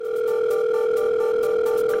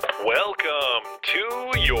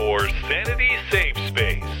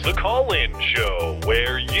call-in show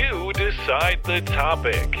where you decide the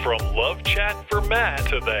topic. From love chat for Matt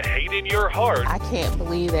to the hate in your heart. I can't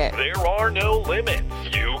believe it. There are no limits.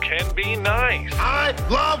 You can be nice. I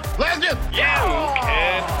love legends. You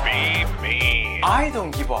can be mean. I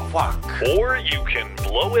don't give a fuck. Or you can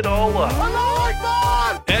blow it all up.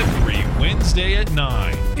 Fun! Every Wednesday at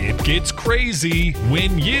 9, it gets crazy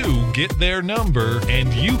when you get their number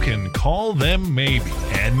and you can call them maybe.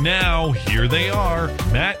 And now, here they are,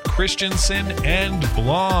 Matt Christensen and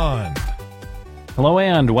Blonde. Hello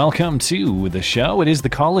and welcome to the show. It is the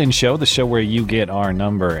call-in show, the show where you get our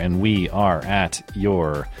number and we are at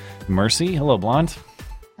your mercy. Hello, Blonde.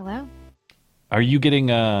 Hello. Are you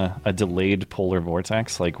getting a delayed polar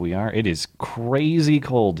vortex like we are? It is crazy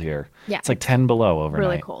cold here. Yeah. It's like 10 below overnight.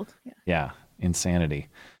 Really cold. Yeah, insanity.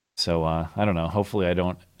 So I don't know. Hopefully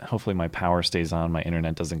my power stays on. My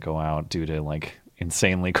internet doesn't go out due to like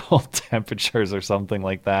insanely cold temperatures or something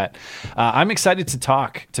like that. I'm excited to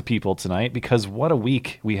talk to people tonight because what a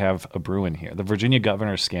week we have a brewing here. The Virginia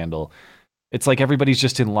governor scandal. It's like everybody's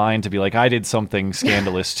just in line to be like, I did something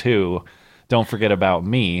scandalous too. Don't forget about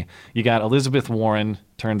me. You got Elizabeth Warren.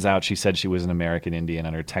 Turns out she said she was an American Indian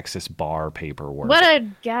on her Texas bar paperwork. What a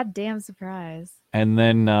goddamn surprise. And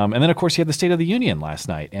then, of course, you had the State of the Union last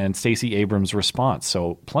night and Stacey Abrams' response.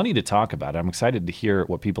 So plenty to talk about. I'm excited to hear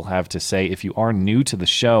what people have to say. If you are new to the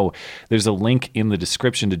show, there's a link in the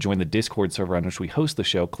description to join the Discord server on which we host the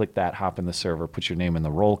show. Click that, hop in the server, put your name in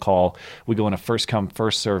the roll call. We go on a first-come,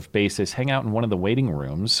 first-served basis. Hang out in one of the waiting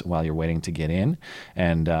rooms while you're waiting to get in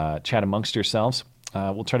and chat amongst yourselves.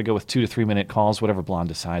 We'll try to go with 2 to 3 minute calls, whatever Blonde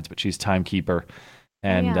decides, but she's timekeeper.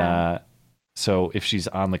 And so if she's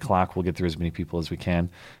on the clock, we'll get through as many people as we can.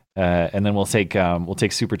 And then we'll take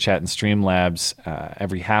Super Chat and Streamlabs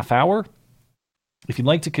every half hour. If you'd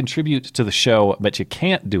like to contribute to the show, but you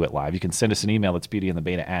can't do it live, you can send us an email. That's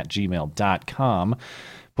beautyandthebeta@gmail.com.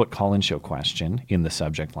 Put call-in show question in the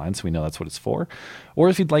subject line so we know that's what it's for. Or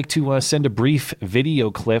if you'd like to send a brief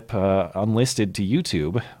video clip unlisted to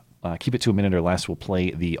YouTube, keep it to a minute or less. We'll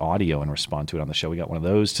play the audio and respond to it on the show. We got one of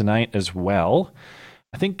those tonight as well.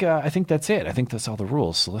 I think that's it. I think that's all the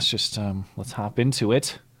rules. So let's just let's hop into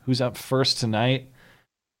it. Who's up first tonight?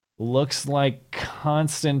 Looks like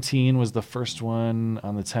Constantine was the first one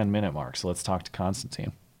on the 10-minute mark. So let's talk to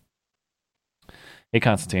Constantine. Hey,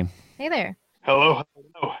 Constantine. Hey there. Hello.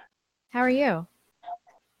 How are you?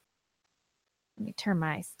 Let me turn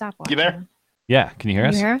my stopwatch You there? on. Yeah, can you hear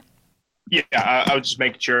us? Yeah, I was just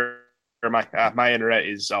making sure my internet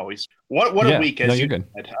is always what a week. No, you're good.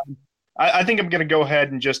 I think I'm going to go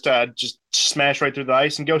ahead and just smash right through the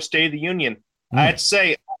ice and go State of the Union. I had to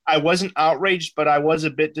say, I wasn't outraged, but I was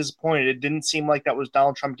a bit disappointed. It didn't seem like that was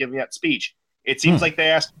Donald Trump giving that speech. It seems like they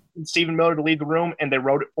asked Stephen Miller to leave the room, and they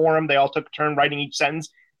wrote it for him. They all took a turn writing each sentence.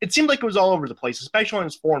 It seemed like it was all over the place, especially on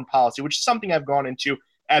his foreign policy, which is something I've gone into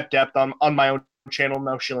at depth on my own channel.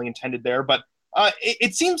 No shilling intended there. But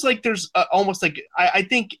it seems like there's almost like, I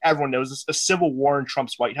think everyone knows this, a civil war in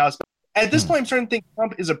Trump's White House. But at this point, I'm starting to think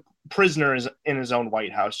Trump is a prisoner in his own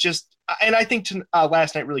White House. And I think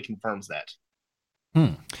last night really confirms that.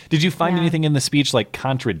 Did you find anything in the speech like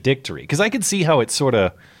contradictory? Because I could see how it sort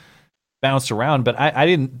of bounced around, but I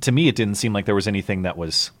didn't. To me, it didn't seem like there was anything that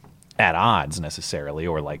was at odds necessarily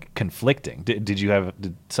or like conflicting.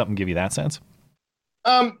 Did something give you that sense?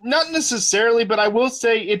 Not necessarily, but I will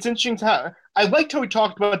say it's interesting I liked how he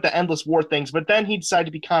talked about the endless war things, but then he decided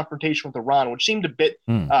to be confrontational with Iran, which seemed a bit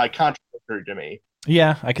contradictory to me.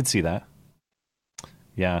 Yeah, I could see that.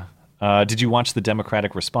 Yeah. Did you watch the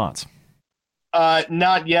Democratic response?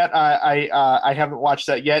 Not yet. I haven't watched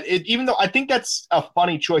that yet. Even though I think that's a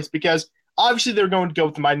funny choice because obviously they're going to go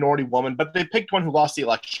with the minority woman, but they picked one who lost the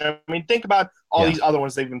election. I mean, think about all these other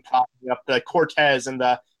ones they've been propping up, the Cortez and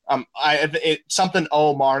the something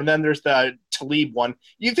Omar, and then there's the Tlaib one.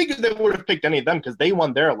 You think they would have picked any of them because they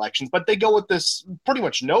won their elections, but they go with this pretty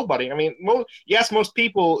much nobody. I mean, you ask most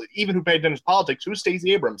people, even who pay attention to politics, who's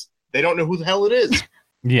Stacey Abrams? They don't know who the hell it is.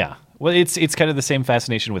 Yeah. Well, it's kind of the same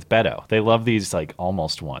fascination with Beto. They love these like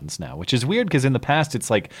almost ones now, which is weird because in the past it's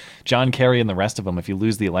like John Kerry and the rest of them, if you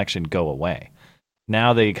lose the election, go away.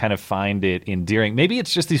 Now they kind of find it endearing. Maybe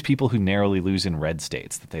it's just these people who narrowly lose in red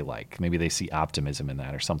states that they like. Maybe they see optimism in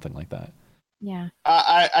that or something like that. Yeah.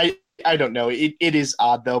 I don't know. It is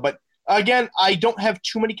odd though. But again, I don't have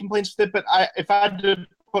too many complaints with it. But if I had to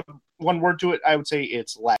put one word to it, I would say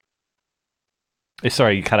it's lack.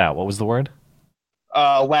 Sorry, you cut out. What was the word?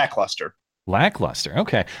 Lackluster. Lackluster.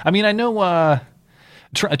 Okay. I mean, I know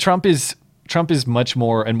Trump is Trump is much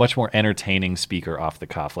more entertaining speaker off the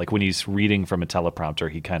cuff. Like when he's reading from a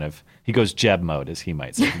teleprompter, he goes Jeb mode, as he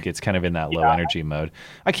might say. He gets kind of in that low energy mode.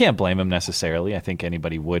 I can't blame him necessarily. I think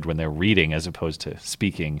anybody would when they're reading as opposed to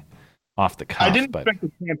speaking off the cuff. I didn't expect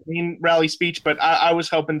a campaign rally speech, but I was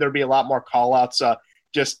hoping there'd be a lot more call-outs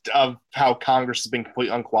just of how Congress has been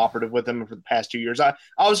completely uncooperative with him for the past 2 years. I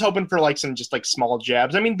was hoping for like some just like small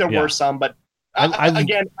jabs. I mean, there were some, but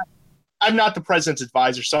again, I'm not the president's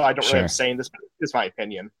advisor, so I don't really have to say in this. This is my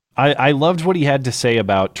opinion. I loved what he had to say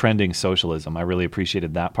about trending socialism. I really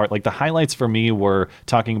appreciated that part. Like the highlights for me were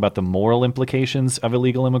talking about the moral implications of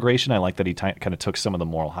illegal immigration. I like that he kind of took some of the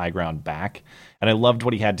moral high ground back. And I loved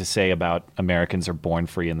what he had to say about Americans are born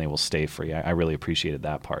free and they will stay free. I really appreciated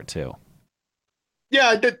that part too.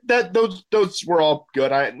 Yeah, those were all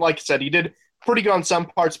good. Like I said, he did pretty good on some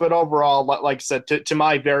parts, but overall, like I said, to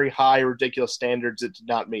my very high, ridiculous standards, it did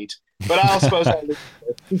not meet. But I suppose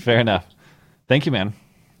fair enough. Thank you, man.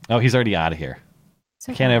 Oh, he's already out of here.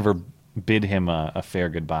 So Can't ever bid him a fair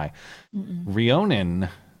goodbye. Rhiannon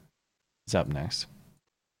is up next.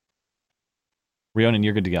 Rhiannon,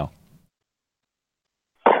 you're good to go.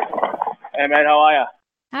 Hey, man, how are you?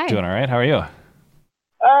 Hi. Doing all right. How are you?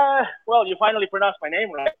 Well, you finally pronounced my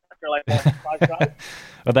name right after like 5 tries.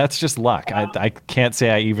 Well, that's just luck. I can't say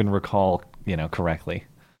I even recall, correctly.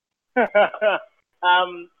 All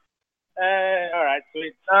right,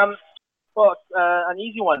 sweet. Well, an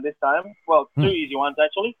easy one this time. Well, 2 easy ones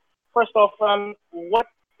actually. First off, what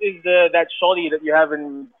is that shorty that you have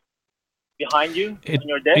behind you on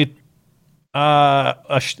your desk?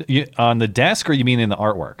 On the desk, or you mean in the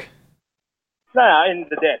artwork? Nah, in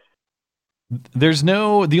the desk.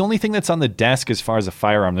 The only thing that's on the desk as far as a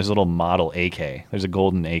firearm, there's a little model AK. There's a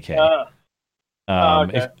golden AK. Okay.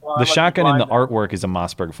 The shotgun in the artwork is a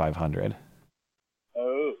Mossberg 500.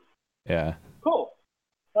 Oh. Yeah. Cool.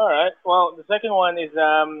 All right. Well, the second one is,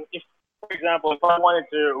 if, for example, if I wanted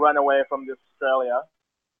to run away from Australia,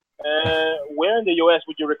 where in the U.S.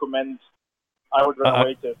 would you recommend I would run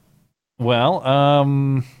away to?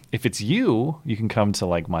 Well, if it's you can come to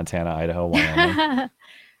like Montana, Idaho, Wyoming.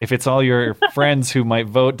 If it's all your friends who might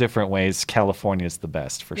vote different ways, California is the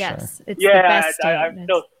best for sure. Yes, it's the best state.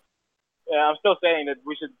 I'm still saying that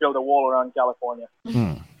we should build a wall around California.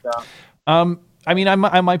 So. I mean,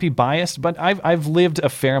 I might be biased, but I've lived a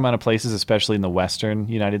fair amount of places, especially in the western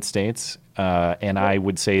United States, and I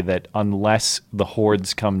would say that unless the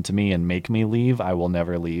hordes come to me and make me leave, I will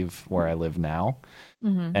never leave where I live now.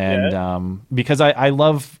 Mm-hmm. And because I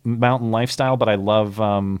love mountain lifestyle, but I love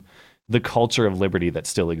the culture of liberty that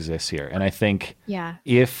still exists here. And I think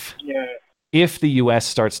if the U.S.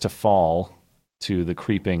 starts to fall to the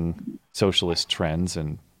creeping socialist trends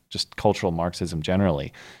and just cultural Marxism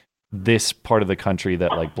generally, this part of the country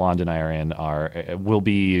that like Blonde and I are in will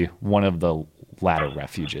be one of the latter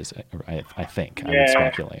refuges. I think. I would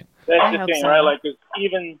speculate. That's the thing, right? Like, 'cause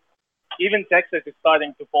even Texas is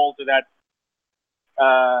starting to fall to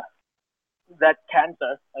that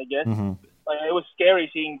cancer, I guess. Mm-hmm. Like, it was scary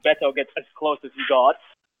seeing Beto get as close as he got.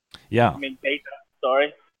 Yeah. I mean, Beta.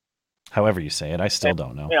 Sorry. However you say it, I still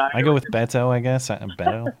don't know. Yeah, I go with Beto, I guess. Beto? I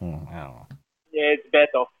don't know. Yeah, it's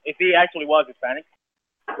Beto. If he actually was Hispanic.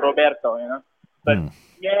 Roberto, But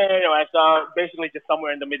anyway, so basically just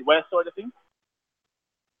somewhere in the Midwest sort of thing.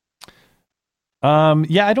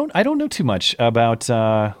 I don't know too much about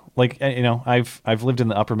I've lived in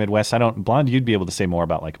the upper Midwest. Blonde, you'd be able to say more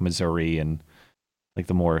about like Missouri and like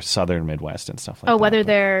the more southern Midwest and stuff like that. Whether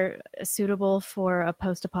they're suitable for a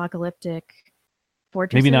post-apocalyptic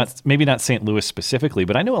fortress. Maybe not St. Louis specifically,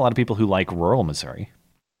 but I know a lot of people who like rural Missouri.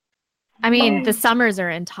 I mean, the summers are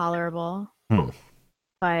intolerable.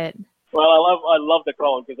 But I love the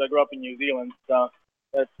cold because I grew up in New Zealand, so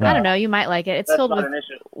I don't know. You might like it. It's filled with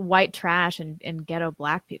white trash and ghetto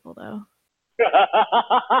black people, though.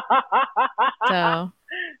 So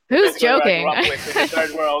who's joking?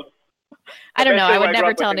 Third world. I don't know. I would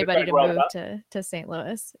never tell anybody to move to St.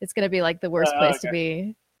 Louis. It's going to be like the worst place to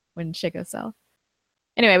be when shit goes south.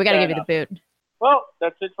 Anyway, we got to give you the boot. Well,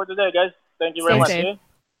 that's it for today, guys. Thank you very much.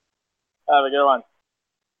 Have a good one.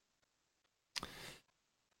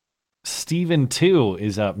 Steven 2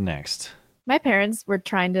 is up next. My parents were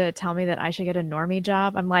trying to tell me that I should get a normie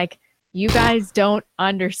job. I'm like, you guys don't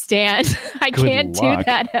understand. I can't do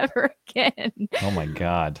that ever again. Oh my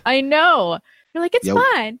God. I know. You're like, it's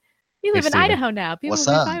fine. You live in Idaho now. People will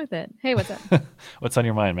be fine with it. Hey, what's up? What's on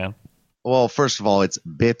your mind, man? Well, first of all, it's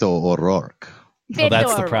Beto O'Rourke. Oh,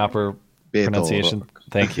 that's the proper pronunciation.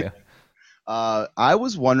 Thank you. I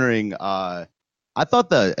was wondering, I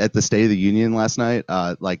thought at the State of the Union last night,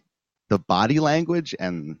 the body language,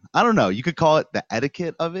 and I don't know, you could call it the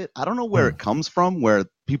etiquette of it. I don't know where it comes from, where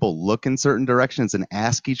people look in certain directions and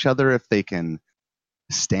ask each other if they can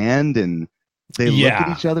stand, and they look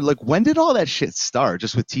at each other. Like, when did all that shit start?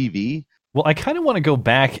 Just with TV? Well, I kind of want to go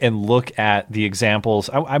back and look at the examples.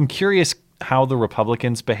 I'm curious how the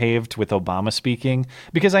Republicans behaved with Obama speaking,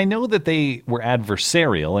 because I know that they were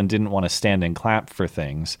adversarial and didn't want to stand and clap for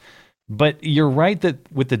things. But you're right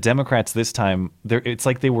that with the Democrats this time, it's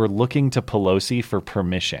like they were looking to Pelosi for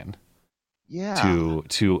permission,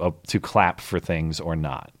 to clap for things or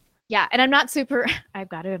not. Yeah, and I'm not super. I've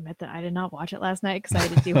got to admit that I did not watch it last night because I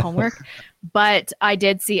had to do homework. But I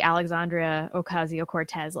did see Alexandria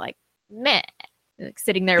Ocasio-Cortez like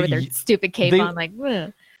sitting there with their stupid cape on, like. Meh.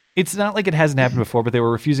 It's not like it hasn't happened before, but they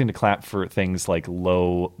were refusing to clap for things like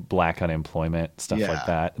low black unemployment, stuff like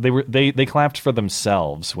that. They clapped for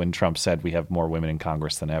themselves when Trump said we have more women in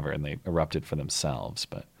Congress than ever, and they erupted for themselves.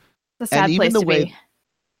 But it's a sad place to be.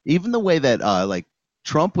 Even the way that like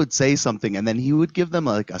Trump would say something and then he would give them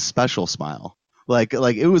like a special smile. Like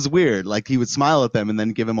it was weird. Like he would smile at them and then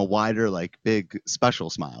give him a wider, like big special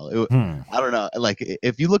smile. I don't know. Like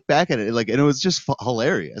if you look back at it, like, and it was just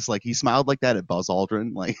hilarious. Like he smiled like that at Buzz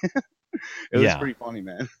Aldrin. Like it was pretty funny,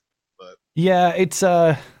 man. But yeah,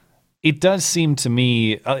 it does seem to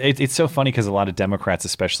me it's so funny because a lot of Democrats,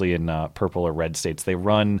 especially in purple or red states, they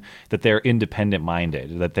run that they're independent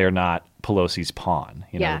minded, that they're not Pelosi's pawn.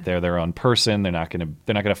 You know, that they're their own person. They're not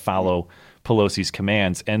gonna follow Pelosi's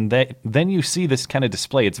commands, and then you see this kind of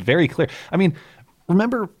display. It's very clear. I mean,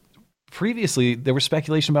 remember previously there was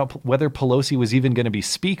speculation about whether Pelosi was even going to be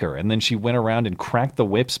speaker, and then she went around and cracked the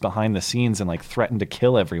whips behind the scenes and like threatened to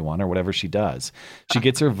kill everyone or whatever she does. She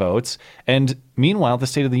gets her votes, and meanwhile, the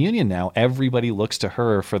State of the Union now, everybody looks to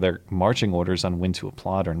her for their marching orders on when to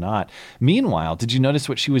applaud or not. Meanwhile, did you notice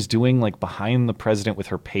what she was doing like behind the president with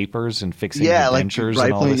her papers and fixing the dentures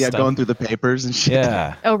and all this stuff? Going through the papers and shit.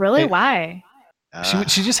 Yeah. Oh, really? Why?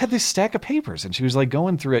 She just had this stack of papers and she was like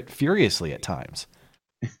going through it furiously at times.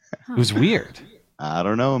 It was weird. I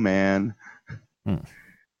don't know, man.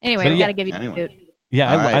 Anyway, we got to give you the boot.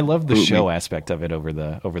 Yeah, I love the show aspect of it over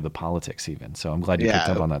the politics even. So I'm glad you picked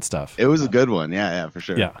up on that stuff. It was a good one. Yeah, for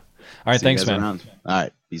sure. Yeah. All right, thanks, man. Around. All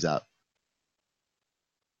right, peace out.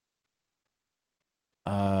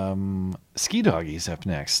 Ski Doggy's up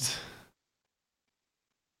next.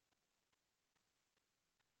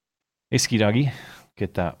 Hey, Ski Doggy.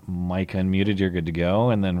 Get that mic unmuted. You're good to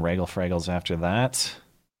go. And then Raggle Fraggles after that.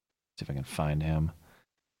 See if I can find him.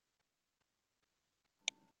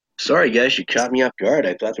 Sorry, guys. You caught me off guard.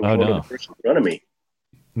 I thought there was one other person in front of me.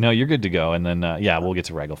 No, you're good to go. And then, we'll get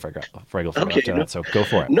to Raggle Fraggle after that. So go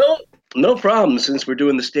for it. No problem, since we're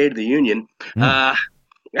doing the State of the Union.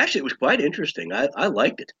 Actually, it was quite interesting. I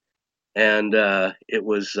liked it. And it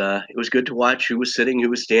was good to watch who was sitting, who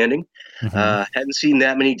was standing. Hadn't seen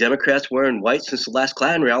that many Democrats wearing white since the last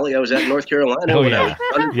Klan rally I was at in North Carolina. Oh,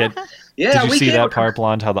 yeah. Did you see that part,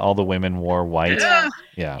 Blonde, how all the women wore white?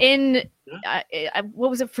 Yeah. In,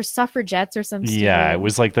 what was it, for suffragettes or something? Yeah, it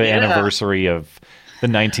was like the anniversary of the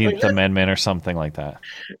 19th Amendment or something like that.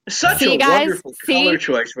 Such a wonderful color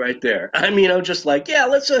choice right there. I mean, I'm just like,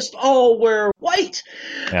 let's just all wear white.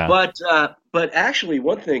 Yeah. But actually,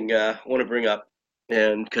 one thing I want to bring up,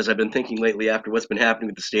 and because I've been thinking lately after what's been happening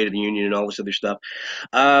with the State of the Union and all this other stuff,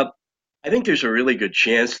 I think there's a really good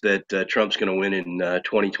chance that Trump's going to win in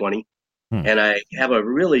 2020. And I have a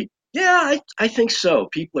really, I think so.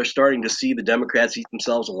 People are starting to see the Democrats eat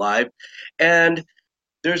themselves alive. And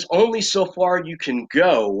there's only so far you can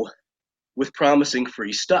go with promising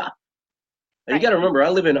free stuff. And you got to remember, I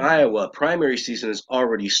live in Iowa. Primary season has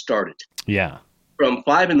already started. Yeah. From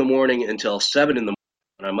 5 in the morning until 7 in the morning,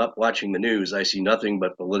 when I'm up watching the news, I see nothing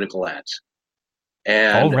but political ads.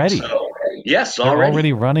 And already? Yes, They're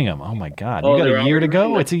already running them. Oh, my God. You got a year to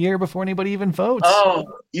go. It's a year before anybody even votes. Oh,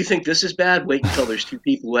 you think this is bad? Wait until there's 2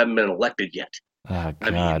 people who haven't been elected yet. Oh, God.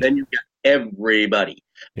 I mean, then you've got everybody.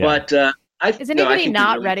 Yeah. But is anybody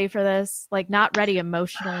not ready for this? Like, not ready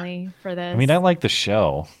emotionally for this? I mean, I like the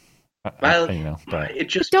show. But it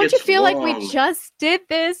just don't you feel long. Like we just did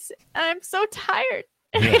this? I'm so tired.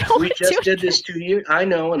 Yeah. We just did this 2 years. I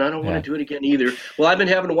know, and I don't want to do it again either. Well, I've been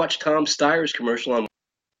having to watch Tom Steyer's commercial on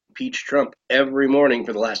impeach Trump every morning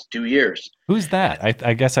for the last 2 years. Who's that?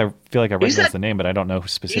 I guess I feel like I recognize the name, but I don't know who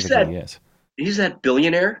specifically he is. He's that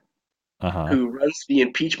billionaire who runs the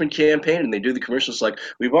impeachment campaign, and they do the commercials like,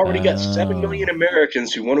 we've already got 7 million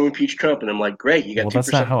Americans who want to impeach Trump. And I'm like, great, you got 2%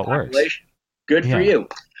 that's not how of the it population. Works. Good for you.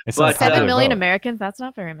 It's but 7 million Americans, that's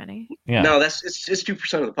not very many. Yeah. No, it's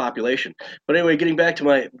 2% of the population. But anyway, getting back to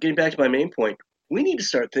my main point, we need to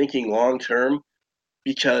start thinking long term,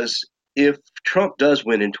 because if Trump does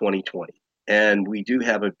win in 2020, and we do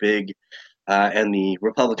have a big, and the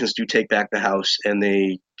Republicans do take back the House, and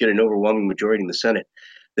they get an overwhelming majority in the Senate,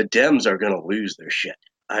 the Dems are going to lose their shit.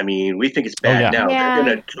 I mean, we think it's bad now. Yeah. They're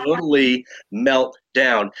going to totally melt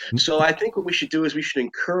down. So I think what we should do is we should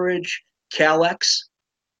encourage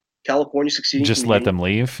California succeeding. Just let them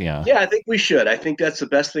leave? Yeah. Yeah, I think we should. I think that's the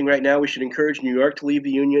best thing right now. We should encourage New York to leave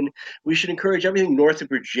the Union. We should encourage everything north of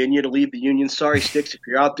Virginia to leave the Union. Sorry, Sticks, if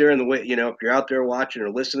you're out there if you're out there watching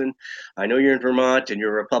or listening, I know you're in Vermont and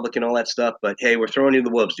you're a Republican, all that stuff, but hey, we're throwing you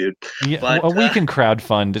the wolves, dude. Yeah, but, we can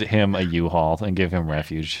crowdfund him a U-Haul and give him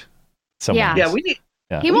refuge. Yeah, we need.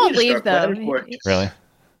 He won't leave though. Really?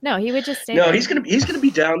 No, he would just stay. No, there. he's gonna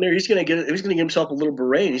be down there. He's gonna get himself a little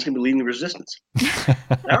beret. And he's gonna be leading the resistance. I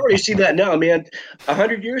already see that now, man.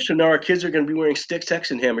 100 years from now, our kids are gonna be wearing Sticks,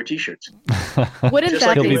 Hex, and Hammer T-shirts. Wouldn't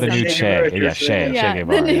that He'll be be the new Che? Yeah, Che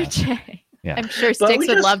Guevara. The new Che. Yeah. I'm sure Sticks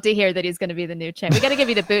would love to hear that he's going to be the new Che. We got to give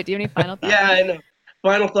you the boot. Do you have any final thoughts? Yeah, I know.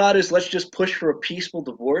 Final thought is let's just push for a peaceful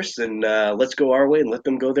divorce and let's go our way and let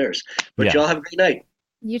them go theirs. But y'all have a great night.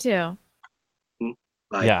 You too.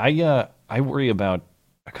 Bye. Yeah, I worry about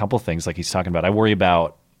a couple things like he's talking about. I worry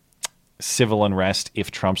about civil unrest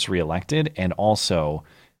if Trump's reelected, and also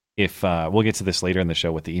if we'll get to this later in the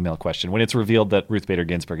show with the email question, when it's revealed that Ruth Bader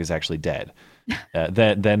Ginsburg is actually dead,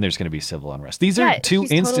 then there's going to be civil unrest. These are two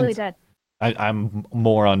instances. Totally dead. I'm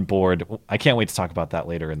more on board. I can't wait to talk about that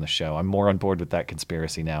later in the show. I'm more on board with that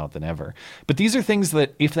conspiracy now than ever. But these are things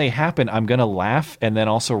that if they happen, I'm going to laugh and then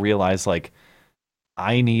also realize like,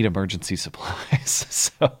 I need emergency supplies.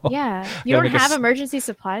 So yeah, you don't have emergency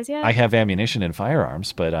supplies yet? I have ammunition and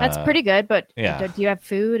firearms, but that's pretty good. But yeah. Do you have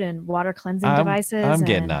food and water cleansing devices? I'm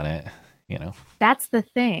getting on it. That's the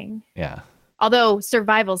thing. Yeah. Although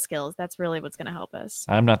survival skills, that's really what's going to help us.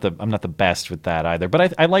 I'm not the best with that either.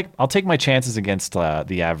 But I'll take my chances against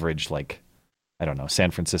the average, like, I don't know,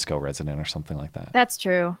 San Francisco resident or something like that. That's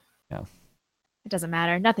true. Yeah. It doesn't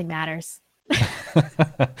matter. Nothing matters.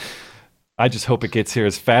 I just hope it gets here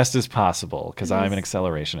as fast as possible because I'm an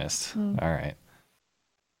accelerationist. All right.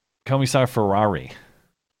 Commissar Ferrari.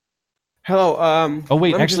 Hello. Oh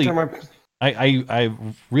wait, actually, I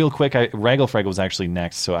real quick, Ragglefraggle was actually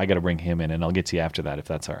next, so I got to bring him in, and I'll get to you after that if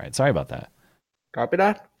that's all right. Sorry about that. Copy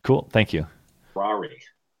that. Cool. Thank you. Ferrari.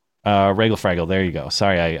 Ragglefraggle, there you go.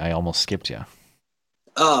 Sorry, I almost skipped you.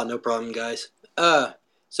 Oh, no problem, guys.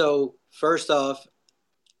 So first off,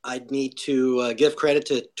 I'd need to give credit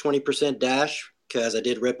to 20% Dash because I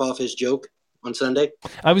did rip off his joke on Sunday.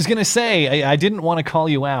 I was going to say, I didn't want to call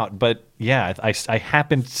you out, but yeah, I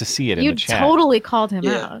happened to see it in the chat. You totally called him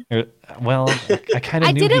out. Well, I kind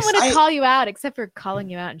of knew. I didn't want to call you out except for calling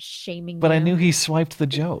you out and shaming you. But I knew he swiped the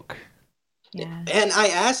joke. Yeah. And I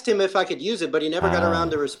asked him if I could use it, but he never got around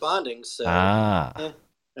to responding. So I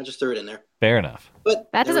just threw it in there. Fair enough. But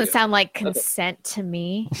that doesn't sound like consent to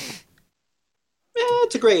me.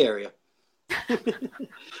 It's a gray area.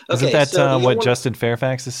 Isn't that what Justin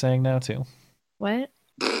Fairfax is saying now too? What?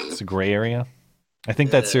 It's a gray area. I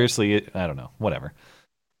think that's seriously. I don't know. Whatever.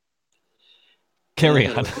 Carry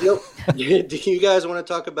on. Do you guys want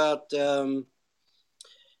to talk about the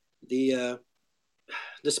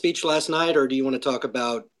speech last night, or do you want to talk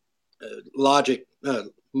about logic,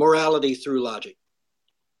 morality through logic?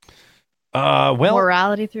 Well,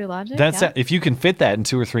 morality through logic. That's if you can fit that in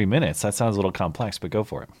 2 or 3 minutes. That sounds a little complex, but go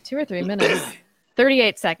for it. 2 or 3 minutes,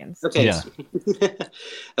 38 seconds. Okay. Yeah.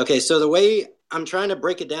 Okay. So the way I'm trying to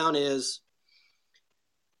break it down is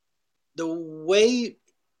the way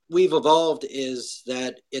we've evolved is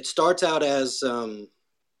that it starts out as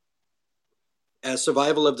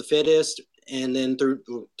survival of the fittest, and then through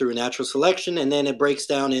natural selection, and then it breaks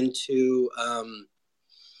down into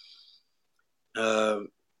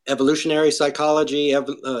evolutionary psychology,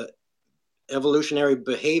 evolutionary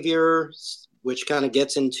behavior, which kind of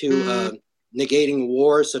gets into negating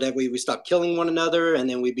war so that we stop killing one another, and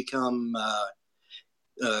then we become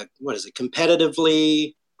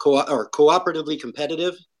competitively cooperatively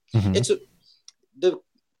competitive. Mm-hmm. The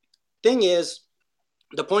thing is,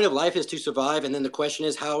 the point of life is to survive, and then the question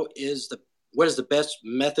is what is the best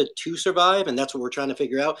method to survive, and that's what we're trying to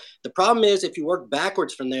figure out. The problem is, if you work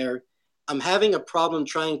backwards from there, I'm having a problem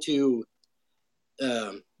trying to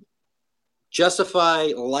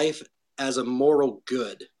justify life as a moral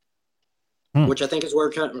good, which I think is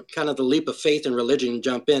where kind of the leap of faith and religion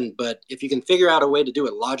jump in. But if you can figure out a way to do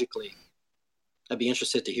it logically, I'd be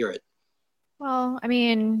interested to hear it. Well, I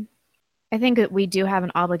mean, I think that we do have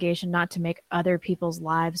an obligation not to make other people's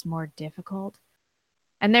lives more difficult.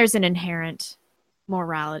 And there's an inherent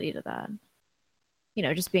morality to that.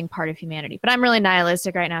 just being part of humanity. But I'm really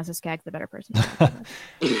nihilistic right now, so Skag's the better person.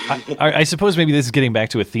 I suppose maybe this is getting back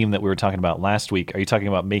to a theme that we were talking about last week. Are you talking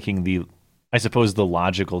about making the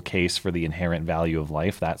logical case for the inherent value of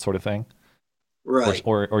life, that sort of thing? Right.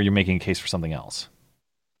 Or you're making a case for something else?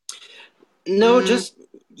 No, just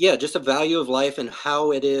a value of life and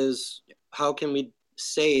how it is. How can we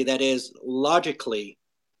say that is logically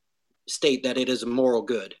state that it is a moral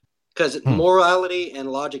good? Because morality and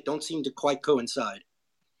logic don't seem to quite coincide.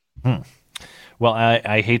 Well,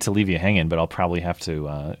 I hate to leave you hanging, but I'll probably have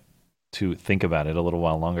to think about it a little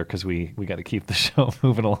while longer because we got to keep the show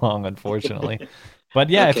moving along, unfortunately. But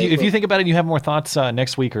yeah, okay, if you think about it and you have more thoughts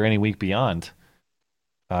next week or any week beyond,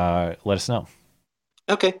 let us know.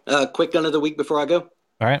 Okay. Quick gun of the week before I go.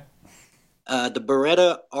 All right. The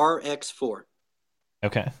Beretta RX4.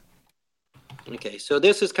 Okay, so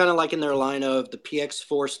this is kind of like in their line of the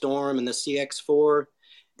PX4 Storm and the CX4.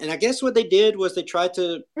 And I guess what they did was they tried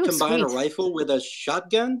to combine a rifle with a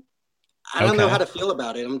shotgun. I don't know how to feel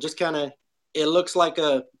about it. I'm just kind of, it looks like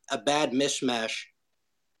a bad mishmash.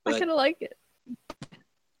 I kind of like it.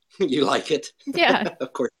 You like it? Yeah.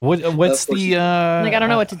 Of course. What's the... I don't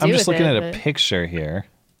know what to do I'm just with looking it, at a picture here.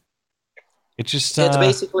 It's just... It's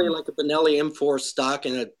basically like a Benelli M4 stock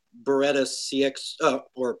and a Beretta CX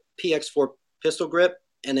or PX4 pistol grip,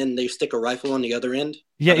 and then they stick a rifle on the other end.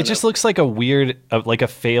 Yeah, it just looks like a weird, like a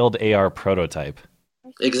failed AR prototype.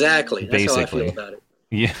 Exactly. That's basically. How I feel about it.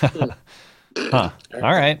 Yeah. Huh. All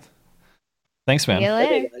right. Thanks, man. See you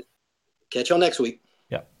later. Okay, catch y'all next week.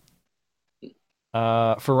 Yeah.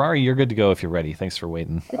 Ferrari, you're good to go if you're ready. Thanks for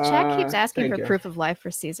waiting. The chat keeps asking for proof of life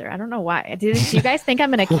for Caesar. I don't know why. Do you guys think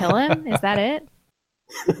I'm going to kill him? Is that it?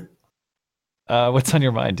 What's on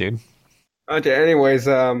your mind, dude? Okay. Anyways,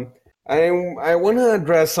 I want to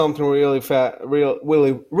address something really quick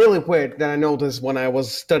that I noticed when I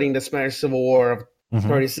was studying the Spanish Civil War of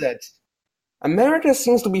 36. America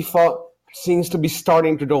seems to be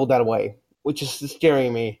starting to go that way, which is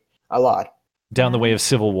scaring me a lot. Down the way of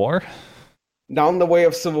Civil War? Down the way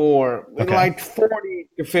of Civil War. In like 40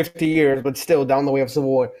 to 50 years, but still down the way of Civil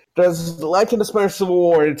War. Because like in the Spanish Civil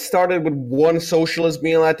War, it started with one socialist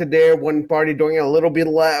being elected there, one party doing a little bit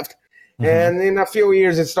left. And in a few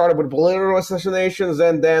years, it started with political assassinations,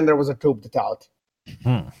 and then there was a coup d'etat.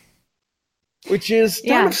 Which is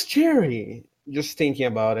kind of scary, just thinking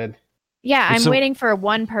about it. Yeah, I'm waiting for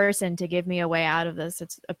one person to give me a way out of this.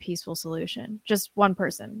 It's a peaceful solution. Just one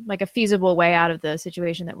person, like a feasible way out of the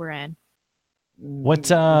situation that we're in.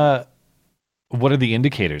 What are the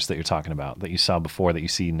indicators that you're talking about that you saw before that you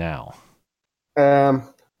see now?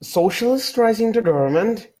 Socialists rising to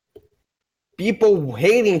government. People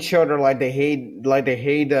hating each other like they hate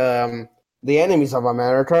the enemies of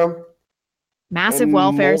America. Massive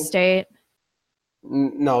welfare state.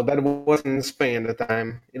 No, that wasn't in Spain at the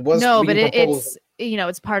time. It was but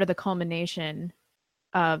it's part of the culmination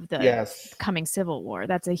of the coming civil war.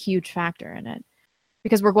 That's a huge factor in it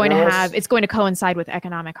because we're going it's going to coincide with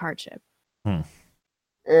economic hardship. And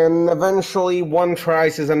eventually, one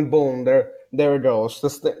crisis and boom, there it goes.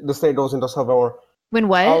 The state goes into civil war. When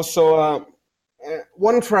what? Also,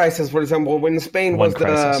 one crisis, for example, when Spain was one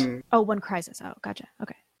crisis. Oh, gotcha.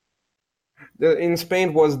 Okay. In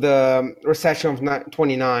Spain was the recession of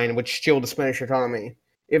 29, which killed the Spanish economy.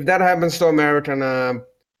 If that happens to America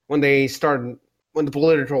when the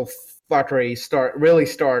political fuckery really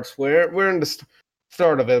starts, we're in the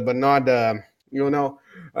start of it, but not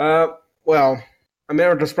well,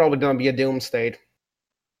 America's probably going to be a doom state,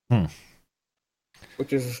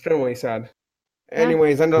 which is extremely sad.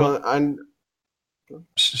 Anyways,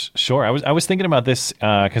 Sure. I was thinking about this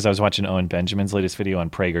because I was watching Owen Benjamin's latest video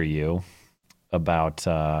on PragerU about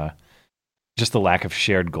just the lack of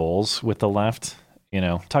shared goals with the left.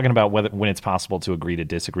 Talking about when it's possible to agree to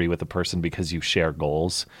disagree with a person because you share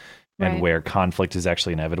goals, and where conflict is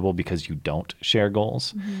actually inevitable because you don't share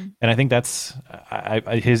goals. And I think that's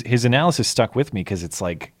his analysis stuck with me because it's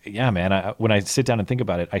like, yeah, man. When I sit down and think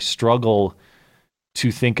about it, I struggle to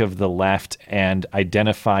think of the left and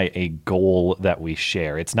identify a goal that we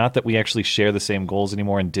share. It's not that we actually share the same goals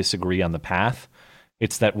anymore and disagree on the path.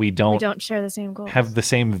 It's that we don't share the same goals. Have the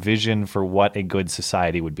same vision for what a good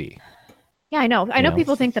society would be. Yeah, I know. I know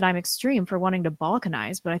people think that I'm extreme for wanting to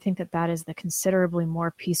balkanize, but I think that is the considerably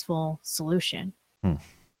more peaceful solution. Do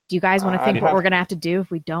you guys want to think what we're going to have to do if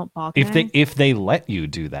we don't balkanize? If they let you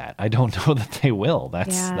do that, I don't know that they will.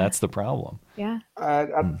 That's the problem. Yeah.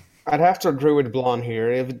 I'd have to agree with Blonde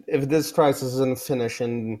here. If this crisis isn't finished,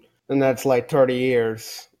 then that's like 30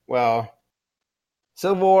 years. Well,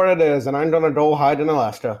 Civil War it is, and I'm gonna go hide in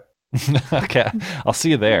Alaska. Okay, I'll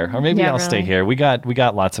see you there, or maybe I'll stay really. here. We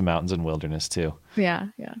got lots of mountains and wilderness too. Yeah.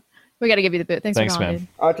 We got to give you the boot. Thanks for calling, man. dude.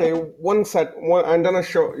 Okay, I'm gonna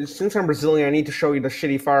show. Since I'm Brazilian, I need to show you the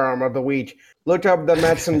shitty firearm of the week. Look up the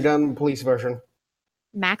Madsen gun police version.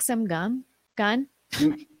 Maxim gun?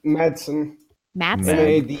 Madsen. Madsen?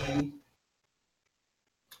 MAD.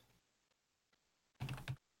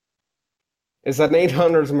 It's an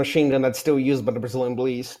 800 machine gun that's still used by the Brazilian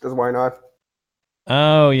police. Because why not?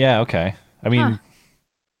 Oh yeah, okay. I mean,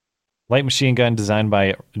 light machine gun designed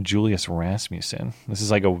by Julius Rasmussen. This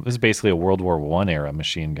is basically a World War I era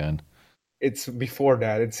machine gun. It's before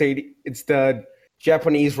that. It's the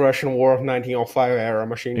Japanese-Russian War of 1905 era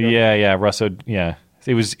machine gun. Yeah, Russo. Yeah,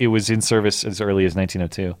 it was in service as early as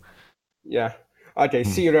 1902. Yeah. Okay.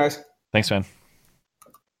 See you guys. Thanks, man.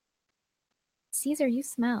 Caesar, you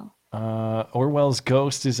smell. Orwell's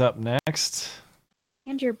Ghost is up next.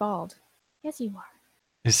 And you're bald. Yes, you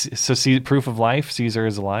are. So proof of life. Caesar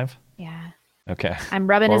is alive. Yeah. Okay. I'm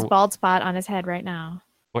rubbing his bald spot on his head right now.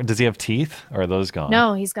 What, does he have teeth, or are those gone?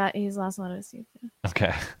 No, he's lost a lot of his teeth.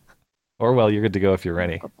 Okay. Orwell, you're good to go if you're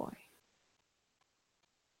ready. Good boy.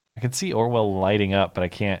 I can see Orwell lighting up, but I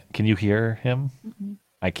can't. Can you hear him? Mm-mm.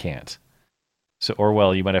 I can't. So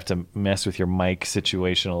Orwell, you might have to mess with your mic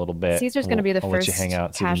situation a little bit. Caesar's going to be the I'll first let you hang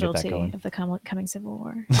out so casualty of the coming Civil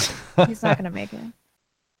War. He's not going to make it.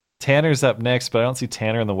 Tanner's up next, but I don't see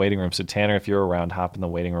Tanner in the waiting room. So Tanner, if you're around, hop in the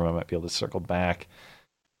waiting room. I might be able to circle back.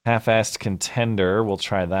 Half-assed Contender, we'll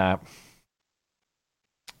try that.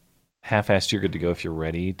 Half-assed, you're good to go if you're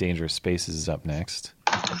ready. Dangerous Spaces is up next.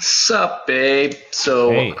 Sup, babe?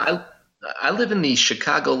 So hey. I live in the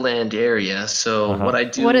Chicagoland area. So what I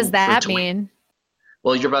do. What does that mean?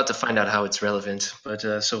 Well, you're about to find out how it's relevant.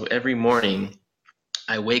 But so every morning,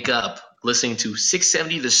 I wake up listening to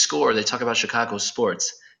 670 The Score. They talk about Chicago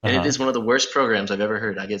sports. And it is one of the worst programs I've ever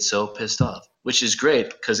heard. I get so pissed off, which is great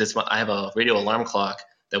because I have a radio alarm clock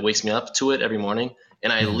that wakes me up to it every morning,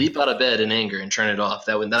 and I leap out of bed in anger and turn it off.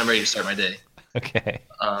 Then I'm ready to start my day. Okay.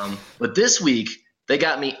 But this week, they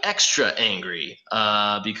got me extra angry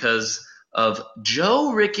because of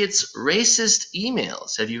Joe Ricketts' racist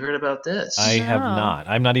emails. Have you heard about this? I have not.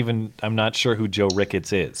 I'm not sure who Joe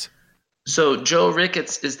Ricketts is. So Joe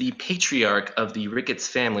Ricketts is the patriarch of the Ricketts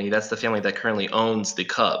family. That's the family that currently owns the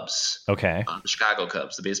Cubs. Okay. The Chicago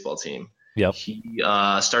Cubs, the baseball team. Yep. He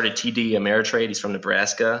started TD Ameritrade. He's from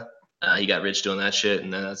Nebraska. He got rich doing that shit,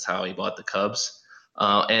 and then that's how he bought the Cubs.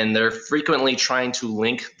 And they're frequently trying to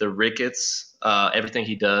link the Ricketts, everything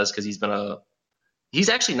he does, because he's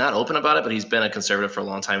actually not open about it, but he's been a conservative for a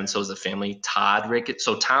long time, and so is the family. Todd Ricketts.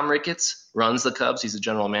 So Tom Ricketts runs the Cubs. He's the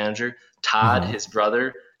general manager. Todd, his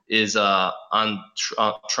brother, is on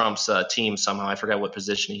Trump's team somehow. I forgot what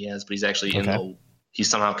position he has, but he's actually he's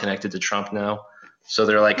somehow connected to Trump now. So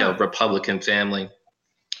they're like a Republican family.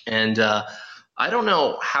 And I don't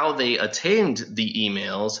know how they attained the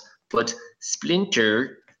emails, but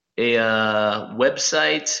Splinter, a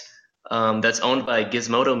website that's owned by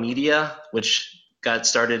Gizmodo Media, which got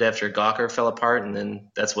started after Gawker fell apart, and then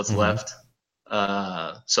that's what's left.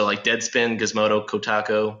 So like Deadspin, Gizmodo,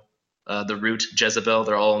 Kotaku, The Root, Jezebel,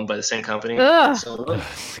 they're all owned by the same company. So,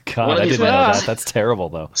 God, I didn't know that. That's terrible,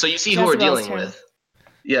 though. So you see who we're dealing with.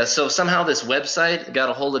 Yeah, so somehow this website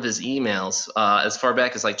got a hold of his emails as far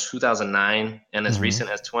back as like 2009 and as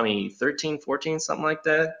recent as 2013, 14, something like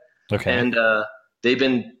that. Okay. And they've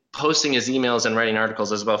been posting his emails and writing articles.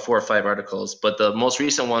 There's about 4 or 5 articles, but the most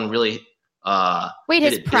recent one really Wait,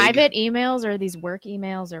 his private emails or these work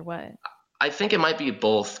emails or what? I think it might be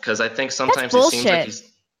both because I think sometimes it seems like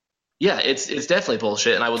he's... Yeah, it's definitely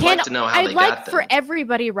bullshit, and I would like to know how they got them. I'd like for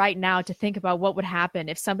everybody right now to think about what would happen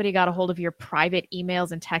if somebody got a hold of your private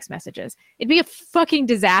emails and text messages. It'd be a fucking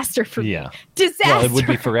disaster for me. Disaster. Well, it would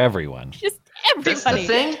be for everyone. Just everybody. That's the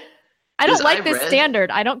thing. I don't like this standard.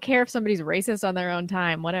 I don't care if somebody's racist on their own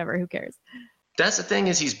time. Whatever. Who cares? That's the thing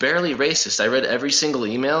is he's barely racist. I read every single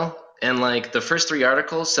email. And like the first 3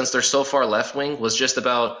 articles, since they're so far left wing, was just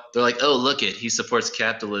about they're like, oh, look it, he supports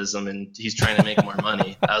capitalism and he's trying to make more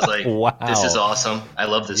money. I was like, wow, this is awesome. I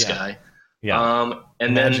love this guy. Yeah.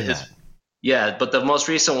 And then but the most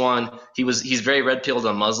recent one, he's very red pilled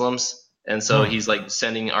on Muslims, and so he's like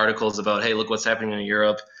sending articles about, hey, look what's happening in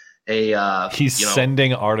Europe. Hey, he's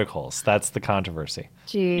sending articles. That's the controversy.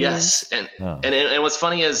 Jeez. Yes, and what's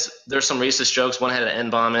funny is there's some racist jokes. One had an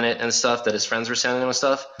N-bomb in it and stuff that his friends were sending him and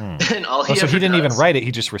stuff. And all he so he didn't even write it.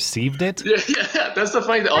 He just received it. Yeah, that's the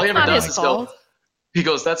funny thing. All he ever does is go. He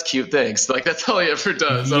goes, "That's cute, thanks." Like that's all he ever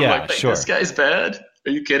does. I'm like, this guy's bad.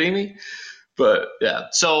 Are you kidding me? But yeah,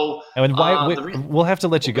 so and why we'll have to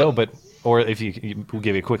let you go, but or if we'll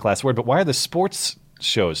give you a quick last word. But why are the sports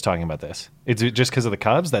shows talking about this? Is it just because of the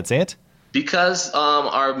Cubs? That's it? Because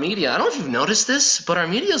our media, I don't know if you've noticed this, but our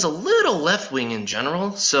media is a little left-wing in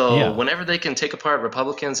general. So whenever they can take apart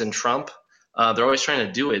Republicans and Trump, they're always trying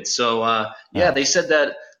to do it. So, they said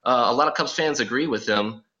that a lot of Cubs fans agree with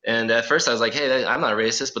him. And at first I was like, hey, I'm not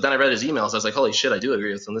racist. But then I read his emails. I was like, holy shit, I do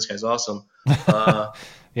agree with him. This guy's awesome. But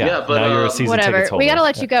now you're a season whatever. ticket We got to holder.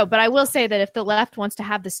 let you go. But I will say that if the left wants to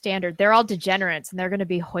have the standard, they're all degenerates and they're going to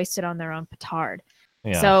be hoisted on their own petard.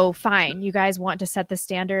 Yeah. So fine, you guys want to set the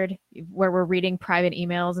standard where we're reading private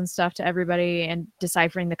emails and stuff to everybody and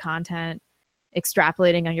deciphering the content,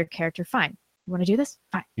 extrapolating on your character. Fine. You want to do this?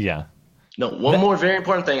 Fine. Yeah. No, one more very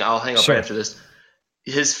important thing. I'll hang up right after this.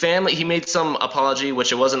 His family, he made some apology,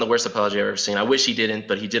 which it wasn't the worst apology I've ever seen. I wish he didn't,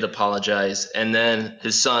 but he did apologize. And then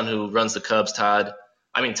his son, who runs the Cubs, Tom,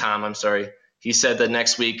 he said that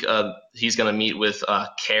next week he's going to meet with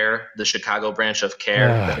CARE, the Chicago branch of CARE,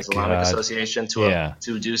 the Islamic Association,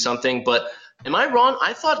 to do something. But am I wrong?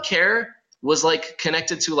 I thought CARE was like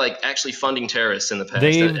connected to like actually funding terrorists in the past.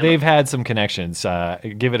 They've had some connections.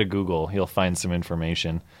 Give it a Google. You'll find some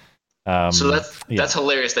information. So that's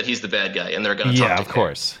hilarious that he's the bad guy and they're going to talk to of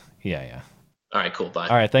course. Yeah. All right, cool. Bye.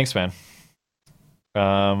 All right, thanks, man.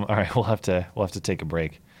 All right, we'll have to take a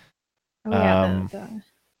break.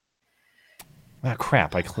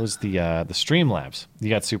 Crap! I closed the Streamlabs. You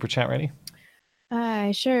got Super Chat ready?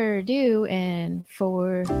 I sure do. In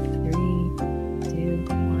 4, 3, 2,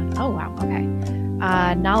 1. Oh wow. Okay.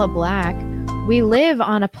 Nala Black. We live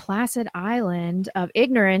on a placid island of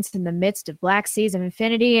ignorance in the midst of black seas of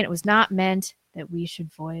infinity, and it was not meant that we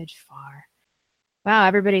should voyage far. Wow,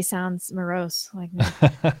 everybody sounds morose like me.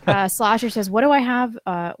 Slosher says, what do I have?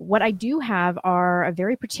 What I do have are a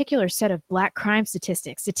very particular set of black crime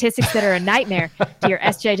statistics that are a nightmare to your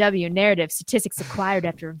SJW narrative, statistics acquired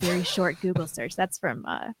after a very short Google search. That's from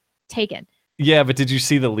Taken. Yeah, but did you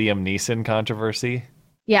see the Liam Neeson controversy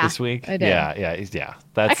this week? I did. Yeah.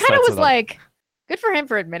 I kind of was like, good for him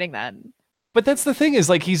for admitting that. But that's the thing is,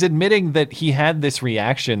 like, he's admitting that he had this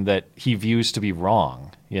reaction that he views to be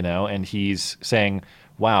wrong, and he's saying,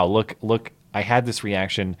 wow, look, I had this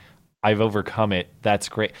reaction. I've overcome it. That's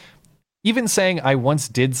great. Even saying I once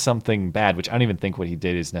did something bad, which I don't even think what he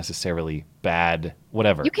did is necessarily bad,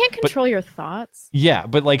 whatever. You can't control your thoughts. Yeah,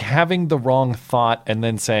 but like having the wrong thought and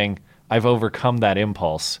then saying I've overcome that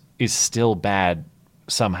impulse is still bad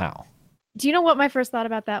somehow. Do you know what my first thought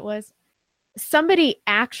about that was? Somebody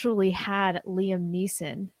actually had Liam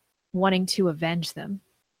Neeson wanting to avenge them.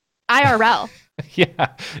 IRL.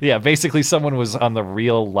 Yeah. Basically, someone was on the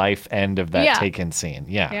real life end of that Taken scene.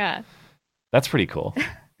 Yeah. That's pretty cool.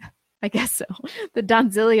 I guess so. The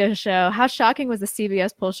Donzillia show. How shocking was the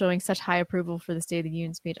CBS poll showing such high approval for the State of the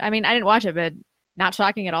Union speech? I mean, I didn't watch it, but not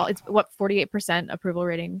shocking at all. It's 48% approval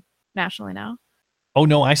rating nationally now. Oh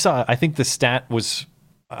no, I think the stat was.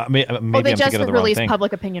 Maybe they I'm just thinking of the released wrong thing.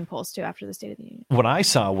 public opinion polls too after the State of the Union. What I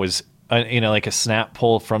saw was, like a snap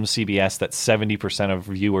poll from CBS that 70% of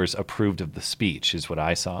viewers approved of the speech is what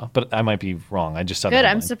I saw. But I might be wrong. I just saw good.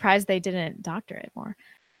 I'm surprised they didn't doctor it more.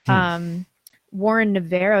 Warren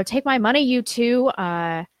Navarro, take my money, you two.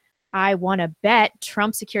 I want to bet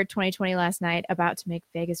Trump secured 2020 last night. About to make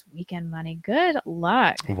Vegas weekend money. Good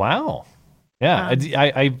luck. Wow. Yeah.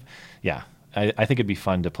 I think it'd be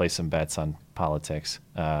fun to play some bets on politics.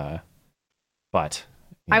 But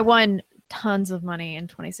I won tons of money in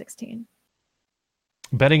 2016.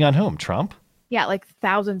 Betting on whom? Trump? Yeah, like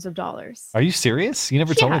thousands of dollars. Are you serious? You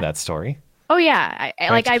never told me that story. Oh yeah,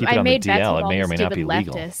 I made bets with all it may or may not be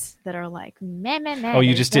legal. Leftists that are like, meh. Oh,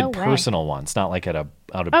 you just did personal ones, not like out of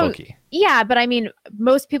bookie. Yeah, but I mean,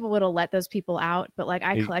 most people would have let those people out, but like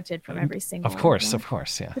I collected from every single. Of course,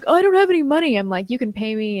 yeah. Like, I don't have any money. I'm like, you can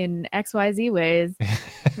pay me in XYZ ways.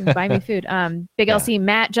 Buy me food. Big LC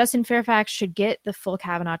Matt, Justin Fairfax should get the full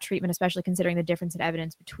Kavanaugh treatment, especially considering the difference in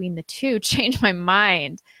evidence between the two. Changed my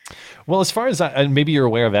mind. Well, as far as maybe you're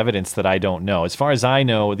aware of evidence that I don't know. As far as I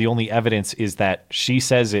know, the only evidence is that she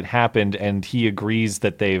says it happened and he agrees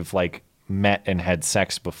that they've like met and had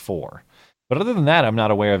sex before. But other than that, I'm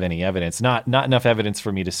not aware of any evidence. Not enough evidence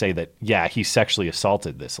for me to say that he sexually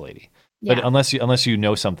assaulted this lady. Yeah. But unless you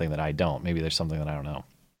know something that I don't, maybe there's something that I don't know.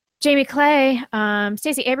 Jamie Clay,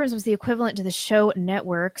 Stacey Abrams was the equivalent to the show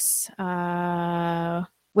networks.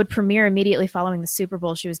 Would premiere immediately following the Super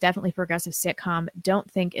Bowl. She was definitely a progressive sitcom. Don't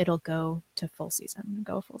think it'll go to full season.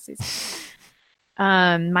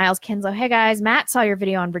 Miles Kinslow, hey guys, Matt saw your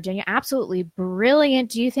video on Virginia. Absolutely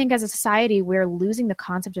brilliant. Do you think as a society we're losing the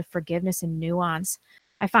concept of forgiveness and nuance?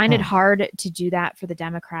 I find it hard to do that for the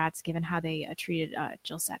Democrats given how they treated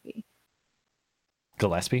Giuseppe.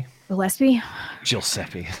 Gillespie?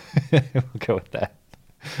 Giuseppe? We'll go with that.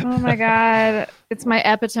 Oh my God. It's my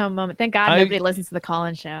epitome moment. Thank God nobody listens to the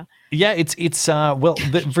Colin show. Yeah,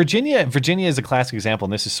 Virginia is a classic example,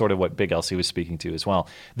 and this is sort of what Big Elsie was speaking to as well.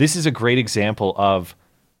 This is a great example of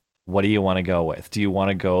what do you want to go with? Do you want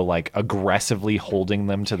to go like aggressively holding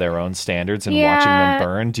them to their own standards and watching them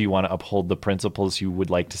burn? Do you want to uphold the principles you would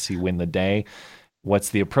like to see win the day? What's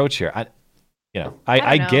the approach here?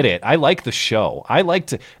 I get it. I like the show. I like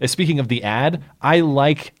to, speaking of the ad, I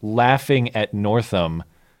like laughing at Northam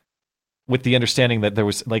with the understanding that there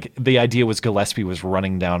was like the idea was Gillespie was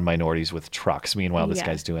running down minorities with trucks. Meanwhile, this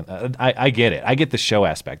guy's doing. I get it. I get the show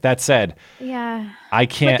aspect. That said, I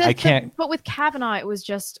can't. But with Kavanaugh, it was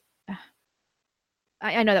just.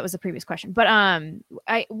 I know that was the previous question, but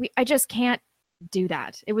I just can't do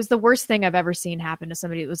that. It was the worst thing I've ever seen happen to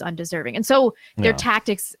somebody that was undeserving. And so their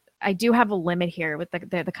tactics. I do have a limit here with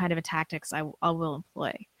the kind of tactics I will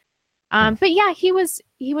employ. But yeah, he was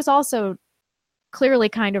also clearly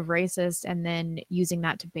kind of racist, and then using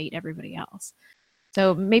that to bait everybody else.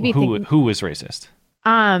 So maybe who was racist?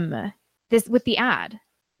 This with the ad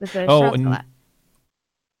with the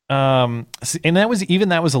and that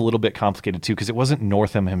was a little bit complicated too, because it wasn't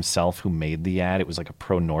Northam himself who made the ad. It was like a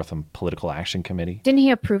pro-Northam political action committee. Didn't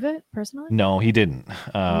he approve it personally? No, he didn't.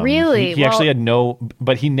 Really? He actually had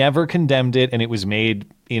but he never condemned it, and it was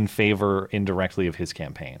made in favor indirectly of his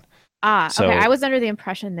campaign. Okay. I was under the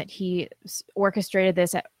impression that he orchestrated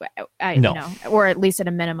this or at least at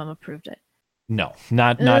a minimum approved it. No,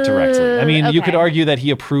 not directly. I mean, you could argue that he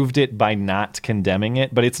approved it by not condemning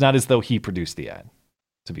it, but it's not as though he produced the ad,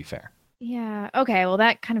 to be fair. Yeah. Okay. Well,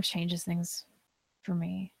 that kind of changes things for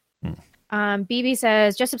me. BB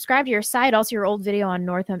says, just subscribe to your site. Also, your old video on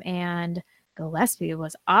Northam and Gillespie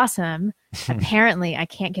was awesome. Apparently, I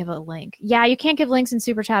can't give a link. Yeah, you can't give links in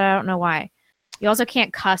Super Chat. I don't know why. You also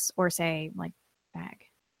can't cuss or say, like, bag.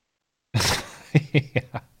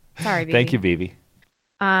 Sorry, BB. Thank you, BB.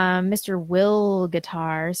 Mr. Will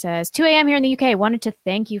Guitar says, 2 a.m. here in the UK. Wanted to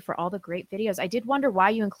thank you for all the great videos. I did wonder why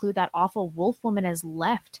you include that awful wolf woman as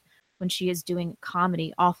left when she is doing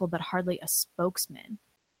comedy. Awful, but hardly a spokesman.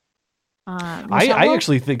 I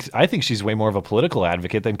actually think she's way more of a political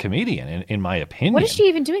advocate than comedian, in my opinion. What is she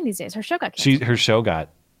even doing these days? Her show got canceled.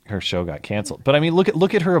 Her show got canceled. But I mean,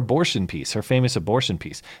 look at her abortion piece, her famous abortion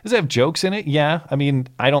piece. Does it have jokes in it? Yeah. I mean,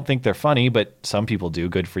 I don't think they're funny, but some people do.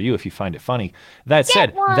 Good for you if you find it funny. That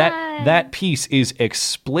said, that piece is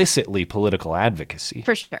explicitly political advocacy.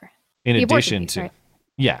 For sure. In addition to, right?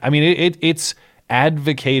 Yeah, I mean, it's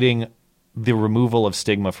advocating the removal of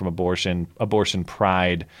stigma from abortion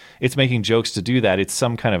pride. It's making jokes to do that. It's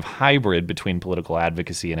some kind of hybrid between political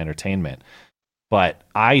advocacy and entertainment. But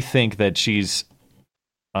I think that she's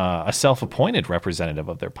a self-appointed representative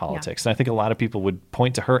of their politics. And I think a lot of people would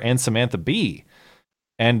point to her and Samantha Bee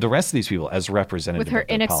and the rest of these people as representatives with her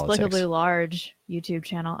inexplicably large YouTube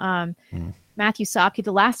channel. Matthew Sopke,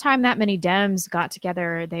 the last time that many Dems got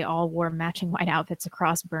together, they all wore matching white outfits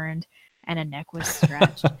across burned and a neck was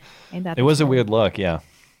stretched. It was a weird look, yeah.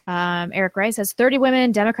 Eric Ray says 30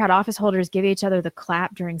 women Democrat office holders give each other the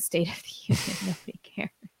clap during State of the Union. Nobody cares.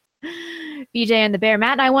 BJ and the Bear.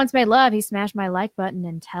 Matt and I once made love. He smashed my like button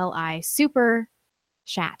until I super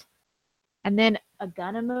chat. And then a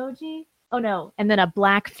gun emoji. Oh no. And then a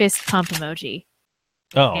black fist pump emoji.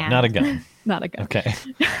 Oh, not a gun. Not a gun. Okay.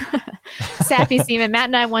 Sappy Seaman. Matt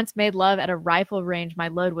and I once made love at a rifle range. My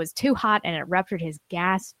load was too hot and it ruptured his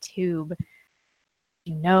gas tube.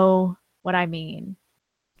 You know what I mean.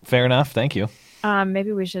 Fair enough. Thank you.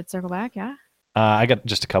 Maybe we should circle back. Yeah. I got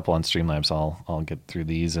just a couple on Streamlabs. I'll get through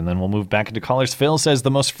these, and then we'll move back into callers. Phil says, the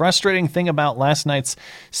most frustrating thing about last night's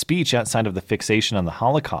speech, outside of the fixation on the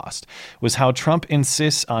Holocaust, was how Trump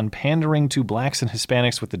insists on pandering to blacks and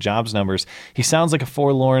Hispanics with the jobs numbers. He sounds like a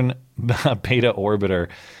forlorn beta orbiter.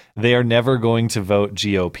 They are never going to vote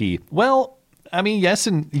GOP. Well, I mean, yes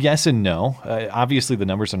and no. Obviously, the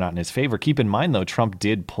numbers are not in his favor. Keep in mind, though, Trump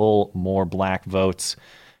did pull more black votes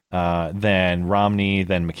than Romney,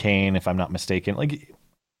 than McCain, if I'm not mistaken. Like,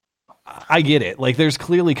 I get it. Like, there's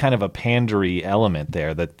clearly kind of a pandery element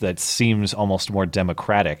there that seems almost more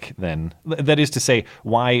democratic than, that is to say,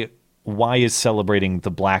 why is celebrating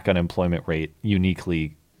the black unemployment rate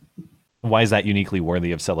uniquely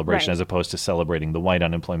worthy of celebration, right, as opposed to celebrating the white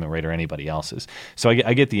unemployment rate or anybody else's? So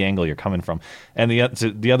I get the angle you're coming from. And the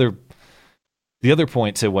other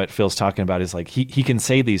point to what Phil's talking about is, like, he can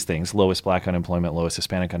say these things: lowest black unemployment, lowest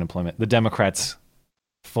Hispanic unemployment. The Democrats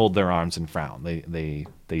fold their arms and frown.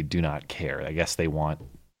 They do not care. I guess they want,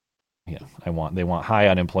 they want high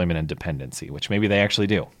unemployment and dependency, which maybe they actually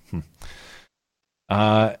do.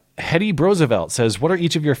 Hetty Roosevelt says, what are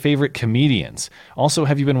each of your favorite comedians? Also,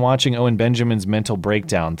 have you been watching Owen Benjamin's Mental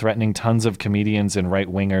Breakdown, threatening tons of comedians and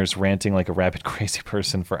right-wingers, ranting like a rabid crazy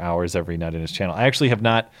person for hours every night in his channel? I actually have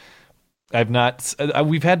not.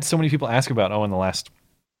 We've had so many people ask about Owen the last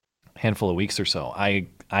handful of weeks or so.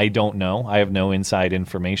 I don't know. I have no inside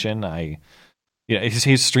information.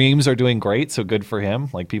 His streams are doing great, so good for him.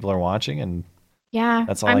 Like, people are watching, and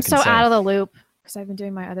that's all I can say. I'm so out of the loop because I've been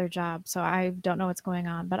doing my other job, so I don't know what's going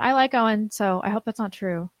on. But I like Owen, so I hope that's not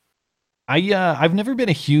true. I've never been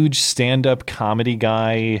a huge stand-up comedy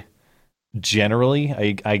guy. Generally,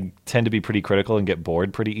 I tend to be pretty critical and get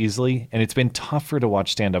bored pretty easily, and it's been tougher to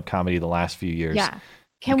watch stand-up comedy the last few years. Yeah,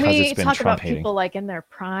 can we talk about people like in their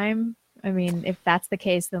prime? I mean, if that's the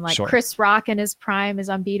case, then like Chris Rock in his prime is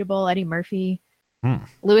unbeatable. Eddie Murphy,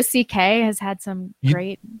 Louis C.K. has had some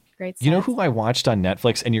great sets. You know who I watched on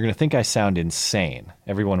Netflix, and you're going to think I sound insane.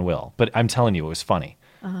 Everyone will, but I'm telling you, it was funny.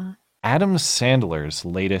 Adam Sandler's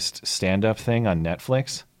latest stand-up thing on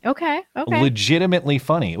Netflix. Okay. Legitimately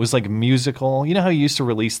funny. It was like musical. You know how you used to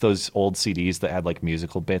release those old CDs that had like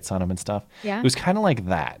musical bits on them and stuff? Yeah. It was kind of like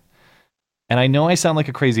that. And I know I sound like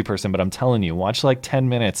a crazy person, but I'm telling you, watch like 10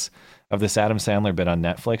 minutes of this Adam Sandler bit on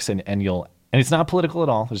Netflix, and it's not political at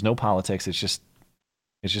all. There's no politics. It's just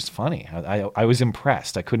funny. I was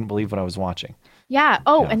impressed. I couldn't believe what I was watching. Yeah.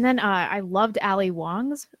 Oh, and then I loved Ali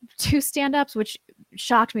Wong's 2 stand-ups, which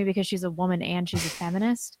shocked me because she's a woman and she's a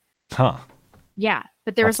feminist. Huh. Yeah,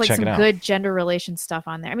 but there was like some good gender relations stuff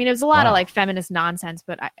on there. I mean, it was a lot of like feminist nonsense,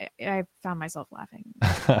 but I found myself laughing.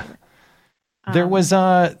 There's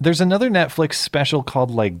another Netflix special called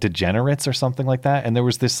like Degenerates or something like that, and there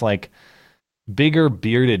was this like bigger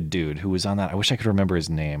bearded dude who was on that. I wish I could remember his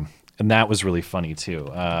name, and that was really funny too.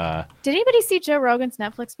 Did anybody see Joe Rogan's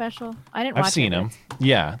Netflix special? I didn't watch it. I've seen him.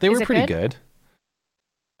 Yeah, they were pretty good.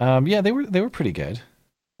 Yeah, they were pretty good,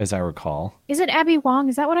 as I recall. Is it Abby Wong?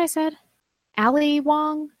 Is that what I said? Ali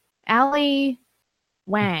Wong? Ali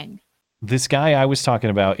Wang. This guy I was talking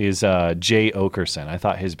about is Jay Oakerson. I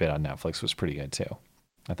thought his bit on Netflix was pretty good too.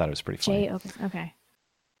 I thought it was pretty funny. Jay Oakerson. Okay.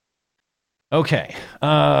 Okay.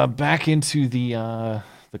 Back into the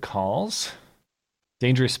calls.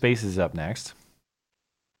 Dangerous Space is up next.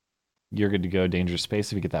 You're good to go, Dangerous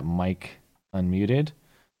Space, if you get that mic unmuted.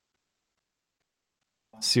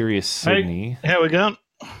 Sirius Sydney. Hey, how we going?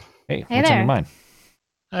 Hey, what's on your mind?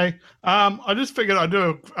 Hey, I just figured I'd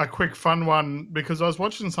do a quick fun one because I was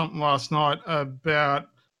watching something last night about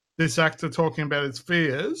this actor talking about his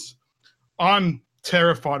fears. I'm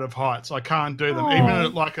terrified of heights. I can't do them. Even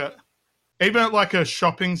at like a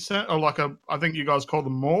shopping center, or I think you guys call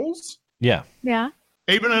them malls. Yeah. Yeah.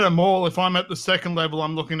 Even at a mall, if I'm at the second level,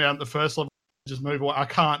 I'm looking down at the first level, just move away. I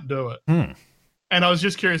can't do it. And I was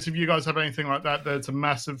just curious if you guys have anything like that. That's a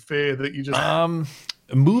massive fear that you just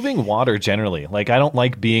moving water generally. Like, I don't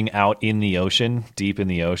like being out in the ocean, deep in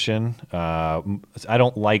the ocean. I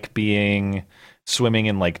don't like swimming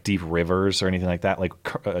in like deep rivers or anything like that. Like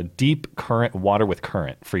deep current water with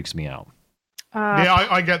current freaks me out. Yeah,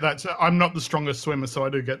 I get that. So I'm not the strongest swimmer, so I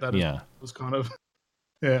do get that. Yeah, it was kind of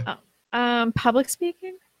public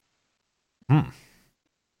speaking.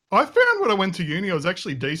 I found when I went to uni, I was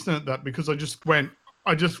actually decent at that because I just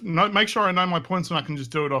make sure I know my points and I can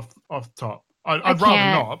just do it off the top. I'd rather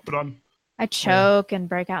not, but I choke and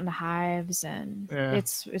break out into hives, and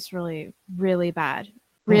it's really, really bad.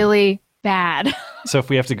 Really bad. So if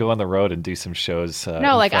we have to go on the road and do some shows,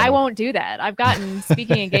 no, like I won't do that. I've gotten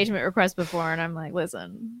speaking engagement requests before, and I'm like,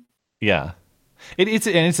 listen. Yeah, it's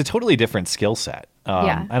a totally different skill set.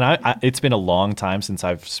 And it's been a long time since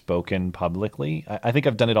I've spoken publicly. I think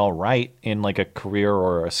I've done it all right in like a career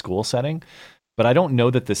or a school setting, but I don't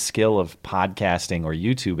know that the skill of podcasting or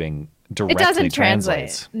YouTubing directly it doesn't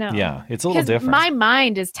translates. No. Yeah, it's a little different. My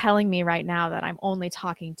mind is telling me right now that I'm only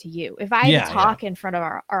talking to you. If I had to talk in front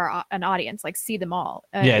of an audience, like see them all.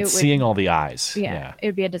 It's seeing all the eyes. Yeah, it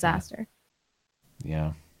would be a disaster.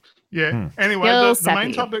 Yeah. Yeah. Anyway, the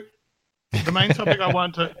main topic. The main topic I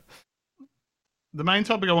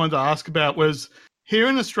wanted to ask about was here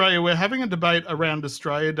in Australia, we're having a debate around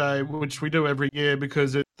Australia Day, which we do every year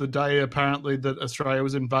because it's the day apparently that Australia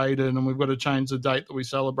was invaded and we've got to change the date that we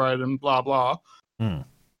celebrate and blah, blah.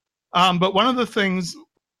 But one of the things,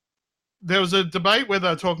 there was a debate where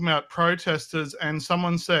they're talking about protesters and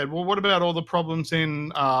someone said, well, what about all the problems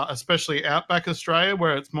in especially outback Australia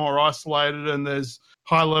where it's more isolated and there's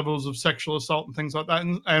high levels of sexual assault and things like that?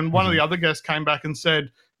 And one of the other guests came back and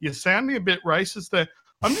said, you're sounding a bit racist there.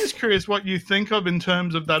 I'm just curious what you think of in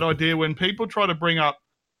terms of that idea when people try to bring up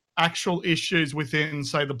actual issues within,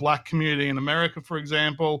 say, the black community in America, for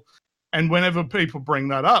example, And whenever people bring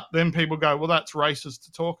that up, then people go, well, that's racist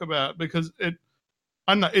to talk about, because I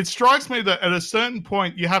don't know, it strikes me that at a certain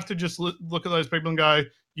point, you have to just look at those people and go,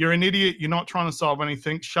 you're an idiot. You're not trying to solve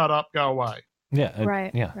anything. Shut up. Go away. Yeah.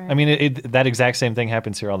 Right. Yeah. Right. I mean, that exact same thing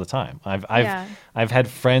happens here all the time. I've had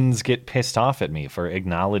friends get pissed off at me for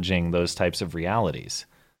acknowledging those types of realities.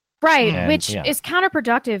 Right. And, which is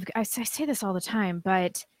counterproductive. I say this all the time,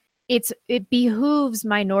 but it behooves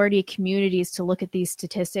minority communities to look at these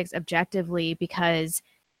statistics objectively, because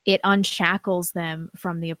it unshackles them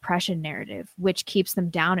from the oppression narrative, which keeps them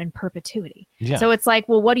down in perpetuity. Yeah. So it's like,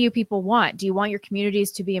 well, what do you people want? Do you want your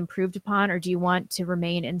communities to be improved upon, or do you want to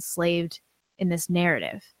remain enslaved in this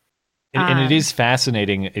narrative? And it is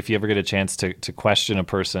fascinating if you ever get a chance to question a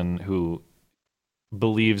person who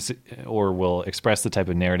believes or will express the type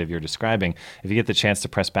of narrative you're describing. If you get the chance to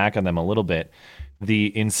press back on them a little bit,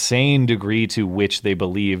 the insane degree to which they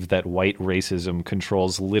believe that white racism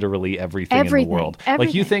controls literally everything in the world.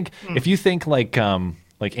 Like you think, if you think like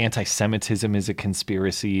anti-Semitism is a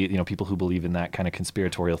conspiracy, people who believe in that kind of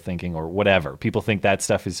conspiratorial thinking or whatever, people think that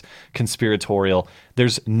stuff is conspiratorial.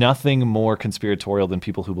 There's nothing more conspiratorial than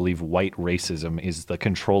people who believe white racism is the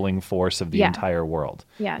controlling force of the entire world.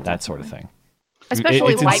 Yeah, that sort of thing.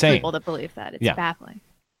 Especially it's white insane. people that believe that. It's baffling.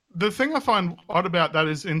 The thing I find odd about that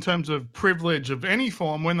is in terms of privilege of any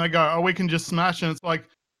form, when they go, oh, we can just smash, and it's like,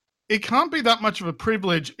 it can't be that much of a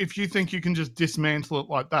privilege if you think you can just dismantle it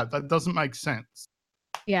like that. That doesn't make sense.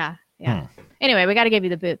 Yeah. Anyway, we got to give you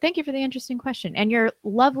the boot. Thank you for the interesting question and your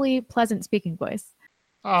lovely, pleasant speaking voice.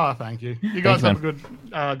 Oh, thank you. You guys have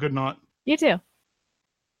a good night. You too.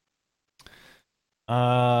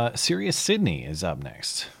 Sirius Sydney is up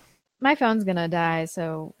next. My phone's going to die,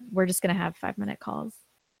 so we're just going to have 5-minute calls.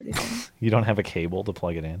 You don't have a cable to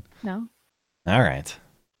plug it in? No. All right.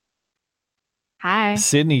 Hi.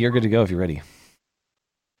 Sydney, you're good to go if you're ready.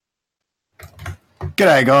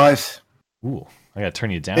 G'day, guys. Ooh, I got to turn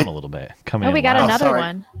you down a little bit. Come in. We got another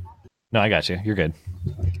one. No, I got you. You're good.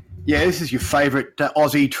 Yeah, this is your favorite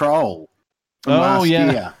Aussie troll from last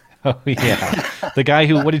year. Oh, yeah. The guy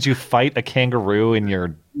who, what did you fight? A kangaroo in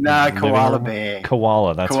your koala bear.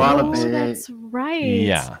 Koala, that's koala right. bear. Oh, that's right.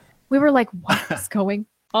 Yeah. We were like, what is going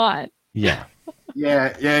on? Yeah.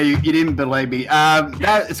 You didn't believe me.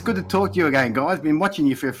 It's good to talk to you again, guys. Been watching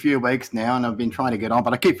you for a few weeks now, and I've been trying to get on,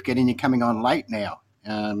 but I keep forgetting you're coming on late now.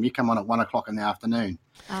 You come on at 1:00 in the afternoon.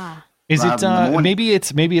 Is it maybe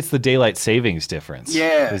it's the daylight savings difference?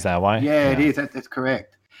 Yeah. Is that why? Yeah, it is. That's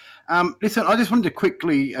correct. Listen, I just wanted to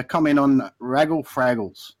quickly comment on Raggle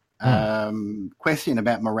Fraggle's question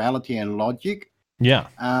about morality and logic. Yeah.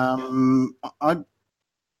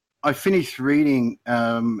 I finished reading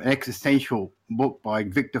an existential book by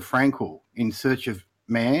Viktor Frankl, In Search of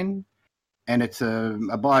Man, and it's a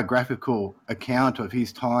biographical account of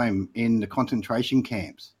his time in the concentration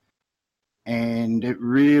camps. And it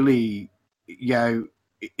really, I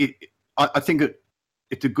think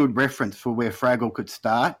it's a good reference for where Fraggle could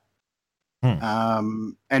start.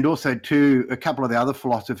 And also, too, a couple of the other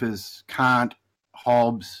philosophers, Kant,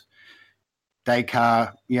 Hobbes,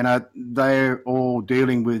 Descartes, they're all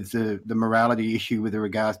dealing with the morality issue with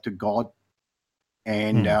regards to God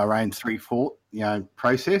and our own threefold,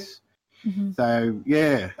 process. Mm-hmm. So,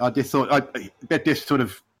 I just thought that just sort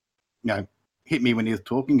of, hit me when he was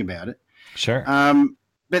talking about it. Sure.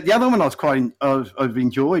 But the other one I've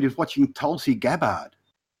enjoyed is watching Tulsi Gabbard.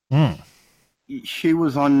 She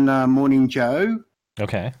was on Morning Joe.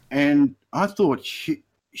 Okay. And I thought she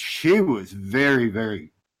was very,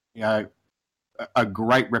 very, a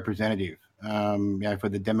great representative, for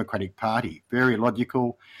the Democratic Party. Very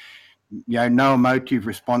logical, no emotive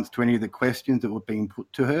response to any of the questions that were being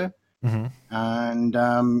put to her. Mm-hmm. And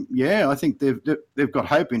I think they've got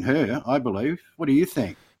hope in her, I believe. What do you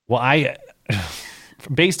think? Well,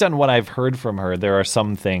 based on what I've heard from her, there are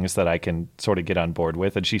some things that I can sort of get on board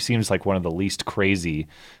with, and she seems like one of the least crazy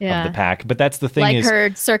of the pack. But that's the thing, like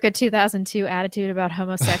her circa 2002 attitude about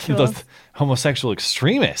homosexuals, those homosexual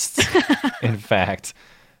extremists, in fact.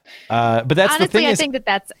 But that's honestly, the thing. I think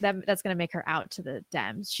that's going to make her out to the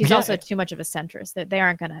Dems. She's also too much of a centrist that they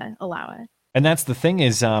aren't going to allow it. And that's the thing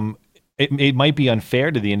is, it might be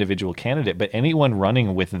unfair to the individual candidate, but anyone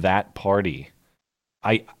running with that party,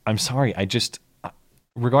 I'm sorry, I just.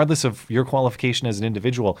 Regardless of your qualification as an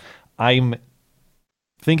individual, I'm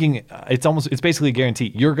thinking it's basically a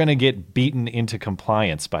guarantee you're going to get beaten into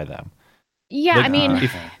compliance by them. Yeah, I mean,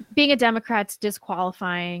 being a Democrat's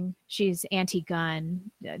disqualifying. She's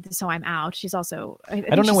anti-gun, so I'm out. She's also I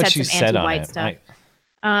don't know what she said on it. Stuff.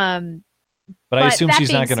 But I assume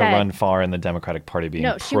she's not going to run far in the Democratic Party being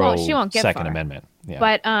pro she won't get Second far. Amendment. Yeah.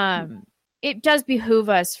 But it does behoove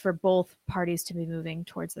us for both parties to be moving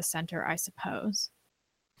towards the center, I suppose.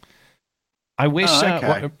 I wish,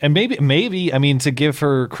 and maybe, I mean, to give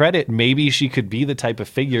her credit, maybe she could be the type of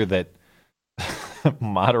figure that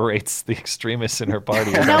moderates the extremists in her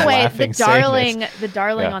party. No way, the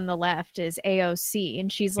darling on the left is AOC,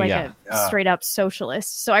 and she's like a straight up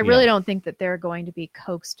socialist. So I really don't think that they're going to be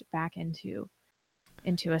coaxed back into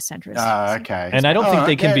a centrist. Okay. And I don't think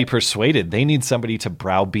they can be persuaded. They need somebody to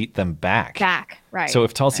browbeat them back. Right. So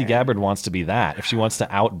if Tulsi Gabbard wants to be that, if she wants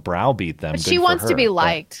to out browbeat them, but she wants to be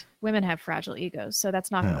liked. Women have fragile egos, so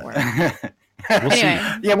that's not going to work.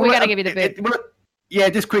 Anyway, we got to give you the big. Yeah,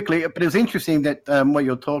 just quickly, but it was interesting that what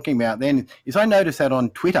you're talking about then is I noticed that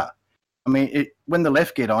on Twitter. I mean, when the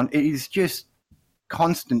left get on, it is just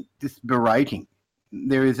constant just berating.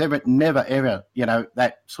 There is never, ever,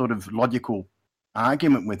 that sort of logical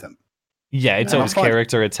argument with them. Yeah, it's always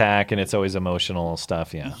character attack and it's always emotional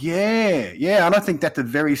stuff, yeah. Yeah, and I think that's a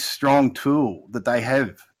very strong tool that they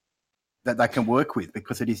have that they can work with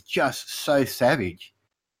because it is just so savage.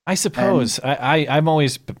 I suppose. I'm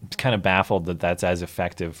always kind of baffled that that's as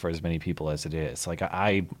effective for as many people as it is. Like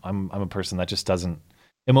I'm a person that just doesn't.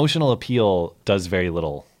 Emotional appeal does very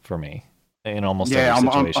little for me in almost every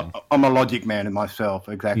situation. I'm a logic man in myself,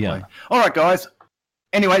 exactly. Yeah. All right, guys.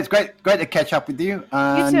 Anyway, it's great to catch up with you.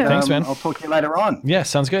 And, you too. Thanks, man. I'll talk to you later on. Yeah,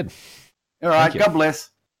 sounds good. All right, God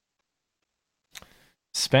bless.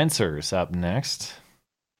 Spencer's up next.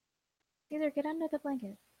 Either get under the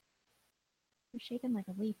blanket. You're shaking like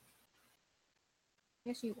a leaf.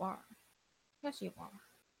 Yes, you are.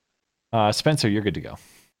 Spencer, you're good to go.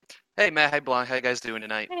 Hey, Matt. Hey, Blanc. How you guys doing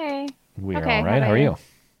tonight? Hey. We're all right. How are you?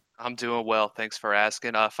 I'm doing well. Thanks for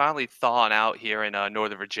asking. Finally thawing out here in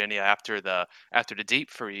Northern Virginia after the deep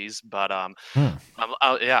freeze, but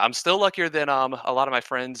I'm still luckier than a lot of my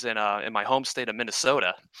friends in my home state of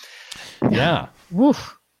Minnesota. Yeah.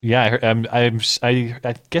 Woof. Yeah,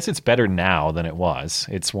 I guess it's better now than it was.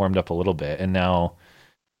 It's warmed up a little bit, and now,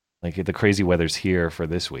 like, the crazy weather's here for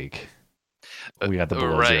this week. We got the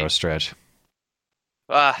below zero stretch.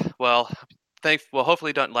 Well, hopefully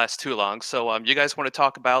it doesn't last too long. So, you guys want to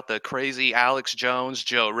talk about the crazy Alex Jones,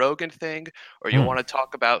 Joe Rogan thing, or you want to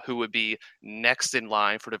talk about who would be next in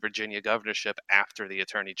line for the Virginia governorship after the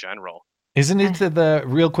Attorney General? Isn't it the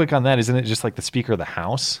real quick on that? Isn't it just like the Speaker of the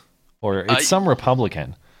House, or it's some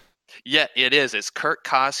Republican? Yeah, it is. It's Kurt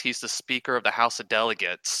Koss. He's the Speaker of the House of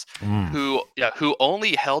Delegates, who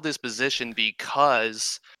only held his position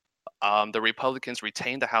because the Republicans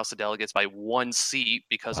retained the House of Delegates by one seat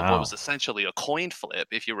because of what was essentially a coin flip,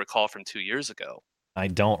 if you recall from 2 years ago. I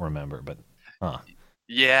don't remember, but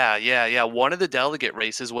Yeah. One of the delegate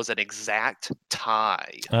races was an exact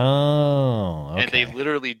tie. Oh, okay. And they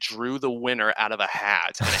literally drew the winner out of a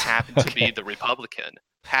hat, and it happened to be the Republican.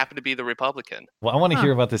 Well, I want to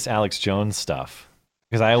hear about this Alex Jones stuff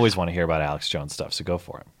because I always want to hear about Alex Jones stuff. So go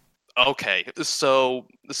for it. Okay, so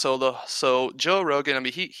Joe Rogan, I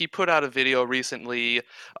mean, he put out a video recently,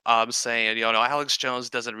 saying, Alex Jones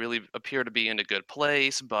doesn't really appear to be in a good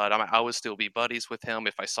place, but I would still be buddies with him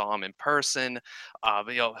if I saw him in person.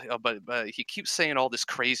 But he keeps saying all this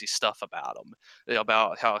crazy stuff about him,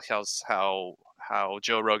 about how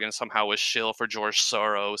Joe Rogan somehow was shill for George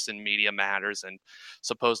Soros and Media Matters, and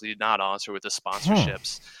supposedly not answer with the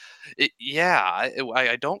sponsorships.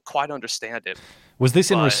 I don't quite understand it. Was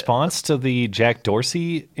this in response to the Jack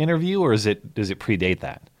Dorsey interview, or does it predate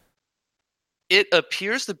that? It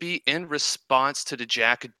appears to be in response to the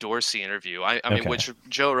Jack Dorsey interview. I mean, which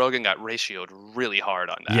Joe Rogan got ratioed really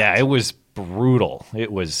hard on that. Yeah, it was brutal.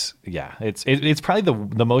 It was, it's probably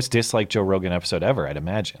the most disliked Joe Rogan episode ever, I'd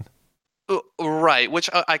imagine. Right,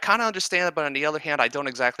 which I kind of understand, but on the other hand, I don't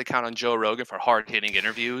exactly count on Joe Rogan for hard-hitting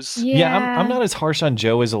interviews. Yeah, I'm not as harsh on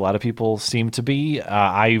Joe as a lot of people seem to be.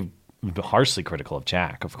 I'm harshly critical of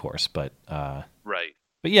Jack, of course, but right.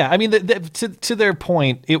 But yeah, I mean, to their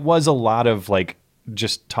point, it was a lot of like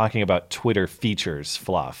just talking about Twitter features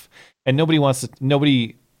fluff, and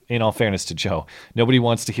nobody. In all fairness to Joe, nobody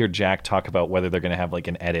wants to hear Jack talk about whether they're going to have like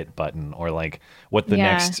an edit button or like what the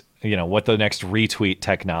next retweet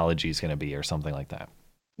technology is going to be or something like that.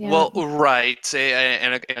 Yeah. Well, right,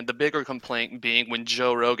 and the bigger complaint being when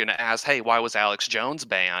Joe Rogan asked, "Hey, why was Alex Jones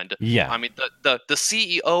banned?" Yeah, I mean the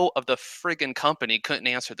CEO of the friggin' company couldn't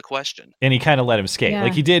answer the question, and he kind of let him skate. Yeah.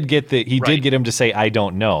 Like he did get did get him to say, "I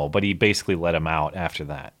don't know," but he basically let him out after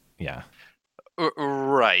that. Yeah.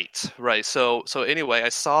 Right. So anyway, I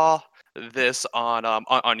saw this on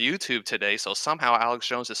YouTube today. So somehow Alex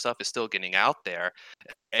Jones' stuff is still getting out there,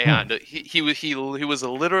 and he was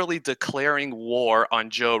literally declaring war on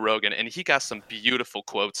Joe Rogan, and he got some beautiful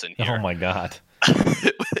quotes in here. Oh my God.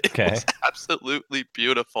 Okay. was absolutely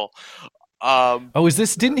beautiful.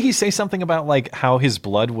 Didn't he say something about like how his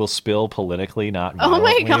blood will spill politically, not my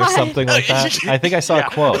violently, or something like that? I think I saw a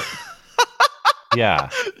quote. Yeah.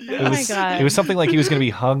 Oh my God. It was something like he was going to be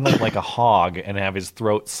hung like a hog and have his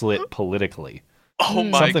throat slit politically. Oh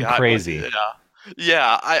my something God. crazy.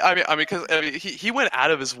 Yeah, I mean, because he went out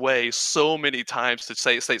of his way so many times to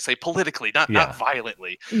say politically, not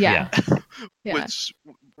violently. Yeah.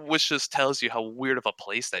 Which just tells you how weird of a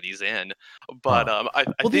place that he's in. But I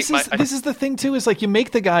think this is the thing too. Is like you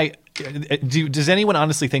make the guy. Does anyone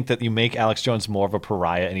honestly think that you make Alex Jones more of a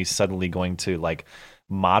pariah and he's suddenly going to like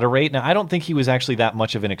moderate? Now, I don't think he was actually that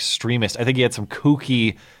much of an extremist. I think he had some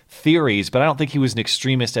kooky theories, but I don't think he was an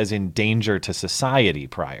extremist as in danger to society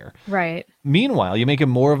prior. Right. Meanwhile, you make him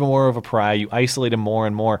more of a pariah. You isolate him more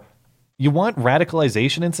and more. You want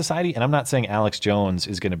radicalization in society, and I'm not saying Alex Jones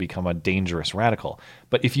is going to become a dangerous radical,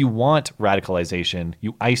 but if you want radicalization,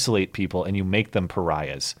 you isolate people and you make them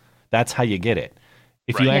pariahs. That's how you get it.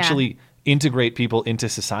 If you actually integrate people into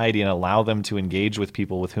society and allow them to engage with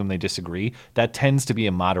people with whom they disagree, that tends to be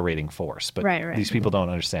a moderating force. But these people don't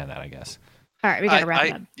understand that, I guess. All right, we got to wrap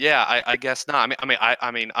it up. Yeah, I guess not.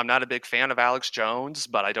 I mean, I'm not a big fan of Alex Jones,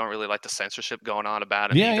 but I don't really like the censorship going on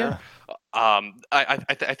about him either.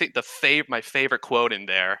 I think my favorite quote in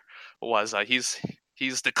there was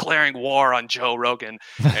he's declaring war on Joe Rogan,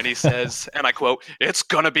 and he says, and I quote, "It's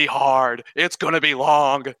gonna be hard, it's gonna be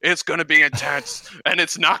long, it's gonna be intense, and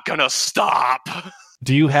it's not gonna stop."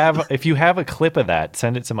 If you have a clip of that,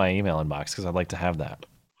 send it to my email inbox because I'd like to have that.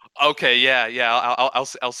 Okay, yeah,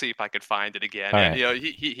 I'll see if I could find it again. And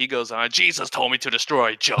he goes on, "Jesus told me to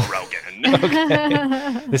destroy Joe Rogan."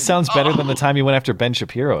 Okay. This sounds better than the time you went after Ben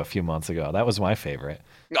Shapiro a few months ago. That was my favorite.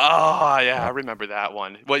 Oh yeah, I remember that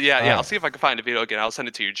one. Well, yeah, I'll see if I can find the video again. I'll send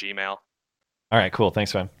it to your Gmail. All right, cool.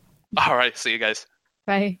 Thanks, man. All right, see you guys.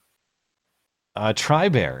 Bye.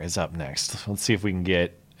 Tri-Bear is up next. Let's see if we can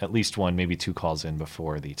get at least one, maybe two calls in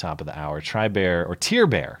before the top of the hour. Tri-Bear or Tier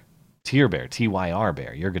Bear. Tier Bear, Tyr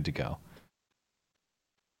Bear, you're good to go.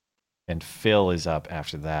 And Phil is up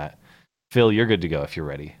after that. Phil, you're good to go if you're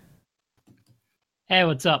ready. Hey,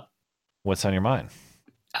 what's up? What's on your mind?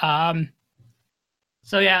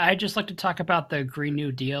 So yeah, I'd just like to talk about the Green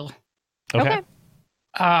New Deal. Okay.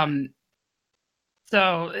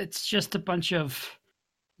 So it's just a bunch of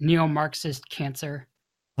neo-Marxist cancer.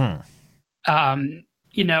 You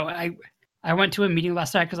know, I went to a meeting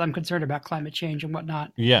last night because I'm concerned about climate change and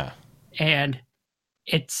whatnot. Yeah. And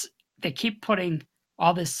they keep putting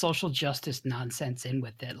all this social justice nonsense in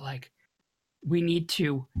with it. Like, we need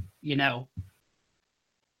to, you know,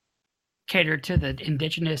 cater to the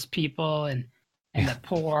indigenous people and the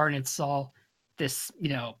poor, and it's all this, you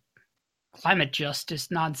know, climate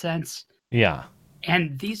justice nonsense. Yeah.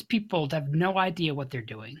 And these people have no idea what they're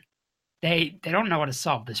doing. They don't know how to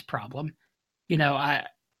solve this problem. You know,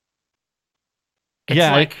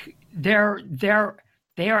 they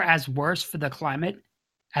are as worse for the climate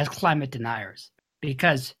as climate deniers,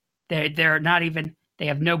 because they're not even, they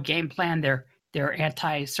have no game plan. They're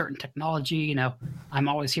anti certain technology. You know, I'm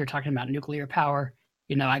always here talking about nuclear power.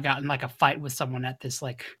 You know, I got in like a fight with someone at this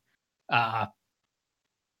like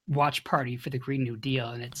watch party for the Green New Deal,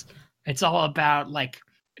 and it's all about like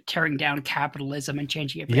tearing down capitalism and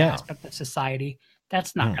changing every aspect of society.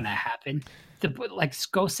 That's not going to happen. Like,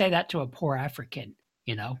 go say that to a poor African,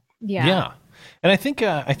 you know? Yeah. And I think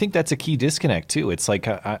that's a key disconnect too. It's like,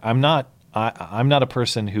 I'm not a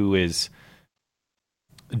person who is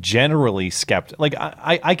generally skeptical. Like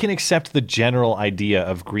I can accept the general idea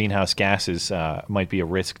of greenhouse gases might be a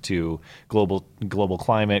risk to global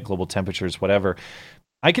climate, global temperatures, whatever.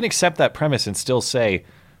 I can accept that premise and still say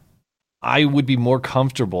I would be more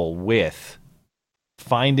comfortable with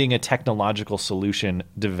finding a technological solution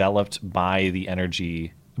developed by the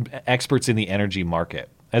energy experts in the energy market,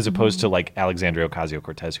 as opposed to like Alexandria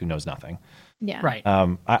Ocasio-Cortez, who knows nothing. Yeah. Right.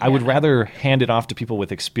 I would rather hand it off to people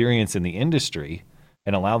with experience in the industry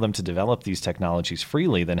and allow them to develop these technologies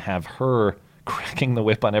freely than have her cracking the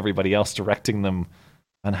whip on everybody else, directing them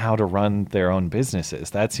on how to run their own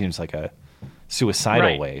businesses. That seems like a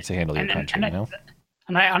suicidal way to handle your country, you know?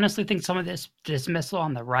 And I honestly think some of this dismissal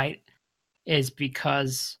on the right is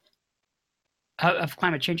because of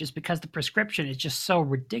climate change, is because the prescription is just so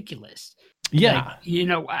ridiculous. Yeah. Like, you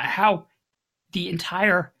know, how the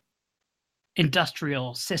entire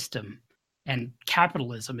industrial system and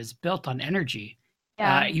capitalism is built on energy.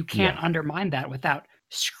 You can't undermine that without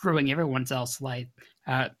screwing everyone else's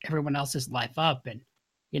life up. And,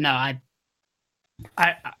 you know,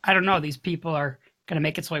 I don't know. These people are going to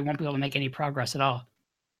make it so we won't be able to make any progress at all.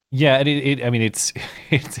 Yeah, I mean, it's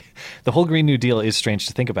the whole Green New Deal is strange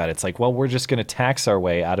to think about. It's like, well, we're just going to tax our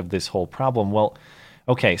way out of this whole problem. Well,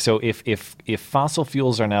 okay, so if fossil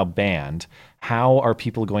fuels are now banned, how are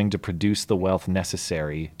people going to produce the wealth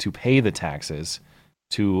necessary to pay the taxes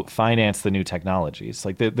to finance the new technologies?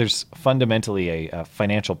 Like, there's fundamentally a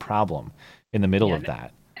financial problem in the middle of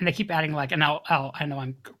that. And they keep adding like, and I know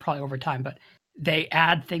I'm probably over time, but they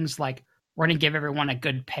add things like, we're going to give everyone a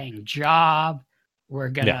good paying job. We're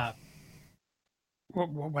going to,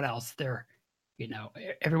 what else?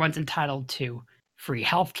 Everyone's entitled to free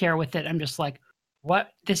healthcare with it. I'm just like,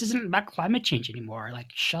 what? This isn't about climate change anymore. Like,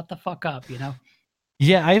 shut the fuck up,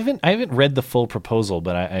 Yeah, I haven't read the full proposal,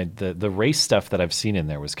 but the race stuff that I've seen in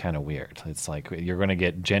there was kind of weird. It's like you're going to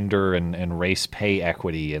get gender and race pay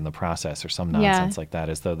equity in the process or some nonsense like that,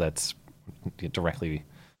 as though that's directly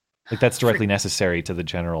necessary to the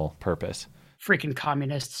general purpose. Freaking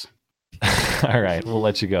communists. All right, we'll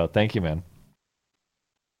let you go. Thank you, man.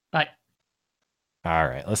 Bye. All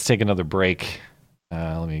right, let's take another break.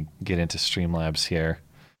 Let me get into Streamlabs here.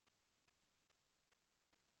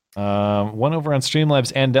 One over on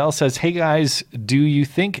Streamlabs, Andel says, "Hey guys, do you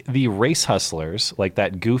think the race hustlers, like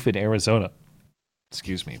that goof in Arizona,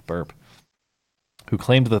 who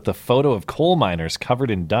claimed that the photo of coal miners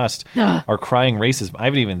covered in dust are crying racism?" I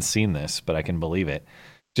haven't even seen this, but I can believe it.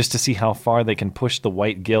 Just to see how far they can push the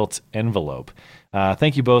white guilt envelope.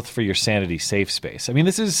 Thank you both for your sanity safe space. I mean,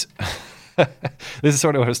 this is this is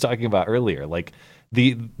sort of what I was talking about earlier. Like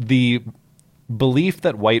the belief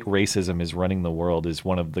that white racism is running the world is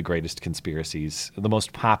one of the greatest conspiracies, the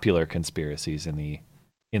most popular conspiracies in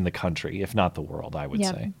the country, if not the world, I would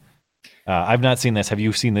say. I've not seen this. Have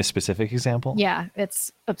you seen this specific example? Yeah,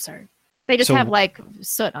 it's absurd. They just have like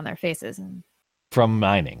soot on their faces and from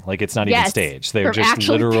mining. Like, it's not even staged. They're just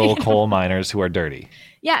literal coal miners who are dirty.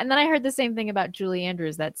 Yeah, and then I heard the same thing about Julie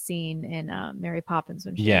Andrews, that scene in Mary Poppins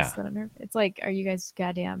when she was on her. It's like, are you guys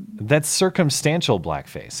goddamn... That's circumstantial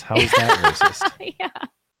blackface. How is that racist?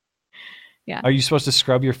 Yeah. Are you supposed to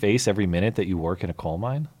scrub your face every minute that you work in a coal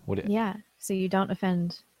mine? Yeah, so you don't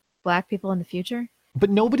offend black people in the future? But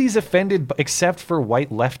nobody's offended except for white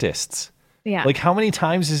leftists. Yeah. Like, how many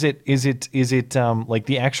times is it like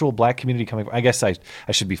the actual black community coming? I guess I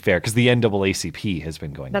should be fair, because the NAACP has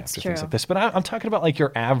been going after things like this. But I'm talking about like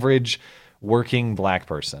your average working black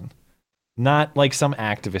person, not like some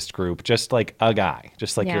activist group, just like a guy,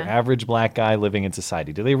 just like your average black guy living in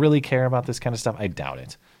society. Do they really care about this kind of stuff? I doubt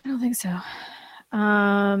it. I don't think so.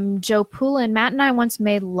 Joe Poulin, Matt and I once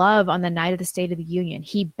made love on the night of the State of the Union.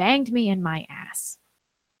 He banged me in my ass.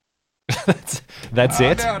 That's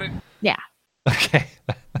it? Doubt it. Yeah. Okay.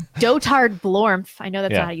 Dotard Blormf. I know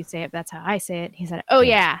that's not how you say it, but that's how I say it. He said, "Oh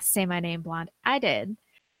yeah, say my name, blonde." I did.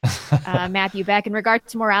 Matthew Beck, in regard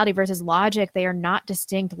to morality versus logic, they are not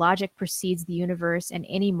distinct. Logic precedes the universe and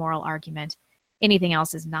any moral argument. Anything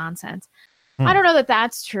else is nonsense. I don't know that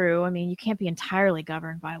that's true. I mean, you can't be entirely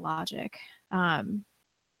governed by logic,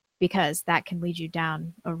 because that can lead you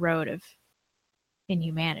down a road of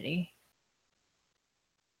inhumanity.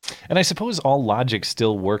 And I suppose all logic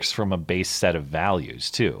still works from a base set of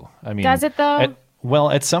values, too. I mean, does it, though?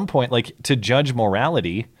 At some point, like, to judge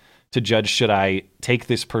morality, to judge should I take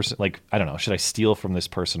this person, like, I don't know, should I steal from this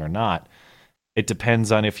person or not? It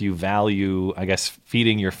depends on if you value, I guess,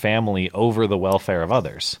 feeding your family over the welfare of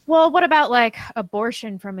others. Well, what about, like,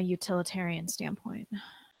 abortion from a utilitarian standpoint?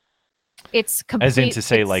 It's complete, as in to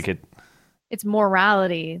say, like, it's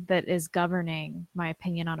morality that is governing my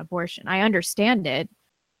opinion on abortion. I understand it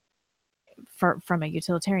from a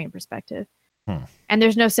utilitarian perspective. And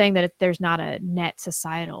there's no saying that there's not a net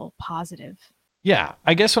societal positive. Yeah,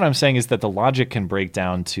 I guess what I'm saying is that the logic can break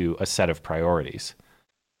down to a set of priorities.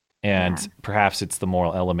 And perhaps it's the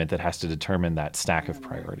moral element that has to determine that stack of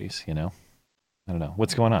priorities, I don't know.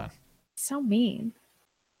 What's going on? So mean.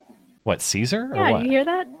 What, Caesar? Yeah, or what? You hear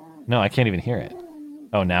that? No, I can't even hear it.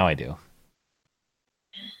 Oh, now I do.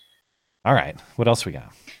 All right, what else we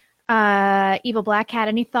got? Evil Black Cat,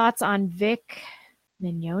 any thoughts on Vic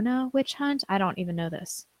Mignogna witch hunt? I don't even know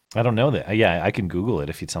this. I don't know that. Yeah, I can Google it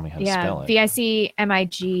if you tell me how to spell it.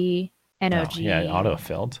 VICMIGNOG. Yeah,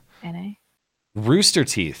 autofilled. NA. Rooster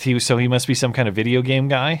Teeth. He must be some kind of video game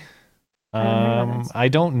guy. I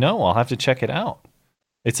don't know. I'll have to check it out.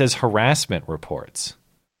 It says harassment reports.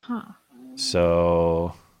 Huh.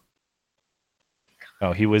 So,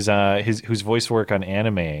 he was whose voice work on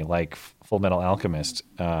anime like Full Metal Alchemist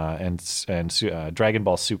and Dragon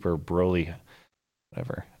Ball Super Broly,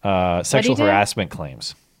 whatever. Sexual harassment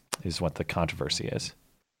claims is what the controversy is.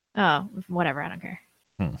 Oh, whatever. I don't care.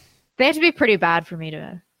 They have to be pretty bad for me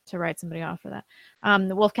to to write somebody off for that.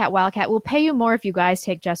 The Wolfcat Wildcat will pay you more if you guys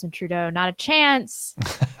take Justin Trudeau. Not a chance.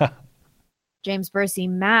 James Bursey,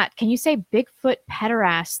 Matt, can you say Bigfoot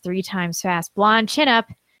pederast 3 times fast? Blonde, chin up.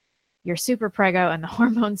 You're super prego and the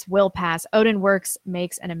hormones will pass. Odin Works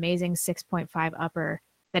makes an amazing 6.5 upper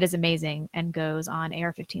that is amazing and goes on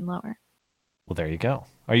AR-15 lower. Well, there you go.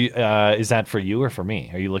 Are you? Is that for you or for me?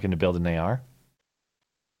 Are you looking to build an AR?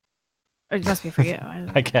 It must be for you.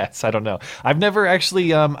 I guess. I don't know. I've never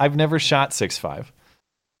actually. I've never shot 6.5,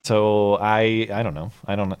 so I don't know.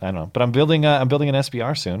 I don't know. But I'm building an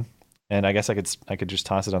SBR soon, and I guess I could just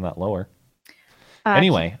toss it on that lower.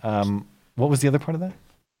 Anyway, what was the other part of that?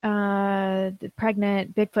 The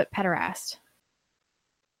pregnant Bigfoot pederast.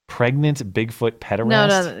 Pregnant Bigfoot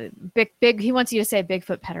pederast? No. Big. He wants you to say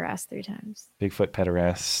Bigfoot pederast 3 times. Bigfoot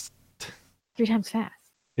pederast. 3 times fast.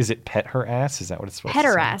 Is it pet her ass? Is that what it's supposed to say?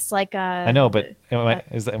 Pederast, like I know, but am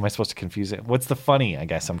I supposed to confuse it? What's the funny? I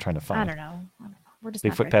guess I'm trying to find. I don't know. We're just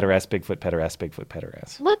Bigfoot pederast, Bigfoot pederast, Bigfoot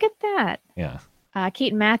pederast. Look at that. Yeah.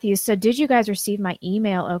 Keaton Matthews. So did you guys receive my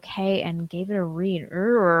email okay and gave it a read?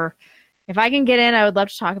 If I can get in, I would love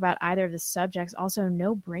to talk about either of the subjects. Also,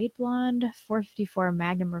 no braid blonde, 454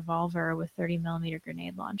 Magnum revolver with 30 millimeter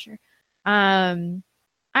grenade launcher.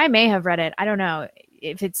 I may have read it. I don't know.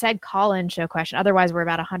 If it said call-in show question, otherwise we're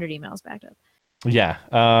about 100 emails backed up. Yeah,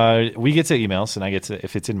 we get to emails, and I get to,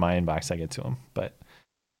 if it's in my inbox, I get to them. But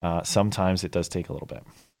sometimes it does take a little bit.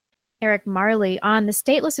 Eric Marley, on the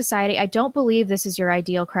Stateless Society, I don't believe this is your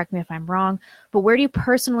ideal, correct me if I'm wrong, but where do you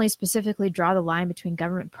personally specifically draw the line between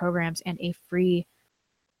government programs and a free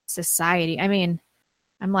society? I mean,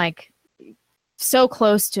 I'm like so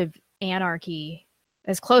close to anarchy,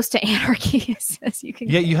 as close to anarchy as you can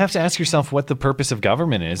get. Yeah, you have to ask yourself what the purpose of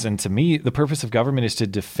government is. And to me, the purpose of government is to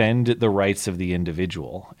defend the rights of the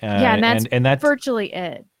individual. And that's virtually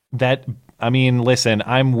it. I mean, listen,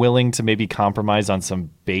 I'm willing to maybe compromise on some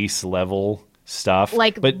base level stuff.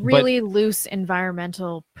 But loose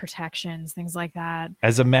environmental protections, things like that.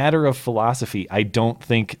 As a matter of philosophy, I don't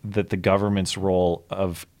think that the government's role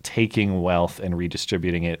of taking wealth and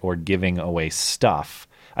redistributing it or giving away stuff,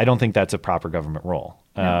 I don't think that's a proper government role.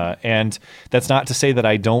 No. And that's not to say that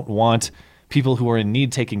I don't want people who are in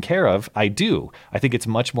need taken care of. I do. I think it's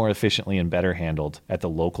much more efficiently and better handled at the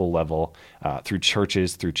local level, through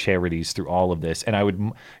churches, through charities, through all of this. And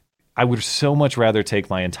I would so much rather take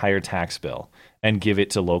my entire tax bill and give it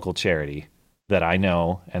to local charity that I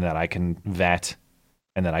know and that I can vet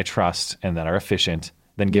and that I trust and that are efficient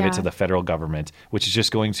than give it to the federal government, which is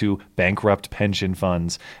just going to bankrupt pension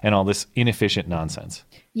funds and all this inefficient nonsense.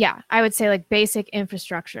 Yeah, I would say like basic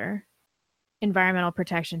infrastructure. Environmental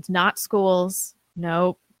protections, not schools.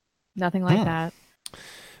 Nope. Nothing like that.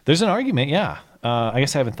 There's an argument, yeah. I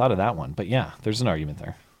guess I haven't thought of that one, but yeah, there's an argument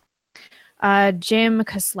there. Jim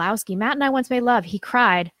Koslowski. Matt and I once made love. He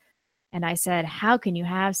cried. And I said, how can you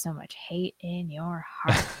have so much hate in your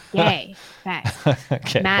heart? Yay. Thanks.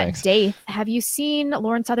 Okay, Matt thanks. Daith. Have you seen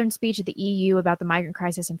Lauren Southern's speech at the EU about the migrant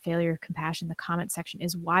crisis and failure of compassion? The comment section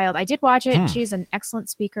is wild. I did watch it. She's an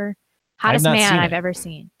excellent speaker. Hottest man I've ever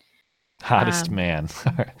seen. Hottest man.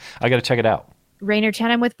 I got to check it out. Rainer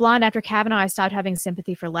Chen, I'm with Blonde. After Kavanaugh, I stopped having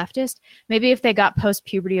sympathy for leftist. Maybe if they got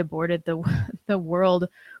post-puberty aborted, the world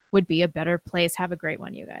would be a better place. Have a great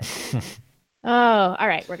one, you guys. All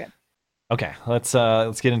right. We're good. Okay. Let's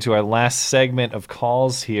get into our last segment of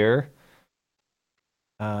calls here.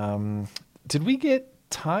 Did we get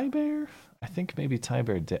Ty Bear? I think maybe Ty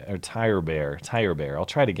Bear or Tire Bear. I'll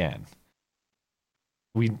try it again.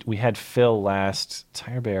 We had Phil last.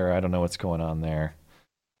 Tire Bear, I don't know what's going on there.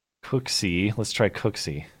 Cooksey, let's try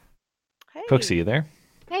Cooksey. Hey. Cooksey, you there?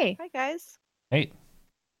 Hey. Hi, guys. Hey.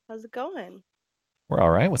 How's it going? We're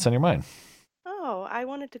all right. What's on your mind? Oh, I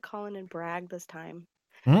wanted to call in and brag this time.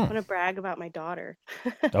 I want to brag about my daughter.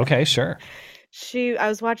 Okay, sure. I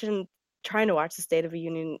was trying to watch the State of the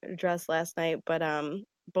Union address last night, but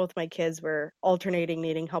both my kids were alternating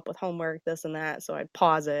needing help with homework, this and that. So I'd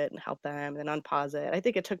pause it and help them, and then unpause it. I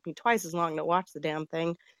think it took me twice as long to watch the damn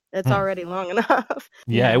thing. It's already long enough.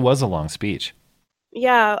 Yeah, it was a long speech.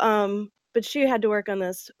 Yeah, but she had to work on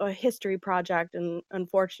this history project, and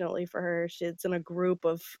unfortunately for her, it's in a group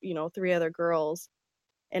of 3 other girls,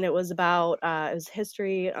 and it was about it was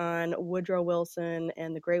history on Woodrow Wilson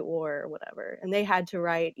and the Great War or whatever, and they had to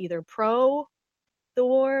write either pro the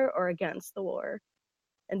war or against the war.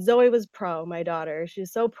 And Zoe was pro, my daughter.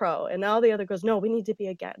 She's so pro. And all the other girls, no, we need to be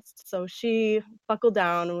against. So she buckled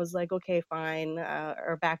down and was like, okay, fine.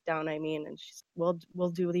 Or back down, I mean. And she's, we'll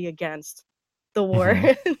do the against the war.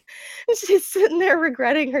 And she's sitting there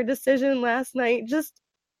regretting her decision last night, just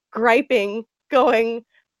griping, going,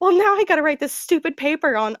 well, now I got to write this stupid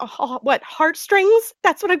paper on what, heartstrings?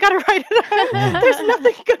 That's what I got to write it on. There's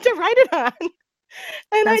nothing good to write it on.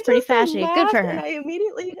 And That's pretty fashy. Good for her. And I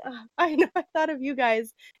immediately, I know, I thought of you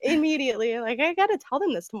guys immediately. Like, I got to tell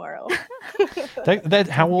them this tomorrow.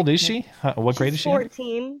 How old is she? What grade is she?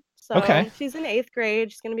 14. So Okay. she's in 8th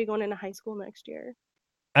grade. She's going to be going into high school next year.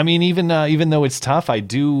 I mean, even though it's tough, I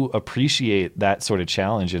do appreciate that sort of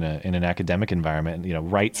challenge in an academic environment. You know,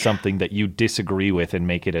 write something that you disagree with and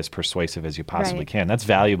make it as persuasive as you possibly can. That's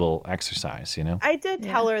valuable exercise, you know? I did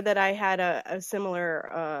tell her that I had a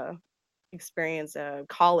similar experience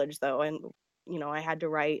college, though, and you know, I had to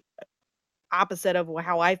write opposite of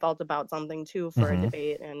how I felt about something too for a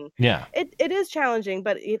debate, and it is challenging,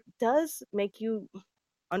 but it does make you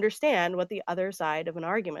understand what the other side of an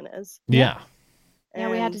argument is. Yeah,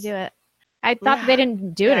 we had to do it. I thought they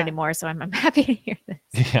didn't do it anymore, so I'm happy to hear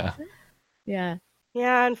this. Yeah,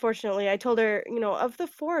 unfortunately, I told her, you know, of the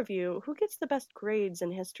 4 of you, who gets the best grades in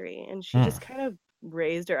history? And she just kind of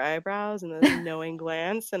raised her eyebrows and a knowing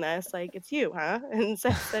glance, and I was like, it's you, huh? And so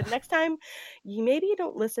I said, next time, maybe you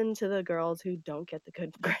don't listen to the girls who don't get the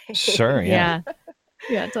good grades. Sure, yeah,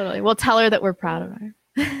 totally. We'll tell her that we're proud of her.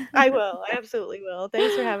 I will. I absolutely will.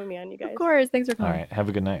 Thanks for having me on, you guys. Of course. Thanks for calling. All right. Have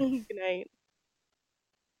a good night. Good night.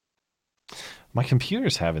 My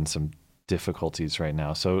computer's having some difficulties right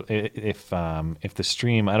now. So if the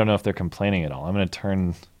stream, I don't know if they're complaining at all. I'm going to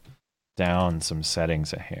turn down some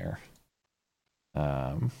settings a hair.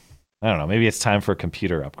 I don't know. Maybe it's time for a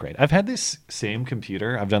computer upgrade. I've had this same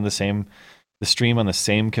computer. I've done the stream on the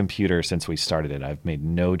same computer since we started it. I've made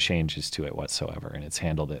no changes to it whatsoever, and it's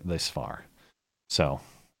handled it this far. So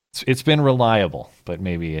it's been reliable, but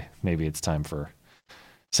maybe it's time for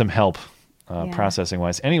some help processing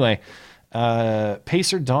wise. Anyway,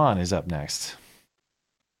 Pacer Dawn is up next.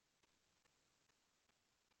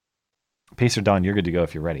 Pacer Dawn, you're good to go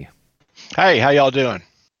if you're ready. Hey, how y'all doing?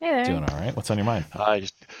 Hey there. Doing all right. What's on your mind?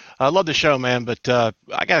 I love the show, man, but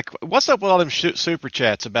what's up with all them super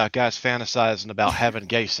chats about guys fantasizing about having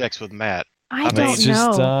gay sex with Matt? I don't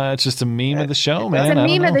know. It's just a meme of the show, man. It's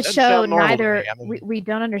a meme of the show. Neither we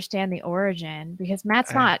don't understand the origin because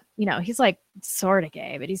Matt's not, you know, he's like sort of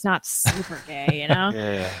gay, but he's not super gay, you know?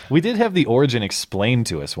 Yeah. We did have the origin explained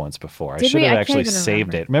to us once before. I should have actually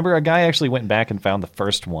saved it. Remember, a guy actually went back and found the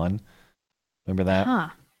first one. Remember that? Huh.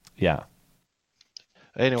 Yeah.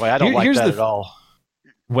 Anyway, I don't like that at all.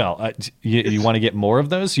 Well, you want to get more of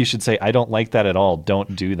those? You should say, I don't like that at all.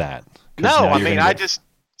 Don't do that. No, I mean, I just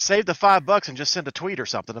save the $5 and just send a tweet or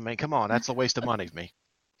something. I mean, come on, that's a waste of money to me.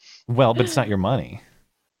 Well, but it's not your money.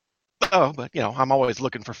 Oh, but you know, I'm always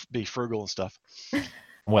looking for be frugal and stuff.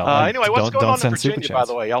 Well, anyway, what's going on in Virginia, by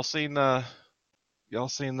the way? Y'all seen that?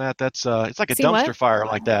 That's it's like a dumpster fire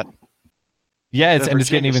like that. Yeah, it's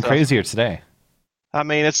getting even crazier today. I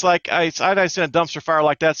mean, it's like I've seen a dumpster fire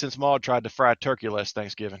like that since Maud tried to fry turkey last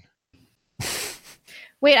Thanksgiving.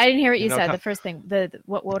 Wait, I didn't hear what you said. The first thing,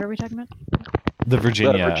 what are we talking about? The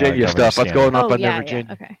Virginia stuff. What's going up in Virginia?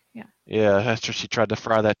 Yeah, okay, yeah. Yeah, after she tried to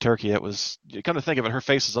fry that turkey, it was. You come to think of it, her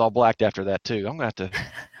face is all blacked after that too. I'm gonna have to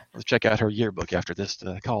check out her yearbook after this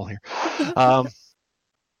call here.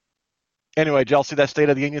 Anyway, did y'all see that State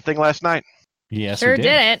of the Union thing last night? Yes, sure we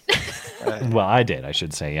did. Well, I did. I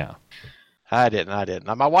should say, yeah. I didn't.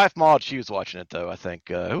 Now, my wife Maud, she was watching it though. I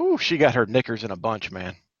think. She got her knickers in a bunch,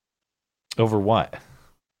 man. Over what?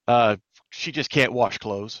 She just can't wash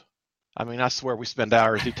clothes. I mean, I swear we spend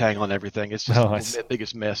hours detangling everything. It's just the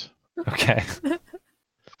biggest mess. Okay.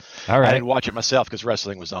 All right. I didn't watch it myself because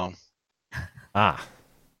wrestling was on. Ah.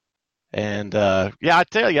 And I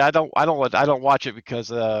tell you, I don't watch it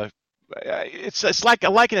because it's like I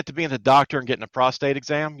liken it to being a doctor and getting a prostate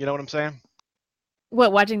exam. You know what I'm saying?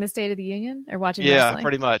 What, watching the State of the Union or watching? Yeah, wrestling?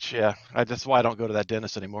 Pretty much. Yeah, that's why I don't go to that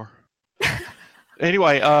dentist anymore.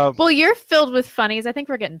 Anyway, well, you're filled with funnies. I think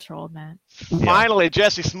we're getting trolled, man. Finally,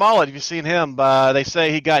 Jesse Smollett. Have you seen him? They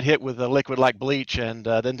say he got hit with a liquid like bleach, and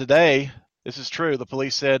then today, this is true. The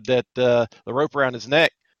police said that the rope around his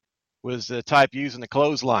neck was the type used in the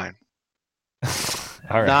clothesline.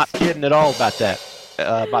 All right. Not kidding at all about that.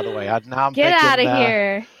 By the way, now I'm Get thinking, out of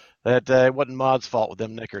here. That it wasn't Maud's fault with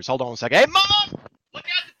them knickers. Hold on a second. Hey, Mom! Look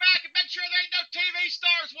out the back and make sure there ain't no TV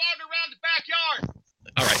stars wandering around the backyard.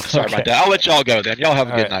 All right, sorry about that. I'll let y'all go then. Y'all have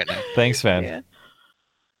a good night now. Thanks, man. Yeah.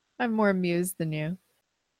 I'm more amused than you.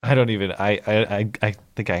 I don't even. I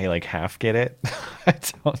think I like half get it. I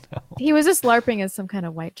don't know. He was just LARPing as some kind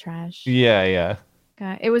of white trash. Yeah.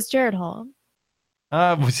 Guy. It was Jared Hall.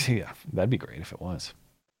 Yeah, that'd be great if it was.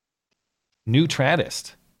 New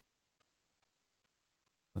Traddist.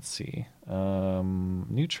 Let's see.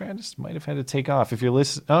 New Traddist might have had to take off. If you're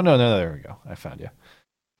listening. Oh, no, there we go. I found you.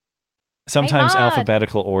 Sometimes Hey, Maude.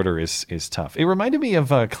 alphabetical order is tough. It reminded me of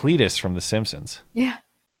Cletus from The Simpsons. Yeah.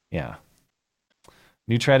 Yeah.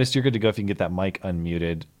 Neutratus, you're good to go if you can get that mic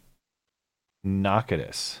unmuted.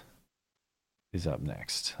 Nocadus is up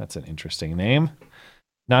next. That's an interesting name.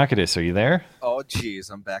 Nocadus, are you there? Oh, geez,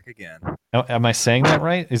 I'm back again. Oh, am I saying that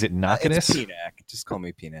right? Is it Nocadus? It's PNAC. Just call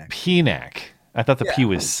me PNAC. PNAC. I thought the P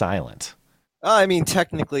was silent. I mean,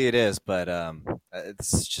 technically it is, but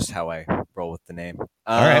it's just how I roll with the name.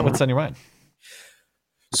 All right, what's on your mind?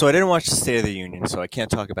 So I didn't watch the State of the Union, so I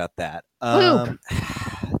can't talk about that.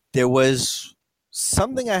 There was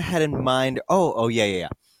something I had in mind. Yeah.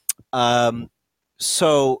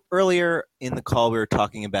 So earlier in the call, we were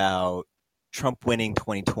talking about Trump winning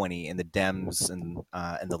 2020 and the Dems and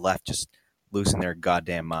the left just losing their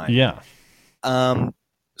goddamn mind. Yeah.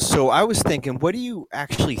 So I was thinking, what do you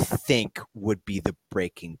actually think would be the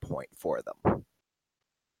breaking point for them?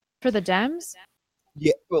 For the Dems?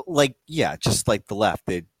 Yeah, well, just like the left.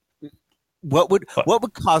 What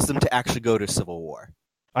would cause them to actually go to civil war?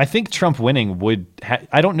 I think Trump winning would.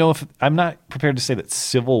 I don't know if I'm not prepared to say that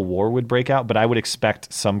civil war would break out, but I would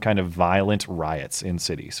expect some kind of violent riots in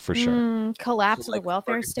cities for sure. Collapse of the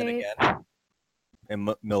welfare state. In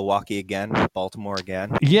Milwaukee again, Baltimore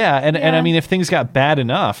again. Yeah, and I mean, if things got bad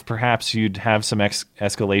enough, perhaps you'd have some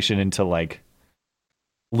escalation into like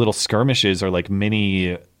little skirmishes or like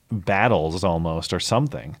mini battles almost or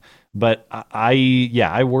something. But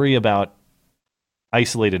I worry about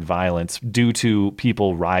isolated violence due to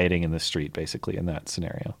people rioting in the street, basically, in that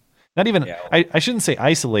scenario. Not even, I shouldn't say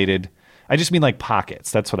isolated. I just mean like pockets.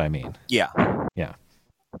 That's what I mean. Yeah. Yeah.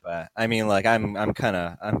 But I mean, like I'm kind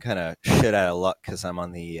of shit out of luck because I'm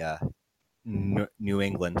on the New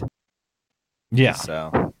England. Yeah.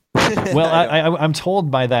 So. Well, I'm told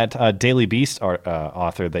by that Daily Beast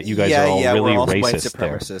author that you guys are all really we're all racist white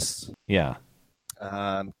supremacists. there.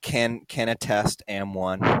 Yeah. Can attest. Am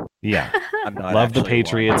one. Yeah. I'm not. Love the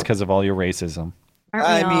Patriots because of all your racism.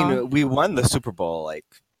 I mean, we won the Super Bowl like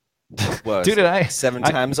what? Dude, 7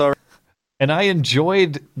 times already. And I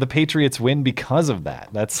enjoyed the Patriots win because of that.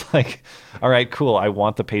 That's like, all right, cool. I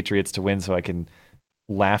want the Patriots to win so I can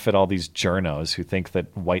laugh at all these journos who think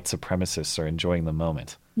that white supremacists are enjoying the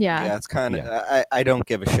moment. Yeah. It's kind of. I don't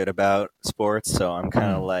give a shit about sports, so I'm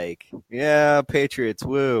kind of like, yeah, Patriots,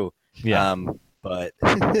 woo. Yeah. But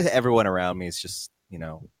everyone around me is just,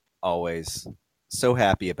 always so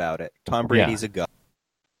happy about it. Tom Brady's a god.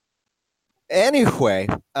 Anyway,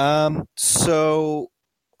 so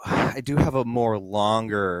I do have a more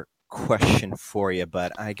longer question for you,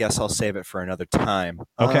 but I guess I'll save it for another time.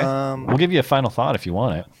 Okay. We'll give you a final thought if you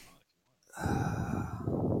want it.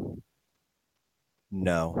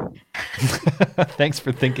 No. Thanks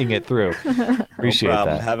for thinking it through. Appreciate no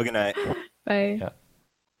problem. that. Have a good night. Bye. Yeah.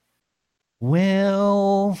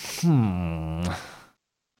 Well, no,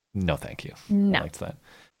 thank you. No. I liked that.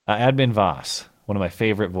 Admin Voss, one of my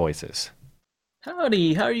favorite voices.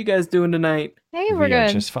 Howdy, how are you guys doing tonight? Hey, We are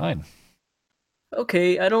just fine.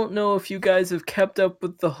 Okay, I don't know if you guys have kept up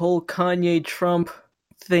with the whole Kanye Trump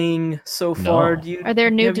thing so far. No. Are there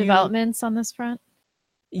new developments on this front?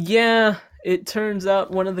 Yeah, it turns out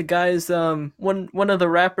one of the guys, one of the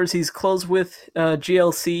rappers he's close with,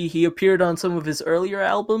 GLC, he appeared on some of his earlier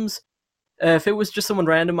albums. If it was just someone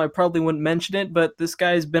random, I probably wouldn't mention it, but this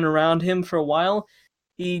guy's been around him for a while.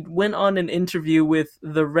 He went on an interview with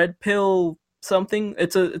the Red Pill something.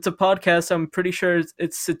 It's a podcast. I'm pretty sure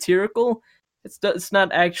it's satirical. It's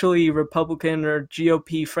not actually Republican or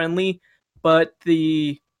GOP friendly, but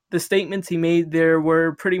the statements he made there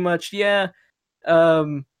were pretty much, the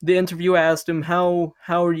interview asked him, how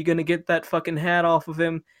are you going to get that fucking hat off of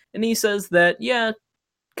him? And he says that,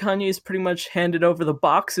 Kanye's pretty much handed over the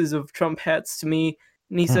boxes of Trump hats to me,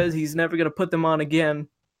 and he says he's never going to put them on again.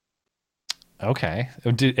 Okay.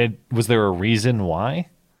 Was there a reason why?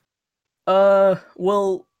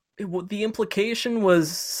 Well, the implication was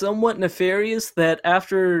somewhat nefarious that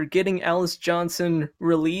after getting Alice Johnson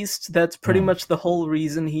released, that's pretty much the whole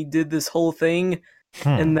reason he did this whole thing,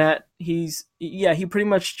 and that he pretty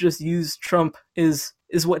much just used Trump is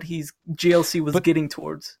what GLC was getting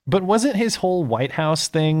towards. But wasn't his whole White House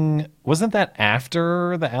thing, wasn't that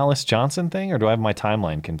after the Alice Johnson thing, or do I have my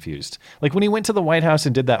timeline confused? Like when he went to the White House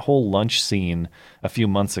and did that whole lunch scene a few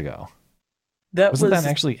months ago. Wasn't that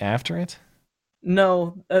actually after it?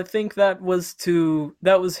 No, I think that was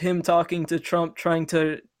him talking to Trump, trying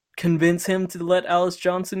to convince him to let Alice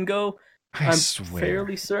Johnson go. I'm swear.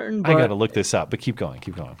 fairly certain. But I gotta look this up, but keep going.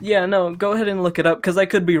 Yeah, no, go ahead and look it up, because I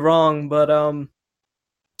could be wrong, but I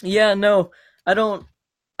don't.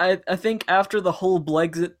 I think after the whole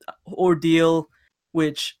Brexit ordeal,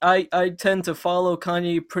 which I tend to follow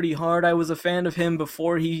Kanye pretty hard. I was a fan of him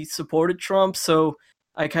before he supported Trump, so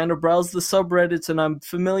I kind of browsed the subreddits, and I'm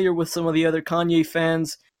familiar with some of the other Kanye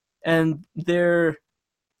fans, and their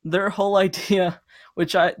whole idea,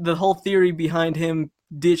 the whole theory behind him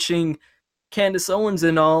ditching Candace Owens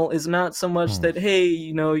and all is not so much that, hey,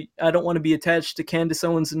 you know, I don't want to be attached to Candace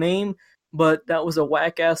Owens' name, but that was a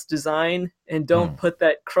whack-ass design, and don't put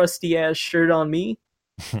that crusty-ass shirt on me.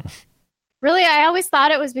 Really, I always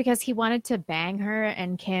thought it was because he wanted to bang her,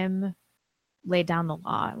 and Kim laid down the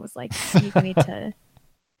law. It was like, you need to...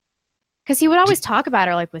 Because he would always talk about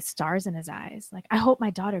her like with stars in his eyes. Like, I hope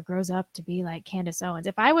my daughter grows up to be like Candace Owens.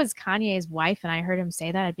 If I was Kanye's wife and I heard him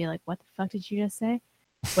say that, I'd be like, what the fuck did you just say?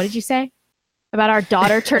 What did you say? About our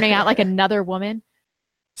daughter turning out like another woman?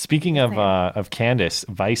 Speaking of Candace,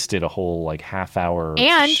 Vice did a whole like half-hour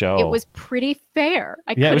and show. It was pretty fair.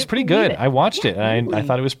 It was pretty good. I watched it, and I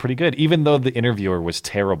thought it was pretty good, even though the interviewer was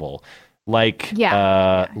terrible. Like,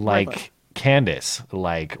 Candace,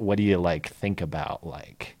 like, what do you like think about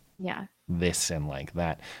like this and like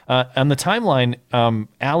that? On the timeline,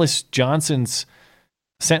 Alice Johnson's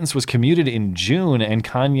sentence was commuted in June, and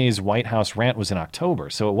Kanye's White House rant was in October,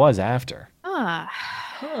 so it was after.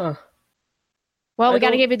 Well, we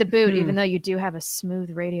got to give you the boot, even though you do have a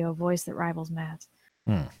smooth radio voice that rivals Matt's.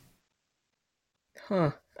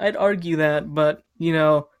 I'd argue that, but, you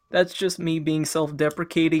know, that's just me being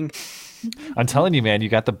self-deprecating. I'm telling you, man, you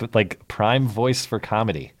got the like prime voice for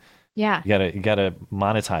comedy. Yeah. You gotta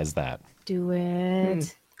monetize that. Do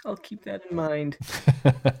it. I'll keep that in mind.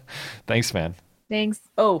 Thanks, man. Thanks.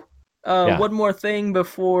 Oh, one more thing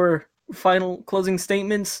before final closing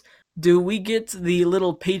statements. Do we get the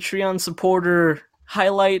little Patreon supporter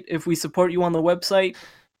highlight if we support you on the website?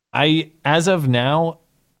 As of now,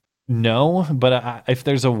 no, but if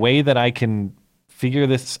there's a way that I can figure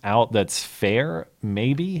this out that's fair,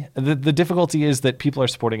 maybe. The difficulty is that people are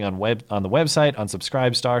supporting on the website, on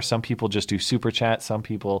Subscribestar. Some people just do Super Chat. Some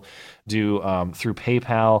people do through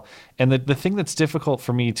PayPal. And the thing that's difficult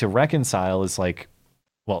for me to reconcile is like,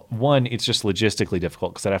 well, one, it's just logistically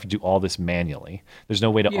difficult because I'd have to do all this manually. There's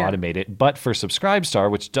no way to automate it, but for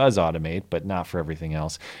Subscribestar, which does automate, but not for everything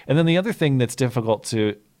else. And then the other thing that's difficult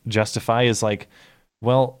to justify is like,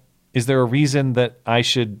 well, is there a reason that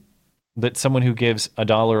that someone who gives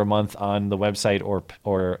 $1 a month on the website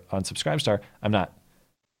or on Subscribestar, I'm not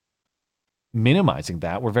minimizing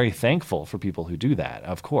that. We're very thankful for people who do that,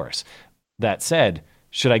 of course. That said,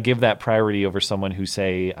 should I give that priority over someone who,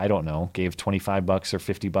 say, I don't know, gave $25 or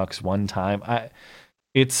 $50 one time?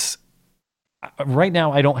 Right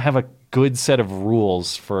now, I don't have a good set of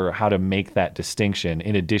rules for how to make that distinction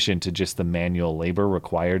in addition to just the manual labor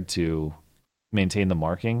required to maintain the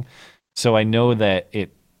marking. So I know that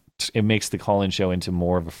it makes the call-in show into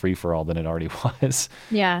more of a free-for-all than it already was.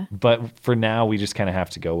 Yeah. But for now, we just kind of have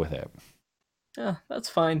to go with it. Yeah, that's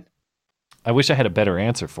fine. I wish I had a better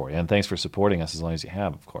answer for you, and thanks for supporting us as long as you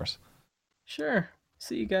have, of course. Sure.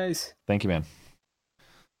 See you guys. Thank you, man.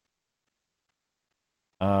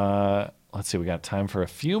 Let's see. We got time for a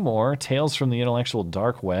few more. Tales from the Intellectual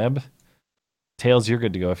Dark Web. Tales, you're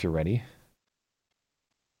good to go if you're ready.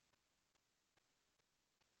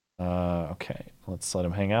 Okay, let's let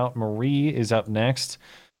him hang out. Marie is up next.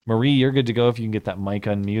 Marie, you're good to go if you can get that mic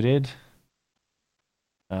unmuted.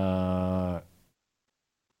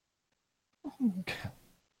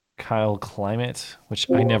 Kyle Climate, which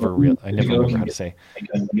I never remember how to say.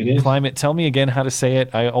 Climate, tell me again how to say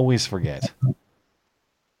it. I always forget.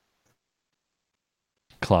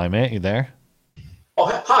 Climate, you there?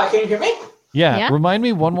 Oh, hi, can you hear me? Yeah. Remind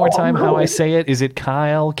me one more time how I say it. Is it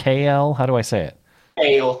Kyle, KL? How do I say it?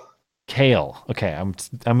 Kale. Okay, I'm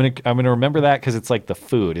gonna remember that because it's like the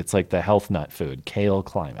food. It's like the health nut food. Kale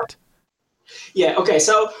Climate. Yeah. Okay.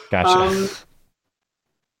 So. Gotcha.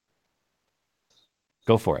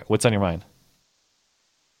 Go for it. What's on your mind?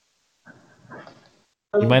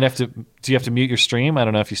 You might have to. Do you have to mute your stream? I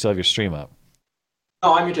don't know if you still have your stream up.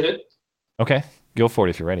 No, I muted it. Okay, go for it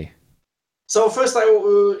if you're ready. So first,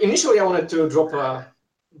 initially I wanted to drop a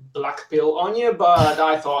black pill on you, but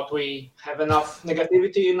I thought we have enough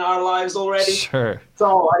negativity in our lives already. Sure.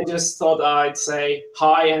 So I just thought I'd say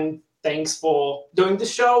hi and thanks for doing the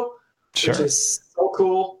show, which is so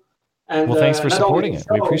cool. And well, thanks for supporting it.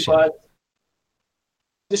 We appreciate it.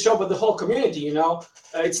 The show, but the whole community. You know,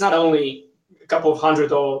 it's not only a couple of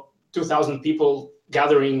hundred or 2,000 people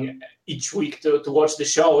gathering each week to watch the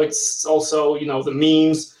show. It's also, you know, the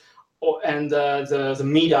memes and the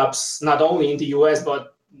meetups, not only in the US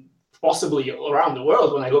but possibly around the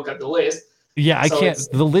world when I look at the list. Yeah, I can't.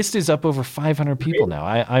 The list is up over 500 people now.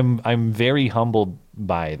 I'm very humbled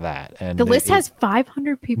by that. And the list has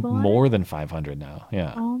 500 people. More than 500 now.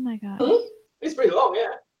 Yeah. Oh my god. It's pretty long,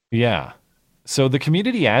 yeah. Yeah. So the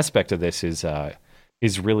community aspect of this is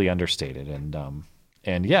really understated,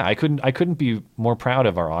 and yeah, I couldn't be more proud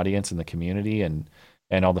of our audience and the community and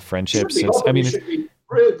all the friendships. You should be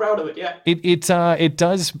really proud of it, yeah. It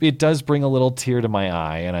does bring a little tear to my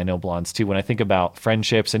eye, and I know Blondes too, when I think about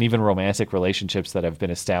friendships and even romantic relationships that have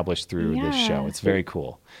been established through this show. It's very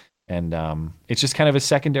cool. And it's just kind of a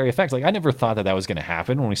secondary effect. Like, I never thought that was going to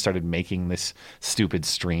happen when we started making this stupid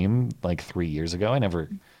stream like 3 years ago. I never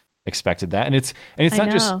expected that. And it's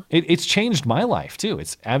not just, it's changed my life too.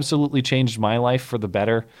 It's absolutely changed my life for the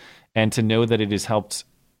better. And to know that it has helped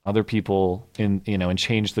other people and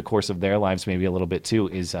change the course of their lives maybe a little bit too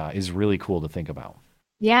is really cool to think about.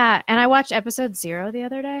 Yeah. And I watched episode 0 the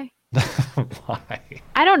other day. Why?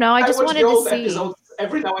 I don't know. I just wanted to see episodes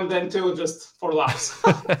every now and then too, just for laughs.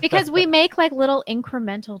 Because we make like little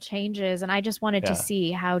incremental changes, and I just wanted to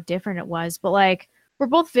see how different it was. But like, we're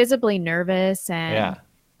both visibly nervous, and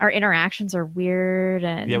our interactions are weird.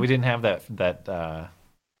 And we didn't have that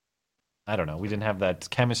I don't know. We didn't have that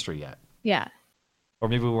chemistry yet. Yeah. Or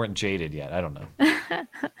maybe we weren't jaded yet. I don't know.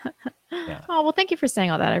 Yeah. Oh, well, thank you for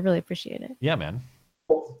saying all that. I really appreciate it. Yeah, man.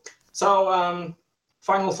 So,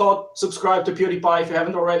 final thought, subscribe to PewDiePie if you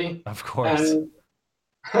haven't already. Of course.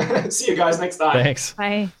 And see you guys next time. Thanks.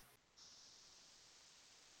 Bye.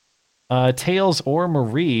 Tails or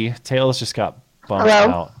Marie. Tails just got bumped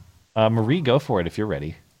out. Marie, go for it if you're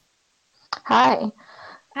ready. Hi.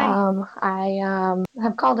 I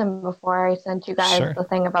have called him before. I sent you guys the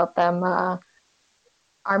thing about them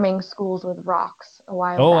arming schools with rocks a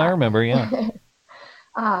while back. I remember, yeah.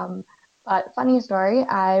 But funny story,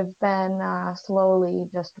 I've been slowly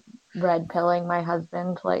just red pilling my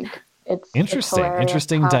husband. Like, it's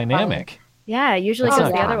interesting dynamic. Yeah, usually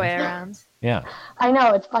goes the other way around. Yeah. I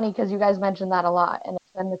know, it's funny because you guys mentioned that a lot, and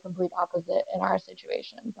it's been the complete opposite in our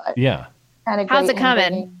situation. But yeah, kind of how's it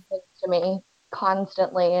coming? To me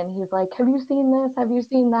constantly, and he's like, "Have you seen this? Have you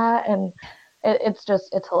seen that?" And it's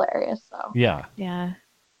hilarious. So yeah.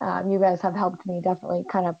 You guys have helped me definitely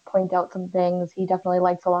kind of point out some things. He definitely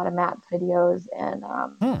likes a lot of Matt's videos, and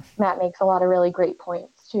Matt makes a lot of really great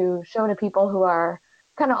points to show to people who are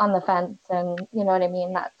kind of on the fence, and you know what I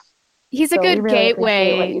mean? He's a good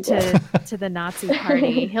gateway to the Nazi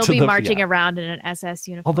party. He'll be marching around in an SS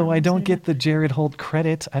uniform. Although I don't get the Jared Holt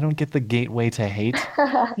credit. I don't get the gateway to hate.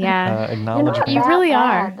 Acknowledgement. You really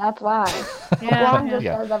are. That's why. Blonde just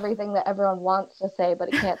says everything that everyone wants to say,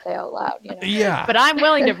 but he can't say out loud. You know? Yeah. But I'm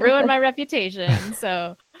willing to ruin my reputation,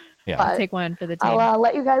 so I'll take one for the team. I'll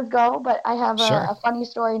let you guys go, but I have a funny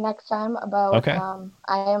story next time about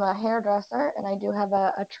I am a hairdresser, and I do have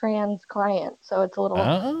a trans client, so it's a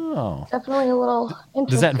little definitely a little interesting.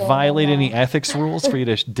 Does that violate any ethics rules for you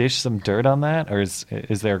to dish some dirt on that, or is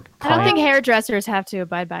there I don't think hairdressers have to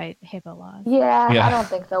abide by HIPAA laws. Yeah, I don't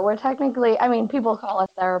think so. We're technically, I mean, people call us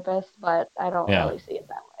therapists, but I don't really see it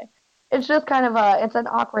that way. It's just kind of it's an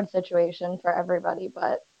awkward situation for everybody,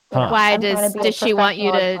 but why does she want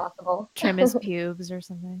you to trim his pubes or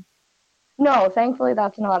something? No, thankfully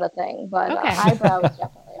that's not a thing, but eyebrows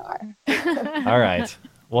definitely are. All right.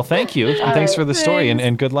 Well, thank you. And thanks for the story,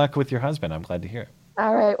 and good luck with your husband. I'm glad to hear it.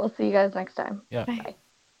 All right. We'll see you guys next time. Yeah.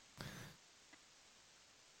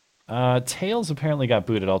 Bye. Tails apparently got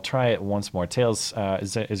booted. I'll try it once more. Tails,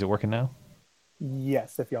 is it working now?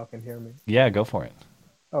 Yes, if y'all can hear me. Yeah, go for it.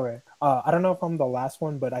 Okay. I don't know if I'm the last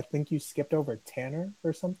one, but I think you skipped over Tanner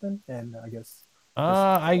or something, and I guess.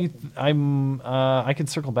 I can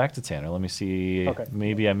circle back to Tanner. Let me see. Okay.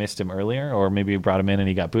 Maybe I missed him earlier, or maybe we brought him in and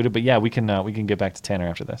he got booted. But yeah, we can get back to Tanner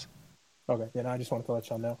after this. Okay. Then I just wanted to let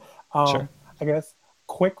y'all know. Sure. I guess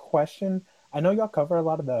quick question. I know y'all cover a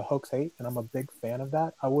lot of the hoax hate, and I'm a big fan of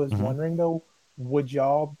that. I was wondering though, would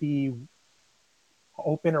y'all be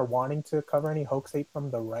open or wanting to cover any hoax hate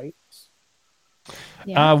from the right?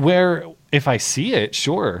 Where if I see it,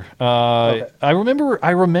 sure. I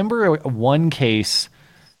remember one case.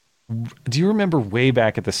 Do you remember way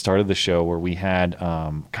back at the start of the show where we had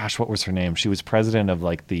what was her name? She was president of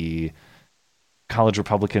like the college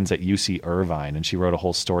Republicans at UC Irvine, and she wrote a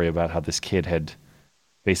whole story about how this kid had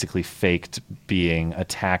basically faked being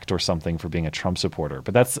attacked or something for being a Trump supporter.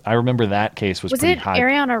 But I remember that case was pretty high. Was it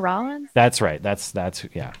Ariana Rollins? That's right. That's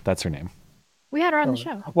her name. We had her on the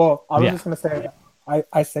show. Well, I was just going to say,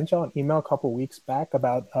 I sent y'all an email a couple weeks back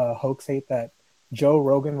about hoax hate that Joe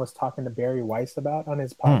Rogan was talking to Barry Weiss about on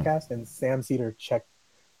his podcast, and Sam Cedar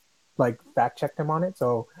fact checked him on it.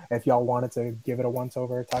 So if y'all wanted to give it a once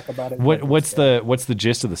over, talk about it. What's the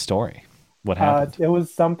gist of the story? What happened? It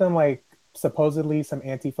was something like supposedly some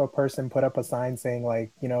Antifa person put up a sign saying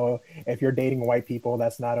like, you know, if you're dating white people,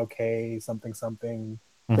 that's not okay. Something.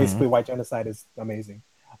 Basically, white genocide is amazing.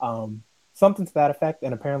 Something to that effect.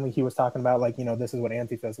 And apparently, he was talking about like, you know, this is what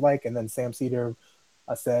Antifa is like. And then Sam Cedar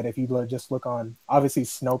said, if you just look on, obviously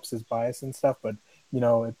Snopes is biased and stuff, but you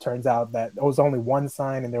know, it turns out that it was only one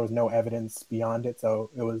sign and there was no evidence beyond it, so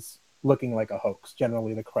it was looking like a hoax.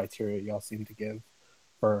 Generally, the criteria y'all seem to give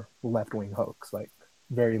for left-wing hoax, like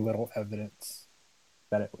very little evidence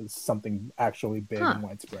that it was something actually big and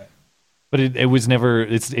widespread. But it was never.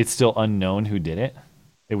 It's still unknown who did it.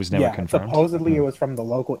 It was never confirmed. Supposedly, it was from the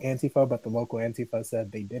local Antifa, but the local Antifa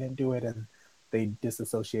said they didn't do it and they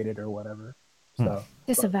disassociated or whatever. So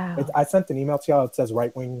disavow. I sent an email to y'all. It says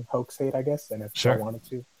right wing hoax hate, I guess, and if I wanted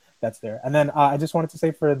to, that's there. And then I just wanted to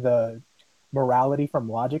say for the morality from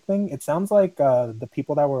logic thing, it sounds like the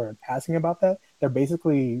people that were asking about that, they're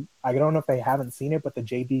basically, I don't know if they haven't seen it, but the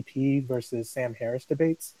JBP versus Sam Harris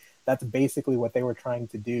debates, that's basically what they were trying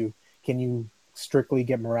to do. Can you strictly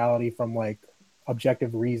get morality from like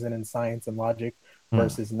objective reason and science and logic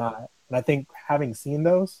versus not? And I think having seen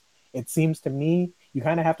those, it seems to me you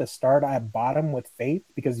kind of have to start at bottom with faith,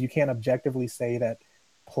 because you can't objectively say that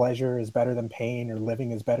pleasure is better than pain or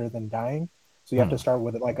living is better than dying. So you have to start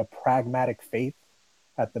with like a pragmatic faith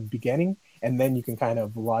at the beginning, and then you can kind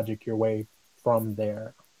of logic your way from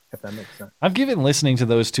there, if that makes sense. I've given listening to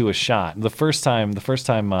those two a shot. The first time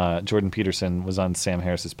Jordan Peterson was on Sam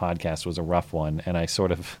Harris's podcast was a rough one, and I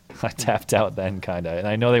tapped out then kind of. And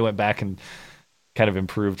I know they went back and kind of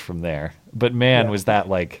improved from there. But man, was that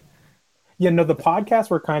like... Yeah, no, the podcasts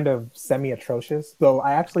were kind of semi-atrocious, though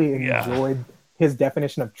I actually enjoyed his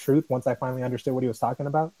definition of truth once I finally understood what he was talking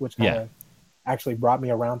about, which kind of actually brought me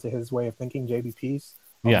around to his way of thinking, JBP's,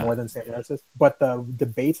 more than Sam Harris's. But the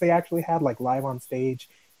debates they actually had, like live on stage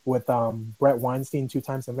with Brett Weinstein 2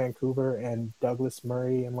 times in Vancouver and Douglas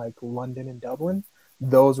Murray in like London and Dublin,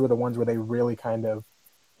 those were the ones where they really kind of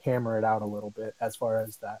hammer it out a little bit as far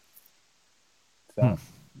as that. So,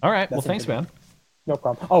 all right. Well, thanks, man. No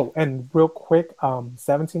problem. Oh, and real quick,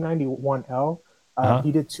 1791L,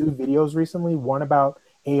 he did 2 videos recently, one about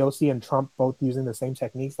AOC and Trump both using the same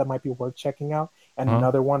techniques that might be worth checking out, and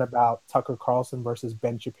another one about Tucker Carlson versus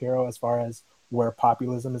Ben Shapiro as far as where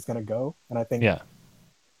populism is going to go. And I think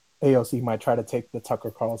AOC might try to take the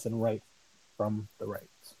Tucker Carlson right from the right.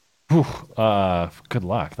 Good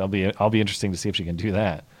luck. I'll be interesting to see if she can do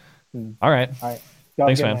that. All right.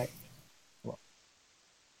 Thanks, man.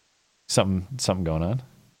 Something going on?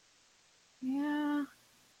 Yeah.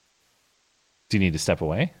 Do you need to step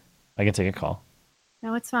away? I can take a call.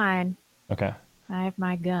 No, it's fine. Okay. I have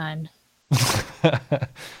my gun.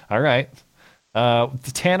 All right.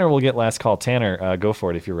 Tanner will get last call. Tanner, go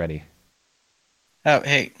for it if you're ready. Oh,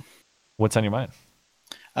 hey. What's on your mind?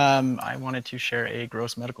 I wanted to share a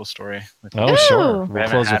gross medical story with you. Oh, sure. We'll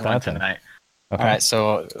close with that tonight. Okay. All right,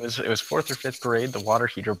 so it was 4th or 5th grade. The water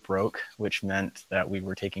heater broke, which meant that we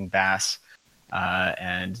were taking baths,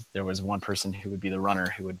 and there was one person who would be the runner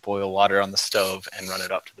who would boil water on the stove and run it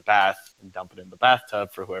up to the bath and dump it in the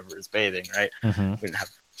bathtub for whoever is bathing, right? We didn't have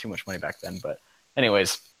too much money back then, but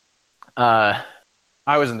anyways, I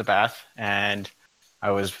was in the bath, and I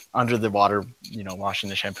was under the water, washing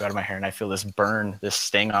the shampoo out of my hair, and I feel this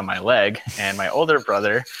sting on my leg, and my older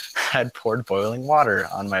brother had poured boiling water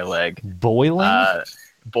on my leg. Boiling?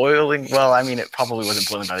 Boiling. Well, I mean, it probably wasn't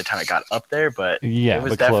boiling by the time it got up there, but it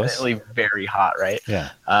was definitely very hot, right? Yeah.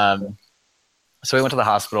 So we went to the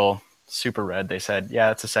hospital, super red. They said, yeah,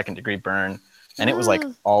 it's a 2nd-degree burn. And it was like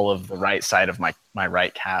all of the right side of my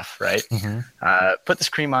right calf, right? Put this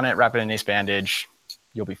cream on it, wrap it in an ace bandage,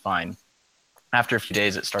 you'll be fine. After a few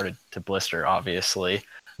days, it started to blister, obviously.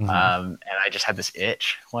 And I just had this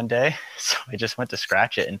itch one day. So I just went to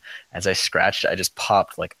scratch it. And as I scratched, I just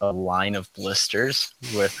popped like a line of blisters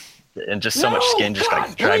and just so much skin just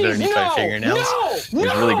got dragged underneath my fingernails. It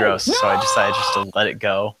was really gross. So I decided just to let it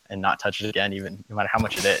go and not touch it again, even no matter how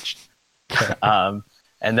much it itched. And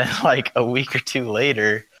then like a week or 2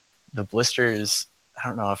 later, the blisters, I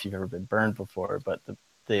don't know if you've ever been burned before, but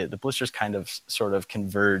the blisters kind of sort of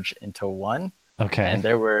converge into one. Okay. And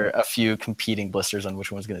there were a few competing blisters on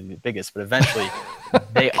which one was going to be the biggest, but eventually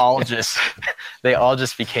they all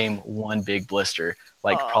just became one big blister,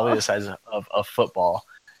 like probably the size of a football.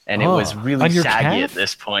 And it was really saggy at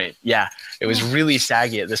this point. Yeah, it was really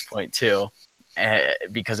saggy at this point too,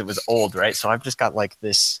 because it was old, right? So I've just got like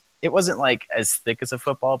this. It wasn't like as thick as a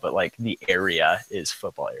football, but like the area is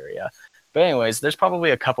football area. But anyways, there's probably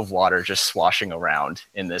a cup of water just swashing around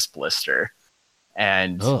in this blister.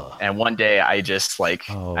 And one day I just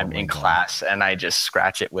I'm in class and I just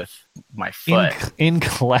scratch it with my foot. In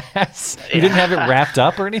class? You didn't have it wrapped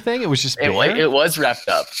up or anything? It was just bare? It was wrapped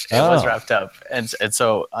up. It was wrapped up. And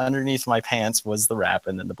so underneath my pants was the wrap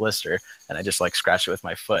and then the blister. And I just scratched it with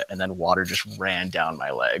my foot and then water just ran down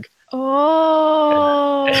my leg.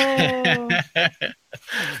 Oh.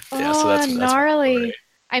 So that's gnarly.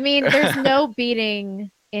 I mean, there's no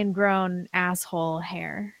beating ingrown asshole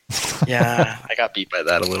hair. Yeah, I got beat by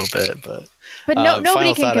that a little bit, but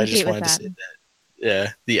nobody can compete with that.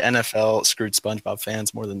 Yeah, the NFL screwed SpongeBob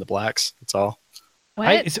fans more than the blacks. That's all.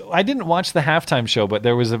 I didn't watch the halftime show, but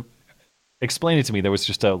there was explain it to me. There was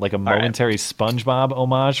just a momentary SpongeBob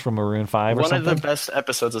homage from Maroon 5 or something. One of the best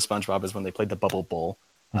episodes of SpongeBob is when they played the Bubble Bowl.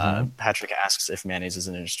 Patrick asks if mayonnaise is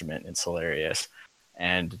an instrument. It's hilarious.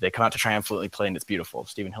 And they come out to triumphantly play, and it's beautiful.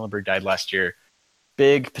 Steven Hillenburg died last year.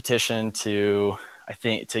 Big petition to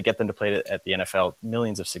get them to play it at the NFL,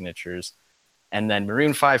 millions of signatures. And then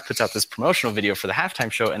Maroon 5 puts out this promotional video for the halftime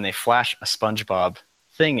show, and they flash a SpongeBob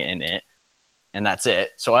thing in it, and that's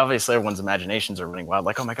it. So obviously everyone's imaginations are running wild,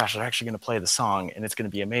 like, oh my gosh, they're actually going to play the song, and it's going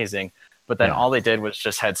to be amazing. But then all they did was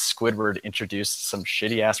just had Squidward introduce some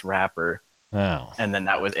shitty-ass rapper, and then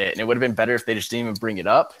that was it. And it would have been better if they just didn't even bring it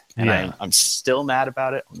up, and I'm still mad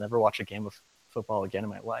about it. I'll never watch a game of football again in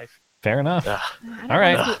my life. Fair enough. All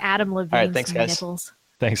right. Adam Levine. All right, thanks, guys. Nipples.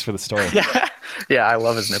 Thanks for the story. Yeah, I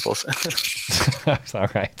love his nipples. All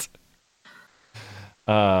right.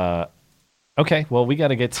 Okay, well, we got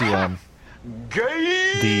to get to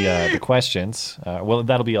the questions. Well,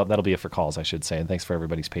 that'll be it for calls, I should say. And thanks for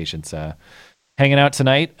everybody's patience hanging out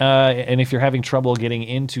tonight. And if you're having trouble getting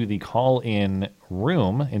into the call-in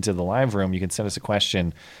room, into the live room, you can send us a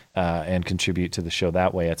question and contribute to the show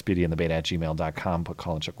that way. That's beautyandthebait@gmail.com. Put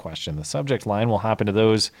call and show question in the subject line. We'll hop into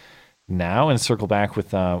those now and circle back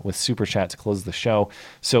with Super Chat to close the show.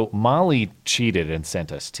 So Molly cheated and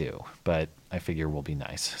sent us two, but I figure we'll be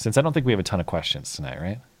nice, since I don't think we have a ton of questions tonight,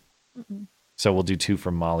 right? Mm-mm. So we'll do two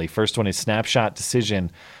from Molly. First one is snapshot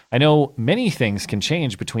decision. I know many things can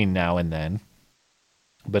change between now and then,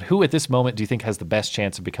 but who at this moment do you think has the best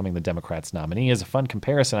chance of becoming the Democrats' nominee? As a fun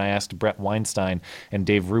comparison, I asked Brett Weinstein and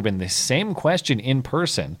Dave Rubin the same question in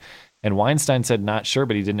person. And Weinstein said not sure,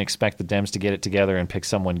 but he didn't expect the Dems to get it together and pick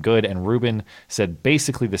someone good. And Rubin said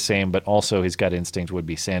basically the same, but also his gut instinct would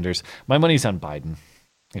be Sanders. My money's on Biden,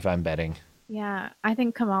 if I'm betting. Yeah, I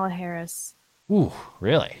think Kamala Harris. Ooh,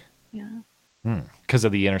 really? Yeah. Because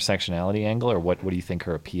of the intersectionality angle, or what do you think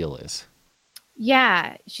her appeal is?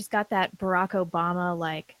 Yeah, she's got that Barack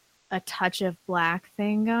Obama, a touch of black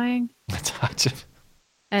thing going. A touch of...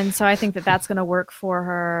 And so I think that that's going to work for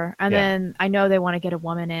her. And then I know they want to get a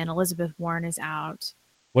woman in. Elizabeth Warren is out.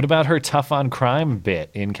 What about her tough on crime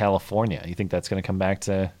bit in California? You think that's going to come back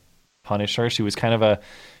to punish her? She was kind of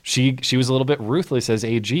she was a little bit ruthless as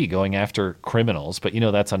AG, going after criminals, but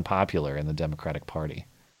that's unpopular in the Democratic Party.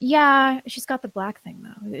 Yeah, she's got the black thing,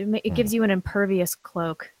 though. It gives you an impervious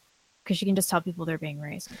cloak, because you can just tell people they're being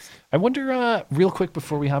racist. I wonder, real quick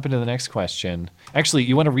before we hop into the next question. Actually,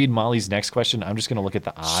 you want to read Molly's next question? I'm just going to look at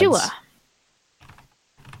the odds. Sure.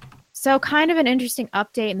 So kind of an interesting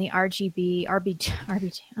update in the RBG.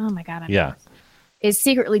 Oh my God. Is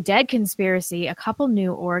secretly dead conspiracy. A couple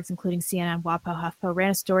new orgs, including CNN, WAPO, HuffPo, ran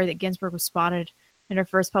a story that Ginsburg was spotted in her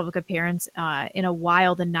first public appearance in a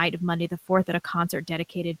while the night of Monday the 4th at a concert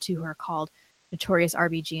dedicated to her called Notorious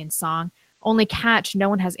RBG and Song. Only catch, no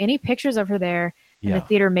one has any pictures of her there, and the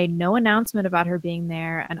theater made no announcement about her being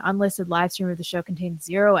there. An unlisted live stream of the show contained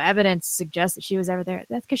zero evidence to suggest that she was ever there.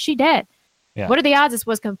 That's because she dead. Yeah. What are the odds this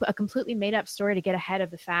was a completely made-up story to get ahead of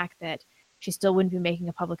the fact that she still wouldn't be making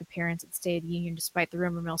a public appearance at the State of the Union despite the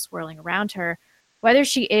rumor mill swirling around her? Whether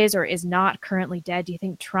she is or is not currently dead, do you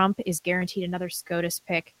think Trump is guaranteed another SCOTUS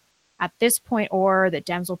pick at this point, or that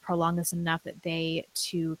Dems will prolong this enough that they,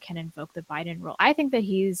 too, can invoke the Biden rule? I think that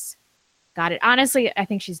he's got it. Honestly, I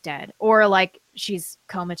think she's dead, or she's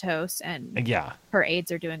comatose and her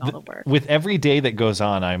aides are doing all the work. With every day that goes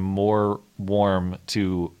on, I'm more warm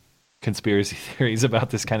to conspiracy theories about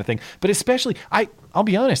this kind of thing. But especially, I'll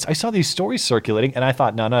be honest, I saw these stories circulating and I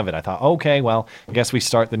thought none of it. I thought, okay, well, I guess we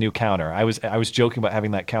start the new counter. I was joking about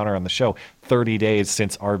having that counter on the show, 30 days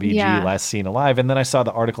since RBG last seen alive. And then I saw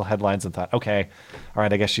the article headlines and thought, okay, all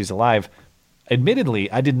right, I guess she's alive. Admittedly,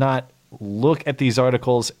 I did not look at these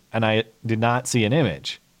articles and I did not see an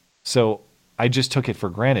image. So I just took it for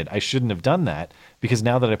granted. I shouldn't have done that, because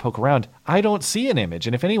now that I poke around, I don't see an image.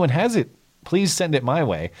 And if anyone has it, please send it my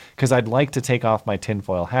way, because I'd like to take off my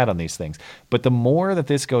tinfoil hat on these things. But the more that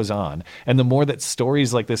this goes on, and the more that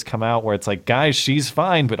stories like this come out where it's like, guys, she's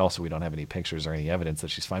fine, but also we don't have any pictures or any evidence that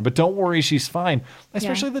she's fine. But don't worry, she's fine.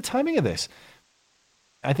 Especially the timing of this.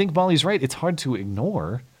 I think Molly's right. It's hard to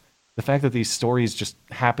ignore the fact that these stories just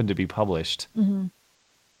happen to be published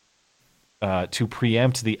to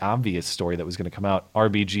preempt the obvious story that was going to come out,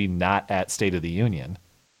 RBG not at State of the Union.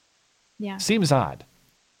 Yeah. Seems odd.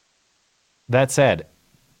 That said,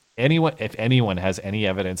 if anyone has any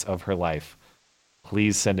evidence of her life,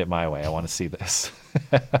 please send it my way. I want to see this.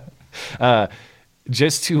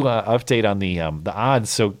 Just to update on the odds.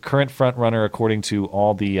 So current front runner, according to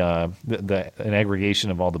all an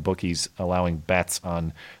aggregation of all the bookies allowing bets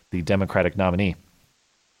on the Democratic nominee,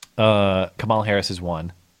 Kamala Harris is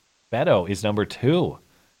 1. Beto is number 2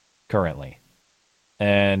 currently.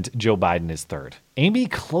 And Joe Biden is 3rd. Amy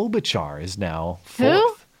Klobuchar is now 4th.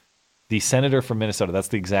 Who? The senator from Minnesota. That's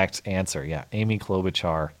the exact answer. Yeah, Amy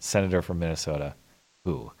Klobuchar, senator from Minnesota.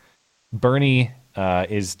 Who? Bernie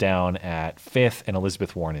is down at 5th, and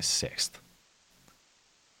Elizabeth Warren is 6th.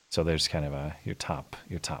 So there's kind of your top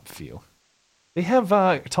few. They have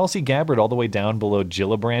Tulsi Gabbard all the way down below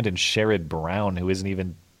Gillibrand and Sherrod Brown, who isn't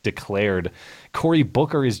even declared. Cory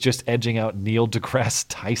Booker is just edging out Neil deGrasse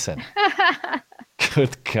Tyson.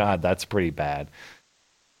 Good God, that's pretty bad.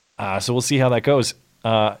 So we'll see how that goes.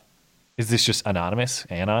 Is this just anonymous?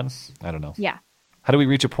 Anon? I don't know. Yeah. How do we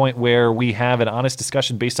reach a point where we have an honest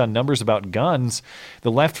discussion based on numbers about guns?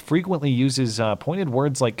 The left frequently uses pointed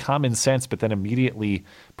words like common sense, but then immediately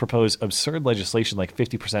propose absurd legislation like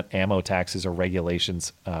 50% ammo taxes or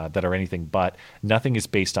regulations that are anything but. Nothing is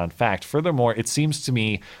based on fact. Furthermore, it seems to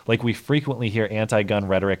me like we frequently hear anti-gun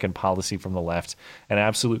rhetoric and policy from the left and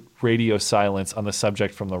absolute radio silence on the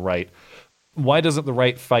subject from the right. Why doesn't the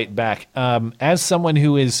right fight back? As someone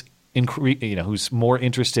who is who's more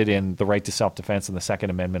interested in the right to self-defense and the Second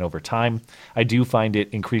Amendment over time, I do find it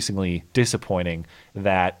increasingly disappointing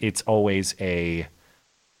that it's always that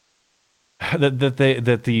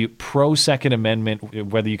the pro-Second Amendment,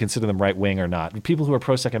 whether you consider them right-wing or not, people who are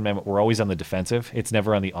pro-Second Amendment were always on the defensive. It's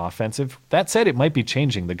never on the offensive. That said, it might be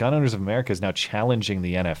changing. The Gun Owners of America is now challenging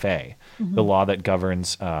the NFA, the law that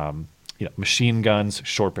governs machine guns,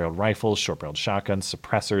 short-barreled rifles, short-barreled shotguns,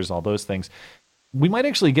 suppressors, all those things. We might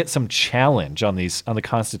actually get some challenge on the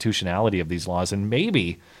constitutionality of these laws, and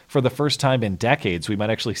maybe for the first time in decades, we might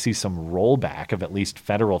actually see some rollback of at least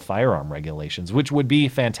federal firearm regulations, which would be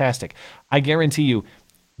fantastic. I guarantee you,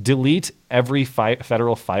 delete every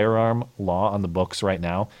federal firearm law on the books right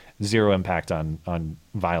now, zero impact on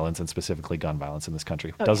violence and specifically gun violence in this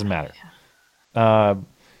country. Okay. Doesn't matter. But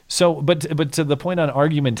to the point on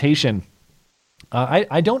argumentation,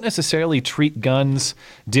 I don't necessarily treat guns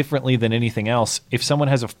differently than anything else. If someone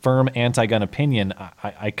has a firm anti-gun opinion,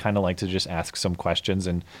 I kind of like to just ask some questions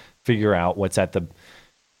and figure out what's at the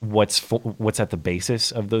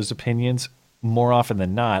basis of those opinions. More often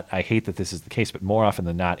than not, I hate that this is the case, but more often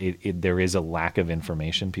than not, there is a lack of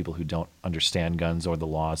information. People who don't understand guns or the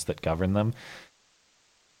laws that govern them.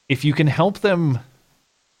 If you can help them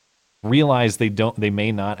realize they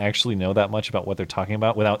may not actually know that much about what they're talking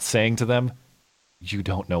about without saying to them, you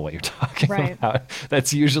don't know what you're talking about.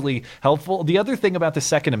 That's usually helpful. The other thing about the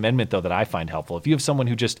Second Amendment, though, that I find helpful, if you have someone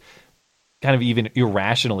who just kind of even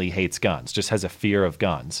irrationally hates guns, just has a fear of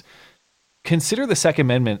guns, consider the Second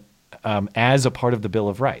Amendment as a part of the Bill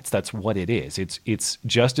of Rights. That's what it is. It's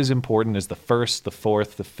just as important as the First, the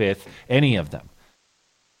Fourth, the Fifth, any of them.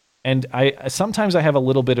 And sometimes I have a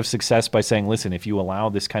little bit of success by saying, listen, if you allow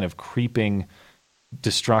this kind of creeping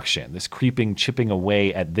destruction, this creeping chipping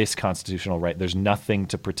away at this constitutional right, there's nothing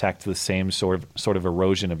to protect the same sort of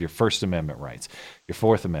erosion of your First Amendment rights, your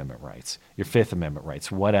Fourth Amendment rights, your Fifth Amendment rights,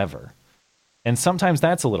 whatever. And sometimes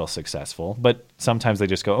that's a little successful, but sometimes they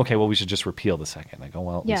just go, okay, well, we should just repeal the Second. I go,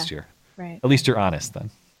 well, at least you're honest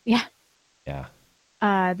then. Yeah. Yeah.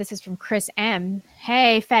 This is from Chris M.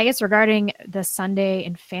 Hey, faggots, regarding the Sunday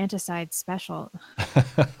infanticide special.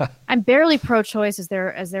 I'm barely pro-choice as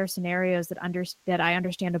there are scenarios that I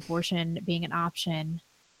understand abortion being an option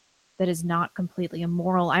that is not completely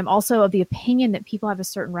immoral. I'm also of the opinion that people have a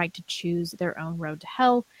certain right to choose their own road to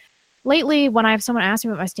hell. Lately, when I have someone ask me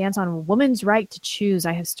what my stance on a woman's right to choose,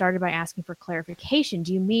 I have started by asking for clarification.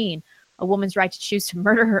 Do you mean a woman's right to choose to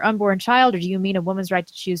murder her unborn child, or do you mean a woman's right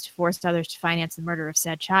to choose to force others to finance the murder of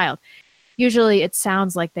said child? Usually it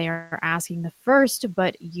sounds like they are asking the first,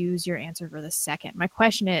 but use your answer for the second. My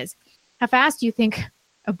question is, how fast do you think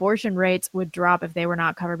abortion rates would drop if they were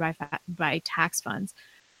not covered by tax funds?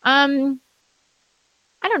 I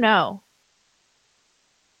don't know.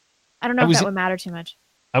 I don't know if that would matter too much.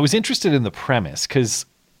 I was interested in the premise because,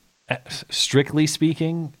 strictly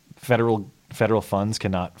speaking, federal funds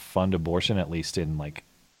cannot fund abortion, at least in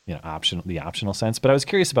the optional sense. But I was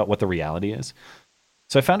curious about what the reality is.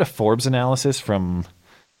 So I found a Forbes analysis from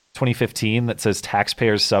 2015 that says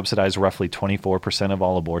taxpayers subsidize roughly 24% of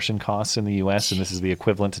all abortion costs in the U.S., and this is the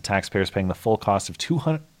equivalent to taxpayers paying the full cost of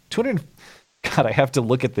 200. God, I have to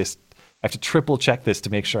look at this. I have to triple check this to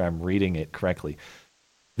make sure I'm reading it correctly.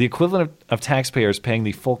 The equivalent of taxpayers paying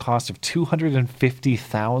the full cost of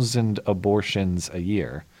 250,000 abortions a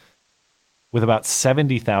year, with about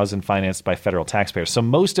 70,000 financed by federal taxpayers. So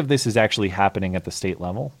most of this is actually happening at the state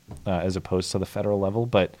level as opposed to the federal level.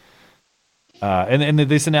 But and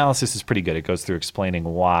this analysis is pretty good. It goes through explaining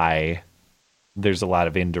why there's a lot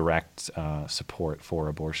of indirect support for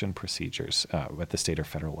abortion procedures at the state or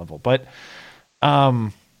federal level. But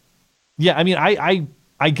yeah, I mean,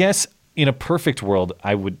 I guess in a perfect world,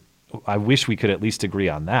 I wish we could at least agree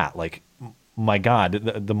on that. Like, my God,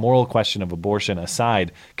 the moral question of abortion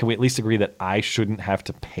aside, can we at least agree that I shouldn't have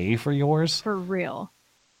to pay for yours? For real.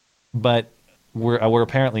 But we're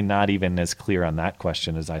apparently not even as clear on that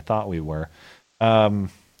question as I thought we were. I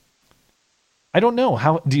don't know.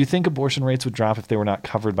 How do you think abortion rates would drop if they were not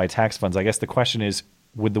covered by tax funds? I guess the question is,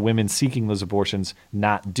 would the women seeking those abortions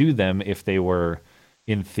not do them if they were,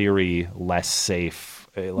 in theory, less safe?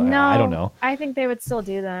 No, I don't know. I think they would still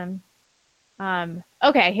do them.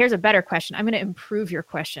 Okay, here's a better question. I'm going to improve your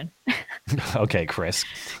question. Okay, Chris.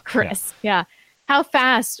 Yeah. How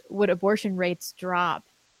fast would abortion rates drop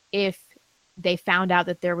if they found out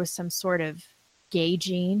that there was some sort of gay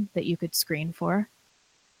gene that you could screen for?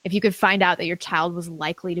 If you could find out that your child was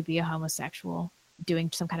likely to be a homosexual doing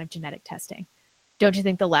some kind of genetic testing, don't you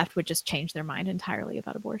think the left would just change their mind entirely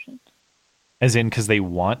about abortion? As in, because they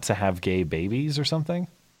want to have gay babies or something?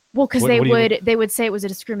 Well, because they would say it was a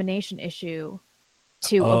discrimination issue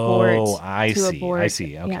to abort. Oh, I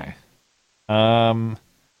see. Okay. Yeah. Not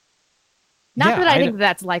that I think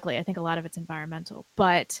that's likely. I think a lot of it's environmental,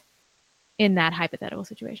 but in that hypothetical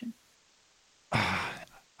situation.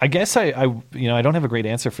 I guess I don't have a great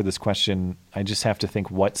answer for this question. I just have to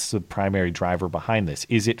think, what's the primary driver behind this?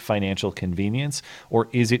 Is it financial convenience, or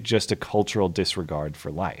is it just a cultural disregard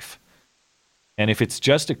for life? And if it's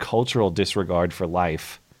just a cultural disregard for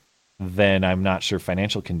life, then I'm not sure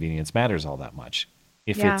financial convenience matters all that much.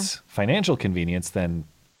 If it's financial convenience, then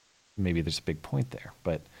maybe there's a big point there.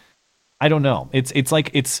 But I don't know. It's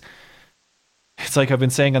like I've been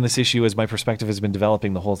saying on this issue as my perspective has been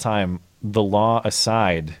developing the whole time. The law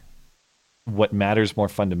aside, what matters more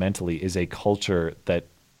fundamentally is a culture that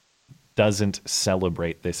doesn't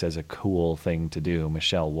celebrate this as a cool thing to do,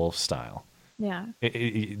 Michelle Wolf style. Yeah,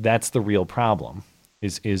 that's the real problem.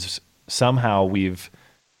 Is somehow we've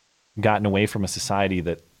gotten away from a society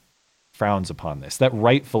that frowns upon this, that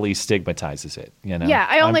rightfully stigmatizes it. You know? Yeah,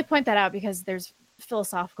 I only point that out because there's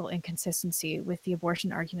philosophical inconsistency with the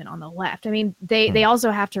abortion argument on the left. I mean, they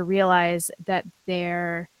also have to realize that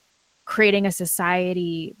they're creating a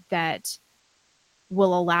society that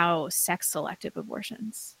will allow sex selective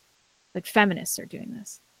abortions. Like, feminists are doing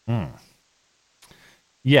this.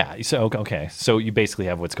 Yeah. So, okay. So you basically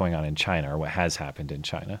have what's going on in China, or what has happened in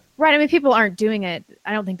China. Right. I mean, people aren't doing it.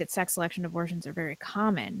 I don't think that sex selection abortions are very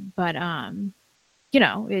common, but,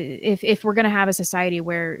 if we're going to have a society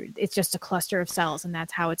where it's just a cluster of cells and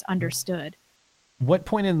that's how it's understood. What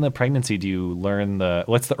point in the pregnancy do you learn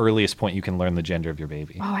what's the earliest point you can learn the gender of your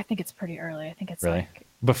baby? Oh, I think it's pretty early. I think it's really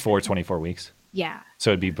before 24 weeks. Yeah.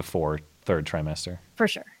 So it'd be before third trimester. For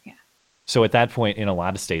sure. Yeah. So at that point in a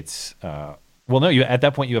lot of states, at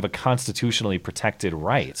that point you have a constitutionally protected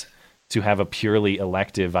right to have a purely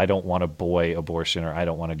elective, I don't want a boy abortion or I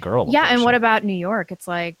don't want a girl abortion. Yeah, and what about New York? It's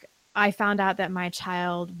like, I found out that my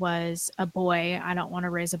child was a boy. I don't want to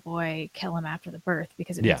raise a boy, kill him after the birth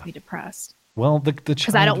because it makes me depressed. Well, the child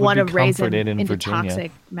because I don't want to raise him into Virginia.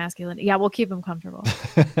 Toxic masculinity. Yeah, we'll keep him comfortable.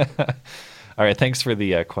 All right, thanks for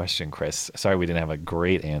the question, Chris. Sorry we didn't have a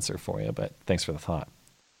great answer for you, but thanks for the thought.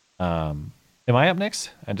 Am I up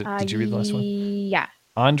next? Did you read the last one? Yeah.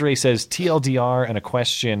 Andre says, TLDR, and a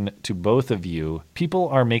question to both of you. People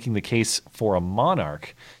are making the case for a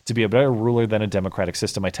monarch to be a better ruler than a democratic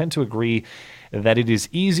system. I tend to agree that it is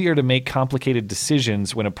easier to make complicated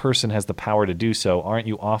decisions when a person has the power to do so. Aren't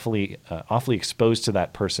you awfully exposed to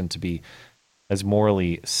that person to be as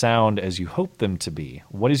morally sound as you hope them to be?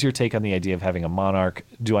 What is your take on the idea of having a monarch?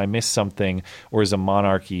 Do I miss something, or is a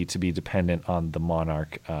monarchy to be dependent on the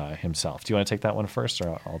monarch himself? Do you want to take that one first,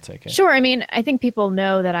 or I'll take it? Sure. I mean, I think people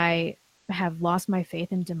know that I have lost my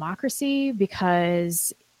faith in democracy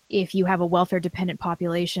because if you have a welfare-dependent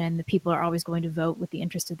population, the people are always going to vote with the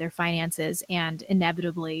interest of their finances, and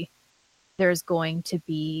inevitably there's going to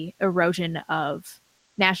be erosion of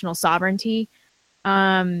national sovereignty.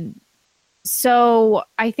 So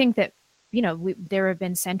I think that, there have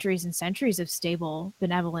been centuries and centuries of stable,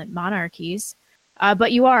 benevolent monarchies,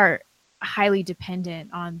 but you are highly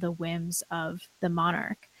dependent on the whims of the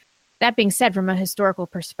monarch. That being said, from a historical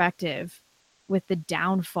perspective, with the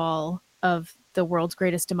downfall of the world's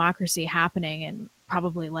greatest democracy happening in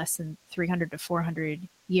probably less than 300 to 400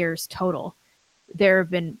 years total, there have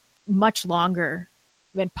been much longer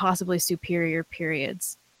and possibly superior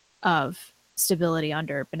periods of stability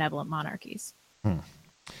under benevolent monarchies.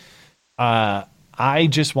 I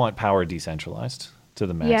just want power decentralized to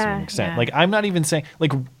the maximum extent. Yeah. Like, I'm not even saying,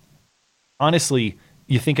 like, honestly,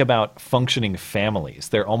 you think about functioning families,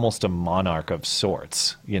 they're almost a monarch of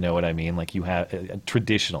sorts. You know what I mean? Like, you have,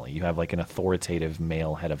 traditionally, you have like an authoritative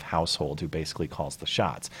male head of household who basically calls the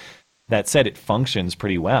shots. That said, it functions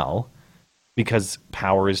pretty well because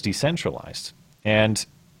power is decentralized. And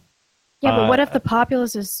yeah, but what if the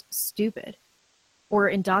populace is stupid or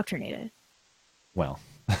indoctrinated? Well,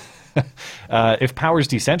 if power is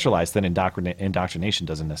decentralized, then indoctrination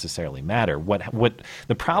doesn't necessarily matter. What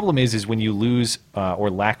the problem is when you lose or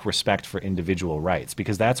lack respect for individual rights,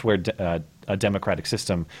 because that's where a democratic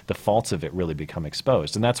system, the faults of it really become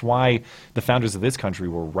exposed. And that's why the founders of this country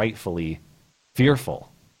were rightfully fearful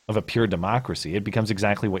of a pure democracy. It becomes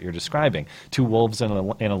exactly what you're describing. Two wolves and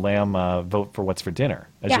a lamb vote for what's for dinner,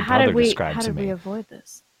 as your brother described to me. How did we avoid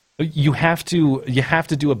this? You have to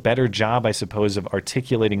do a better job, I suppose, of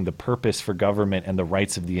articulating the purpose for government and the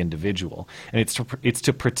rights of the individual, and it's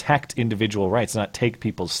to protect individual rights, not take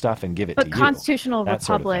people's stuff and give it to you. But constitutional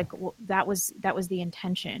republic, that was the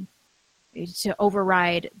intention, to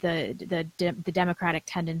override the democratic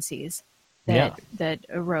tendencies that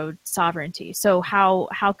erode sovereignty. So how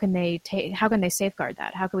can they safeguard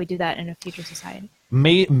that? How can we do that in a future society?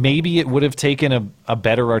 Maybe it would have taken a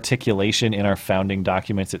better articulation in our founding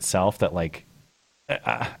documents itself that, like, and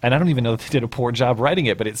I don't even know if they did a poor job writing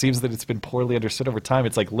it, but it seems that it's been poorly understood over time.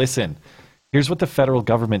 It's like, listen, here's what the federal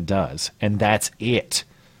government does, and that's it.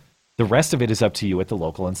 The rest of it is up to you at the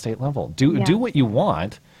local and state level. Do what you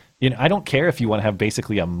want. I don't care if you want to have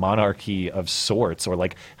basically a monarchy of sorts or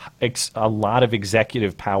like a lot of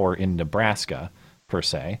executive power in Nebraska, per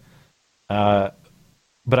se.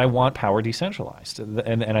 But I want power decentralized,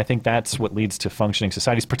 and I think that's what leads to functioning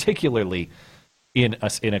societies, particularly in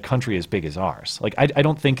a country as big as ours. Like, I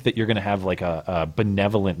don't think that you're going to have like a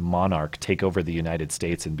benevolent monarch take over the United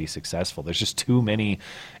States and be successful. There's just too many.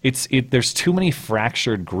 There's too many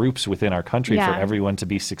fractured groups within our country for everyone to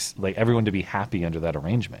be happy under that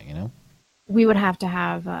arrangement. We would have to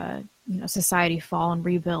have society fall and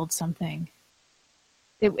rebuild something.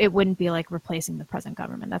 It wouldn't be like replacing the present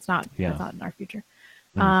government. That's not in our future.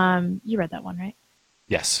 You read that one, right?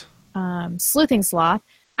 Yes. Sleuthing Sloth.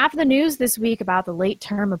 After the news this week about the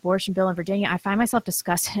late-term abortion bill in Virginia, I find myself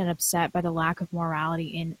disgusted and upset by the lack of morality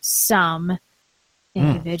in some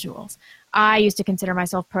individuals. I used to consider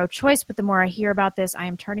myself pro-choice, but the more I hear about this, I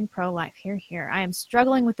am turning pro-life. Here. I am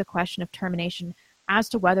struggling with the question of termination as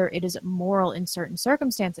to whether it is moral in certain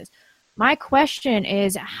circumstances. My question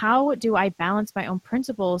is, how do I balance my own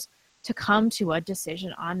principles to come to a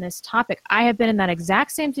decision on this topic? I have been in that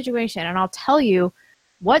exact same situation, and I'll tell you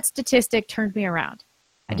what statistic turned me around.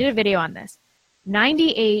 I did a video on this.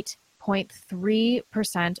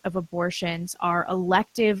 98.3% of abortions are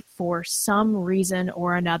elective for some reason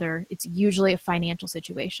or another. It's usually a financial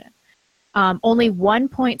situation. Only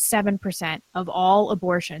 1.7% of all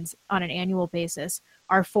abortions on an annual basis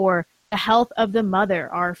are for the health of the mother,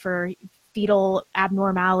 are for fetal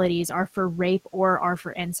abnormalities, are for rape, or are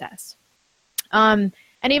for incest. And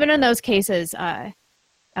even in those cases,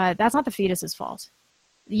 that's not the fetus's fault.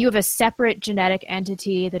 You have a separate genetic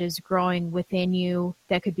entity that is growing within you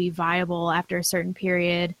that could be viable after a certain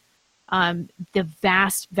period. The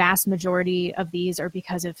vast majority of these are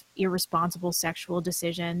because of irresponsible sexual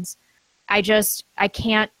decisions. I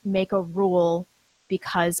can't make a rule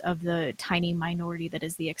because of the tiny minority that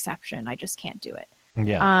is the exception. I just can't do it.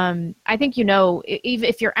 Yeah. I think,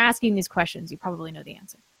 if you're asking these questions, you probably know the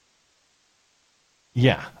answer.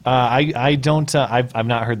 Yeah. I don't, I've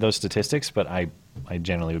not heard those statistics, but I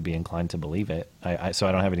generally would be inclined to believe it. So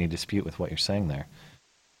I don't have any dispute with what you're saying there.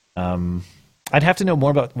 I'd have to know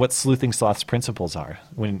more about what Sleuthing Sloth's principles are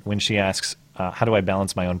when she asks, how do I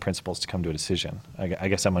balance my own principles to come to a decision? I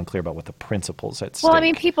guess I'm unclear about what the principles at stake. Well, I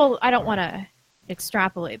mean, people, I don't want to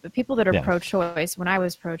extrapolate, but people that are pro-choice, when I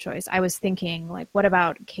was pro-choice, I was thinking, like, what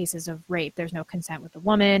about cases of rape? There's no consent with the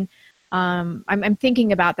woman. I'm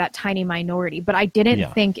thinking about that tiny minority, but I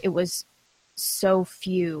didn't think it was so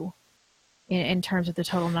few in terms of the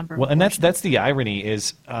total number. Well, and that's the irony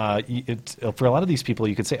is for a lot of these people,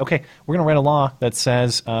 you could say, okay, we're going to write a law that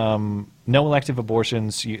says no elective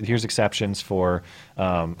abortions. Here's exceptions for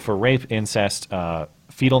rape, incest,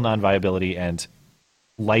 fetal non-viability, and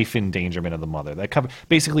life endangerment of the mother. That cover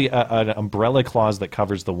basically an umbrella clause that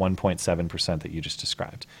covers the 1.7% that you just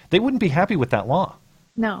described. They wouldn't be happy with that law.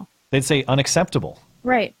 No. They'd say unacceptable.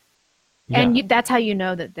 Right. Yeah. And that's how you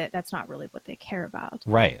know that's not really what they care about.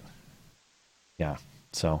 Right. Yeah.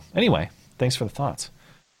 So anyway, thanks for the thoughts.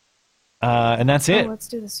 And that's it. Let's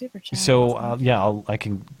do the super chat. So I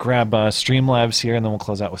can grab Streamlabs here, and then we'll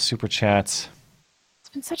close out with super chats. It's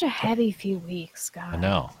been such a heavy few weeks, God. I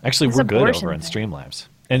know. Actually, we're good over in Streamlabs.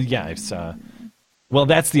 And yeah, it's well,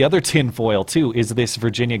 that's the other tinfoil too. Is this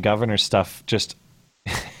Virginia governor stuff just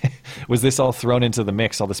was this all thrown into the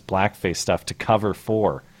mix? All this blackface stuff to cover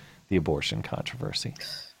for the abortion controversy?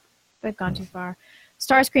 They've gone too far.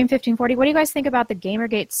 Starscream 1540. What do you guys think about the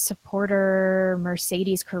Gamergate supporter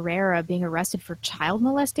Mercedes Carrera being arrested for child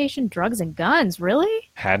molestation, drugs, and guns? Really?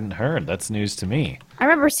 Hadn't heard. That's news to me. I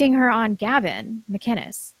remember seeing her on Gavin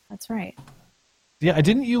McInnes. That's right. Yeah,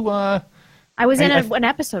 didn't you? I was in an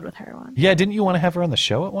episode with her once. Yeah, didn't you want to have her on the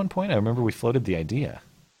show at one point? I remember we floated the idea.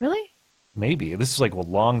 Really? Maybe. This was like a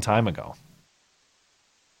long time ago.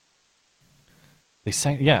 They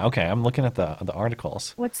sang. Yeah, okay. I'm looking at the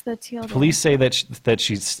articles. What's the TLDR? Police say that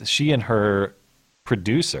she and her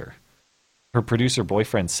producer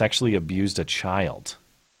boyfriend sexually abused a child.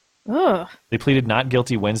 Ugh. They pleaded not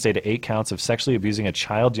guilty Wednesday to 8 counts of sexually abusing a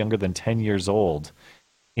child younger than 10 years old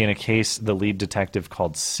in a case the lead detective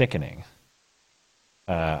called Sickening.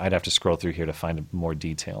 I'd have to scroll through here to find more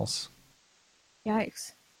details.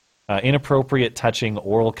 Yikes. Inappropriate touching,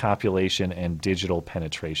 oral copulation, and digital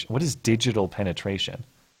penetration. What is digital penetration?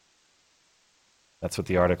 That's what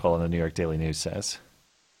the article in the New York Daily News says.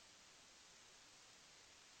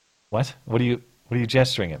 What? What are you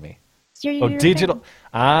gesturing at me? Digital.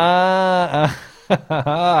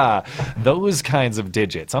 Those kinds of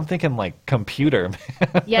digits. I'm thinking like computer.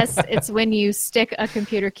 Yes, it's when you stick a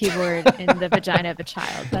computer keyboard in the vagina of a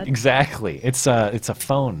child. Exactly. It's a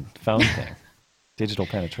phone thing. Digital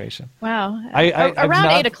penetration. Wow. Around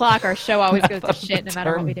 8 o'clock, our show always goes to shit no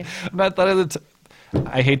matter what we do.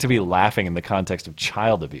 I hate to be laughing in the context of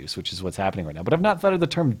child abuse, which is what's happening right now, but I've not thought of the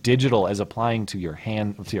term digital as applying to your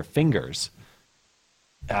fingers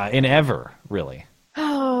in ever, really.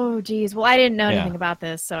 Oh, geez. Well, I didn't know anything about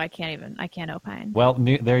this, so I can't opine. Well,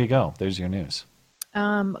 there you go. There's your news.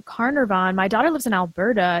 Carnarvon, my daughter lives in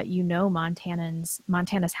Alberta. Montana's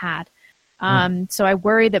had. So I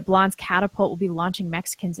worry that Blonde's catapult will be launching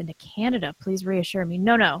Mexicans into Canada. Please reassure me.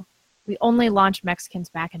 No. We only launch Mexicans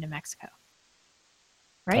back into Mexico.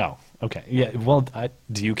 Right? Oh, okay. Yeah. Well,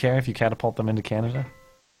 do you care if you catapult them into Canada?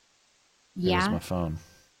 Yeah. There's my phone.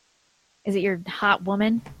 Is it your hot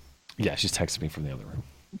woman? Yeah, she's texting me from the other room.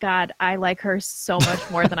 God, I like her so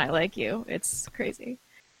much more than I like you. It's crazy.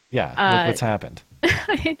 Yeah, what's happened?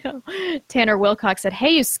 I know. Tanner Wilcox said,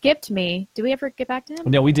 "Hey, you skipped me. Did we ever get back to him?"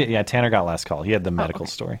 No, we did. Yeah, Tanner got last call. He had the medical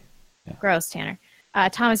story. Yeah. Gross, Tanner.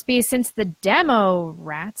 Thomas B. Since the demo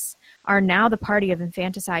rats are now the party of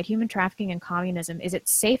infanticide, human trafficking, and communism, is it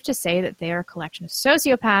safe to say that they are a collection of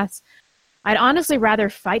sociopaths? I'd honestly rather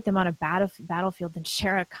fight them on a battlefield than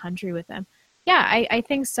share a country with them. Yeah, I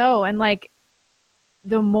think so. And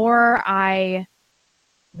the more I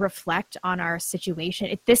reflect on our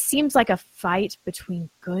situation, this seems like a fight between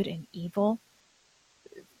good and evil.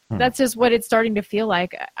 That's just what it's starting to feel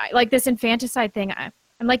like. Like this infanticide thing, I'm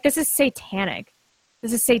like, this is satanic.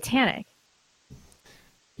 This is satanic.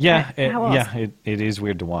 Yeah, it is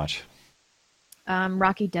weird to watch.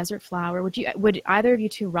 Rocky Desert Flower, would either of you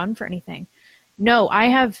two run for anything? No, I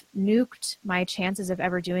have nuked my chances of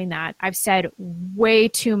ever doing that. I've said way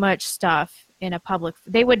too much stuff in a public.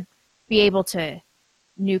 They would be able to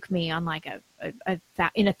nuke me on in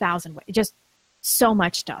 1,000 ways. Just so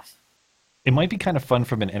much stuff. It might be kind of fun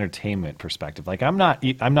from an entertainment perspective. Like I'm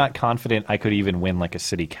not confident I could even win like a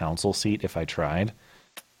city council seat if I tried.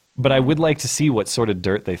 But I would like to see what sort of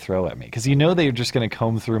dirt they throw at me, because they're just going to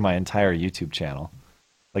comb through my entire YouTube channel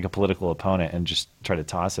like a political opponent and just try to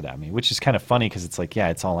toss it at me, which is kind of funny because it's like, yeah,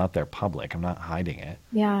 it's all out there public. I'm not hiding it.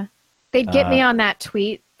 Yeah. They'd get me on that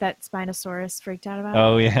tweet that Spinosaurus freaked out about.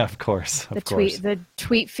 Oh, yeah, of course. The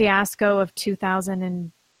tweet fiasco of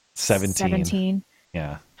 2017.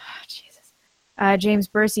 Yeah. Oh, Jesus. James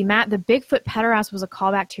Bursey, Matt, the Bigfoot pederast was a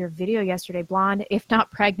callback to your video yesterday. Blonde, if not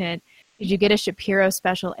pregnant, did you get a Shapiro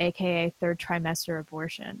special, a.k.a. third trimester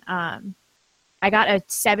abortion? I got a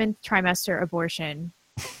 7th trimester abortion.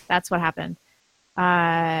 That's what happened.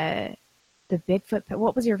 The Bigfoot.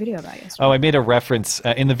 What was your video about yesterday? Oh, I made a reference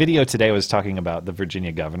in the video today. I was talking about the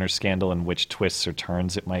Virginia governor scandal and which twists or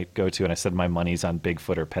turns it might go to, and I said my money's on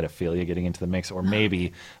Bigfoot or pedophilia getting into the mix, or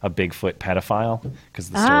maybe a Bigfoot pedophile because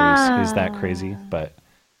the story is that crazy. But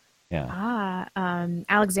yeah.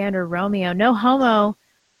 Alexander Romeo, no homo,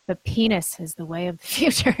 but penis is the way of the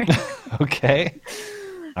future. Okay.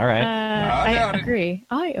 All right. I agree.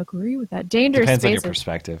 I agree with that. Dangerous Depends spaces. on your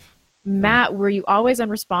perspective. Matt, were you always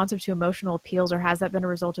unresponsive to emotional appeals, or has that been a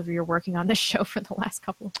result of your working on this show for the last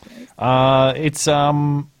couple of years? It's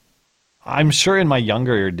I'm sure in my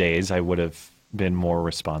younger days I would have been more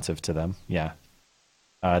responsive to them. Yeah.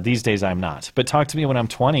 These days I'm not. But talk to me when I'm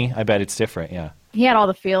 20. I bet it's different. Yeah. He had all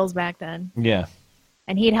the feels back then. Yeah.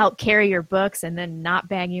 And he'd help carry your books and then not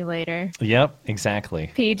bang you later. Yep,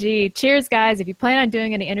 exactly. PG. Cheers, guys. If you plan on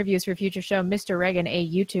doing any interviews for a future show, Mr. Reagan, a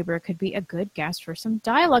YouTuber, could be a good guest for some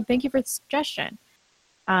dialogue. Thank you for the suggestion.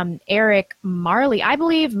 Eric Marley. I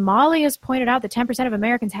believe Molly has pointed out that 10% of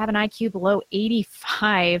Americans have an IQ below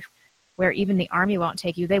 85, where even the Army won't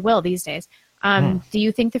take you. They will these days. Do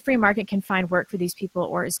you think the free market can find work for these people,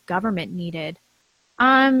 or is government needed?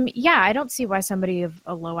 Yeah, I don't see why somebody of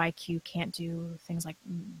a low IQ can't do things like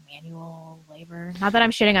manual labor. Not that I'm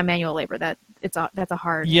shitting on manual labor. That's a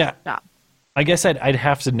hard job. I guess I'd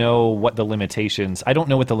have to know what the limitations. I don't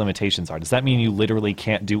know what the limitations are. Does that mean you literally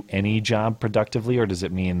can't do any job productively, or does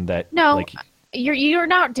it mean that no, you're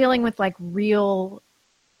not dealing with like real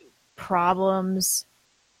problems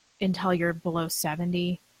until you're below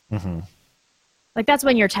 70? Mm-hmm. Like that's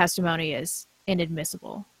when your testimony is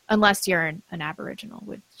inadmissible. Unless you're an Aboriginal,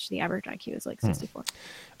 which the average IQ is like 64.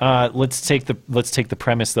 Let's take the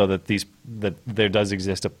premise though that there does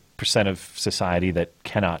exist a percent of society that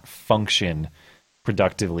cannot function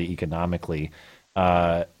productively economically.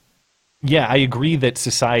 Yeah, I agree that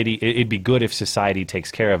society. It'd be good if society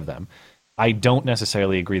takes care of them. I don't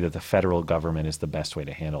necessarily agree that the federal government is the best way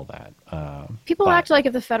to handle that. People act like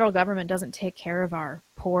if the federal government doesn't take care of our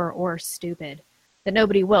poor or stupid, that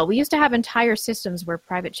nobody will. We used to have entire systems where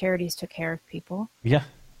private charities took care of people. Yeah.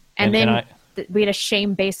 And then we had a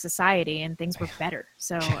shame-based society and things were better.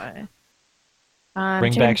 So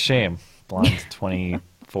bring back shame. Blonde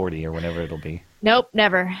 2040 or whenever it'll be. Nope,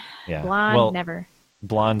 never. Yeah. Blonde, never.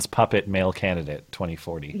 Blonde's puppet male candidate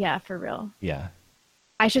 2040. Yeah, for real. Yeah.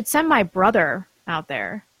 I should send my brother out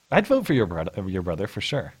there. I'd vote for your brother for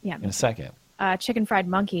sure. Yeah. In a second. Chicken Fried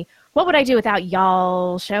Monkey. What would I do without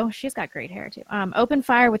y'all show? She's got great hair, too. Open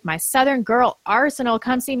fire with my Southern Girl Arsenal.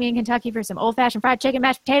 Come see me in Kentucky for some old-fashioned fried chicken,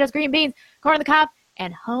 mashed potatoes, green beans, corn on the cob,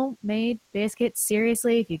 and homemade biscuits.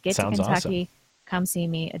 Seriously, if you get to Kentucky, come see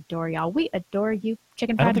me. Adore y'all. We adore you,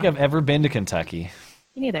 Chicken Fried I don't think I've ever been to Kentucky.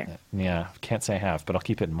 Me neither. Yeah, can't say I have, but I'll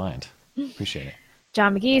keep it in mind. Appreciate it.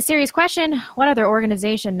 John McGee, serious question. What other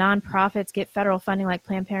organization, nonprofits, get federal funding like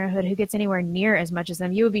Planned Parenthood? Who gets anywhere near as much as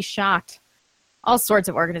them? You would be shocked. All sorts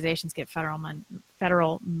of organizations get federal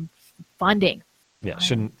funding. Yeah,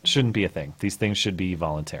 shouldn't be a thing. These things should be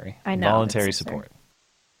voluntary. I know. Voluntary support.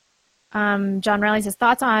 John Riley says,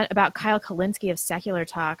 thoughts about Kyle Kulinski of Secular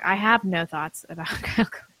Talk. I have no thoughts about Kyle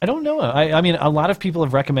Kulinski. I don't know. I mean, a lot of people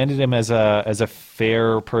have recommended him as a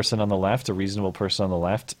fair person on the left, a reasonable person on the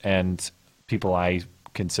left, and people I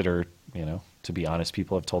consider, to be honest,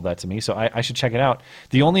 people have told that to me. So I should check it out.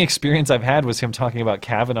 The only experience I've had was him talking about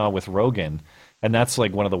Kavanaugh with Rogan. And that's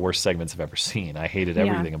like one of the worst segments I've ever seen. I hated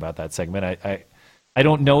everything about that segment. I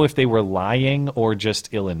don't know if they were lying or just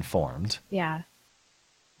ill-informed. Yeah.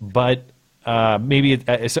 But maybe,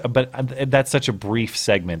 but that's such a brief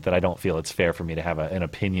segment that I don't feel it's fair for me to have an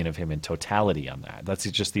opinion of him in totality on that. That's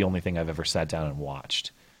just the only thing I've ever sat down and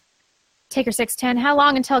watched. Taker 610, how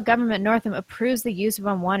long until government Northam approves the use of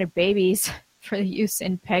unwanted babies for the use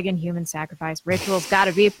in pagan human sacrifice rituals? Got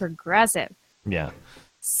to be progressive. Yeah.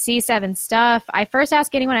 C7 stuff. I first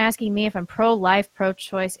ask anyone asking me if I'm pro-life,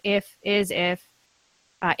 pro-choice, if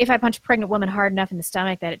I punch a pregnant woman hard enough in the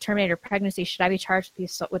stomach that it terminated her pregnancy, should I be charged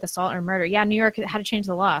with assault or murder? Yeah, New York had to change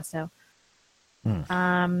the law. So,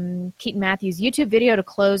 Keaton Matthews, YouTube video to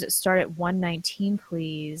close. Start at 119,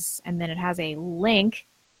 please. And then it has a link.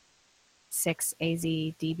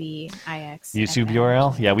 6AZDBIX. YouTube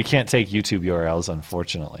URL? Yeah, we can't take YouTube URLs,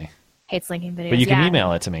 unfortunately. Hates linking videos. But you can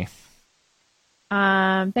email it to me.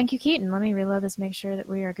 Thank you, Keaton. Let me reload this, make sure that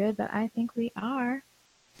we are good, but I think we are.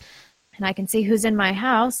 And I can see who's in my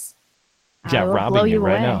house. Yeah, robbing you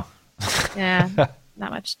right now. Yeah,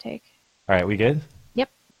 not much to take. All right, we good? Yep.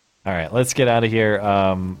 All right, let's get out of here.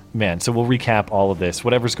 Man, so we'll recap all of this.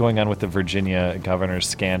 Whatever's going on with the Virginia governor's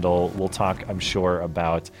scandal, we'll talk, I'm sure,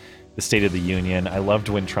 about the State of the Union. I loved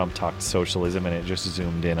when Trump talked socialism and it just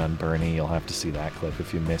zoomed in on Bernie. You'll have to see that clip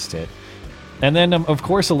if you missed it. And then, of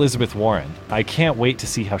course, Elizabeth Warren. I can't wait to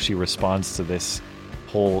see how she responds to this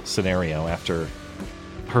whole scenario after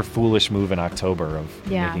her foolish move in October of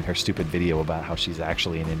making her stupid video about how she's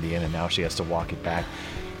actually an Indian and now she has to walk it back.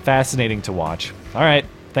 Fascinating to watch. All right.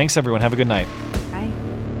 Thanks, everyone. Have a good night.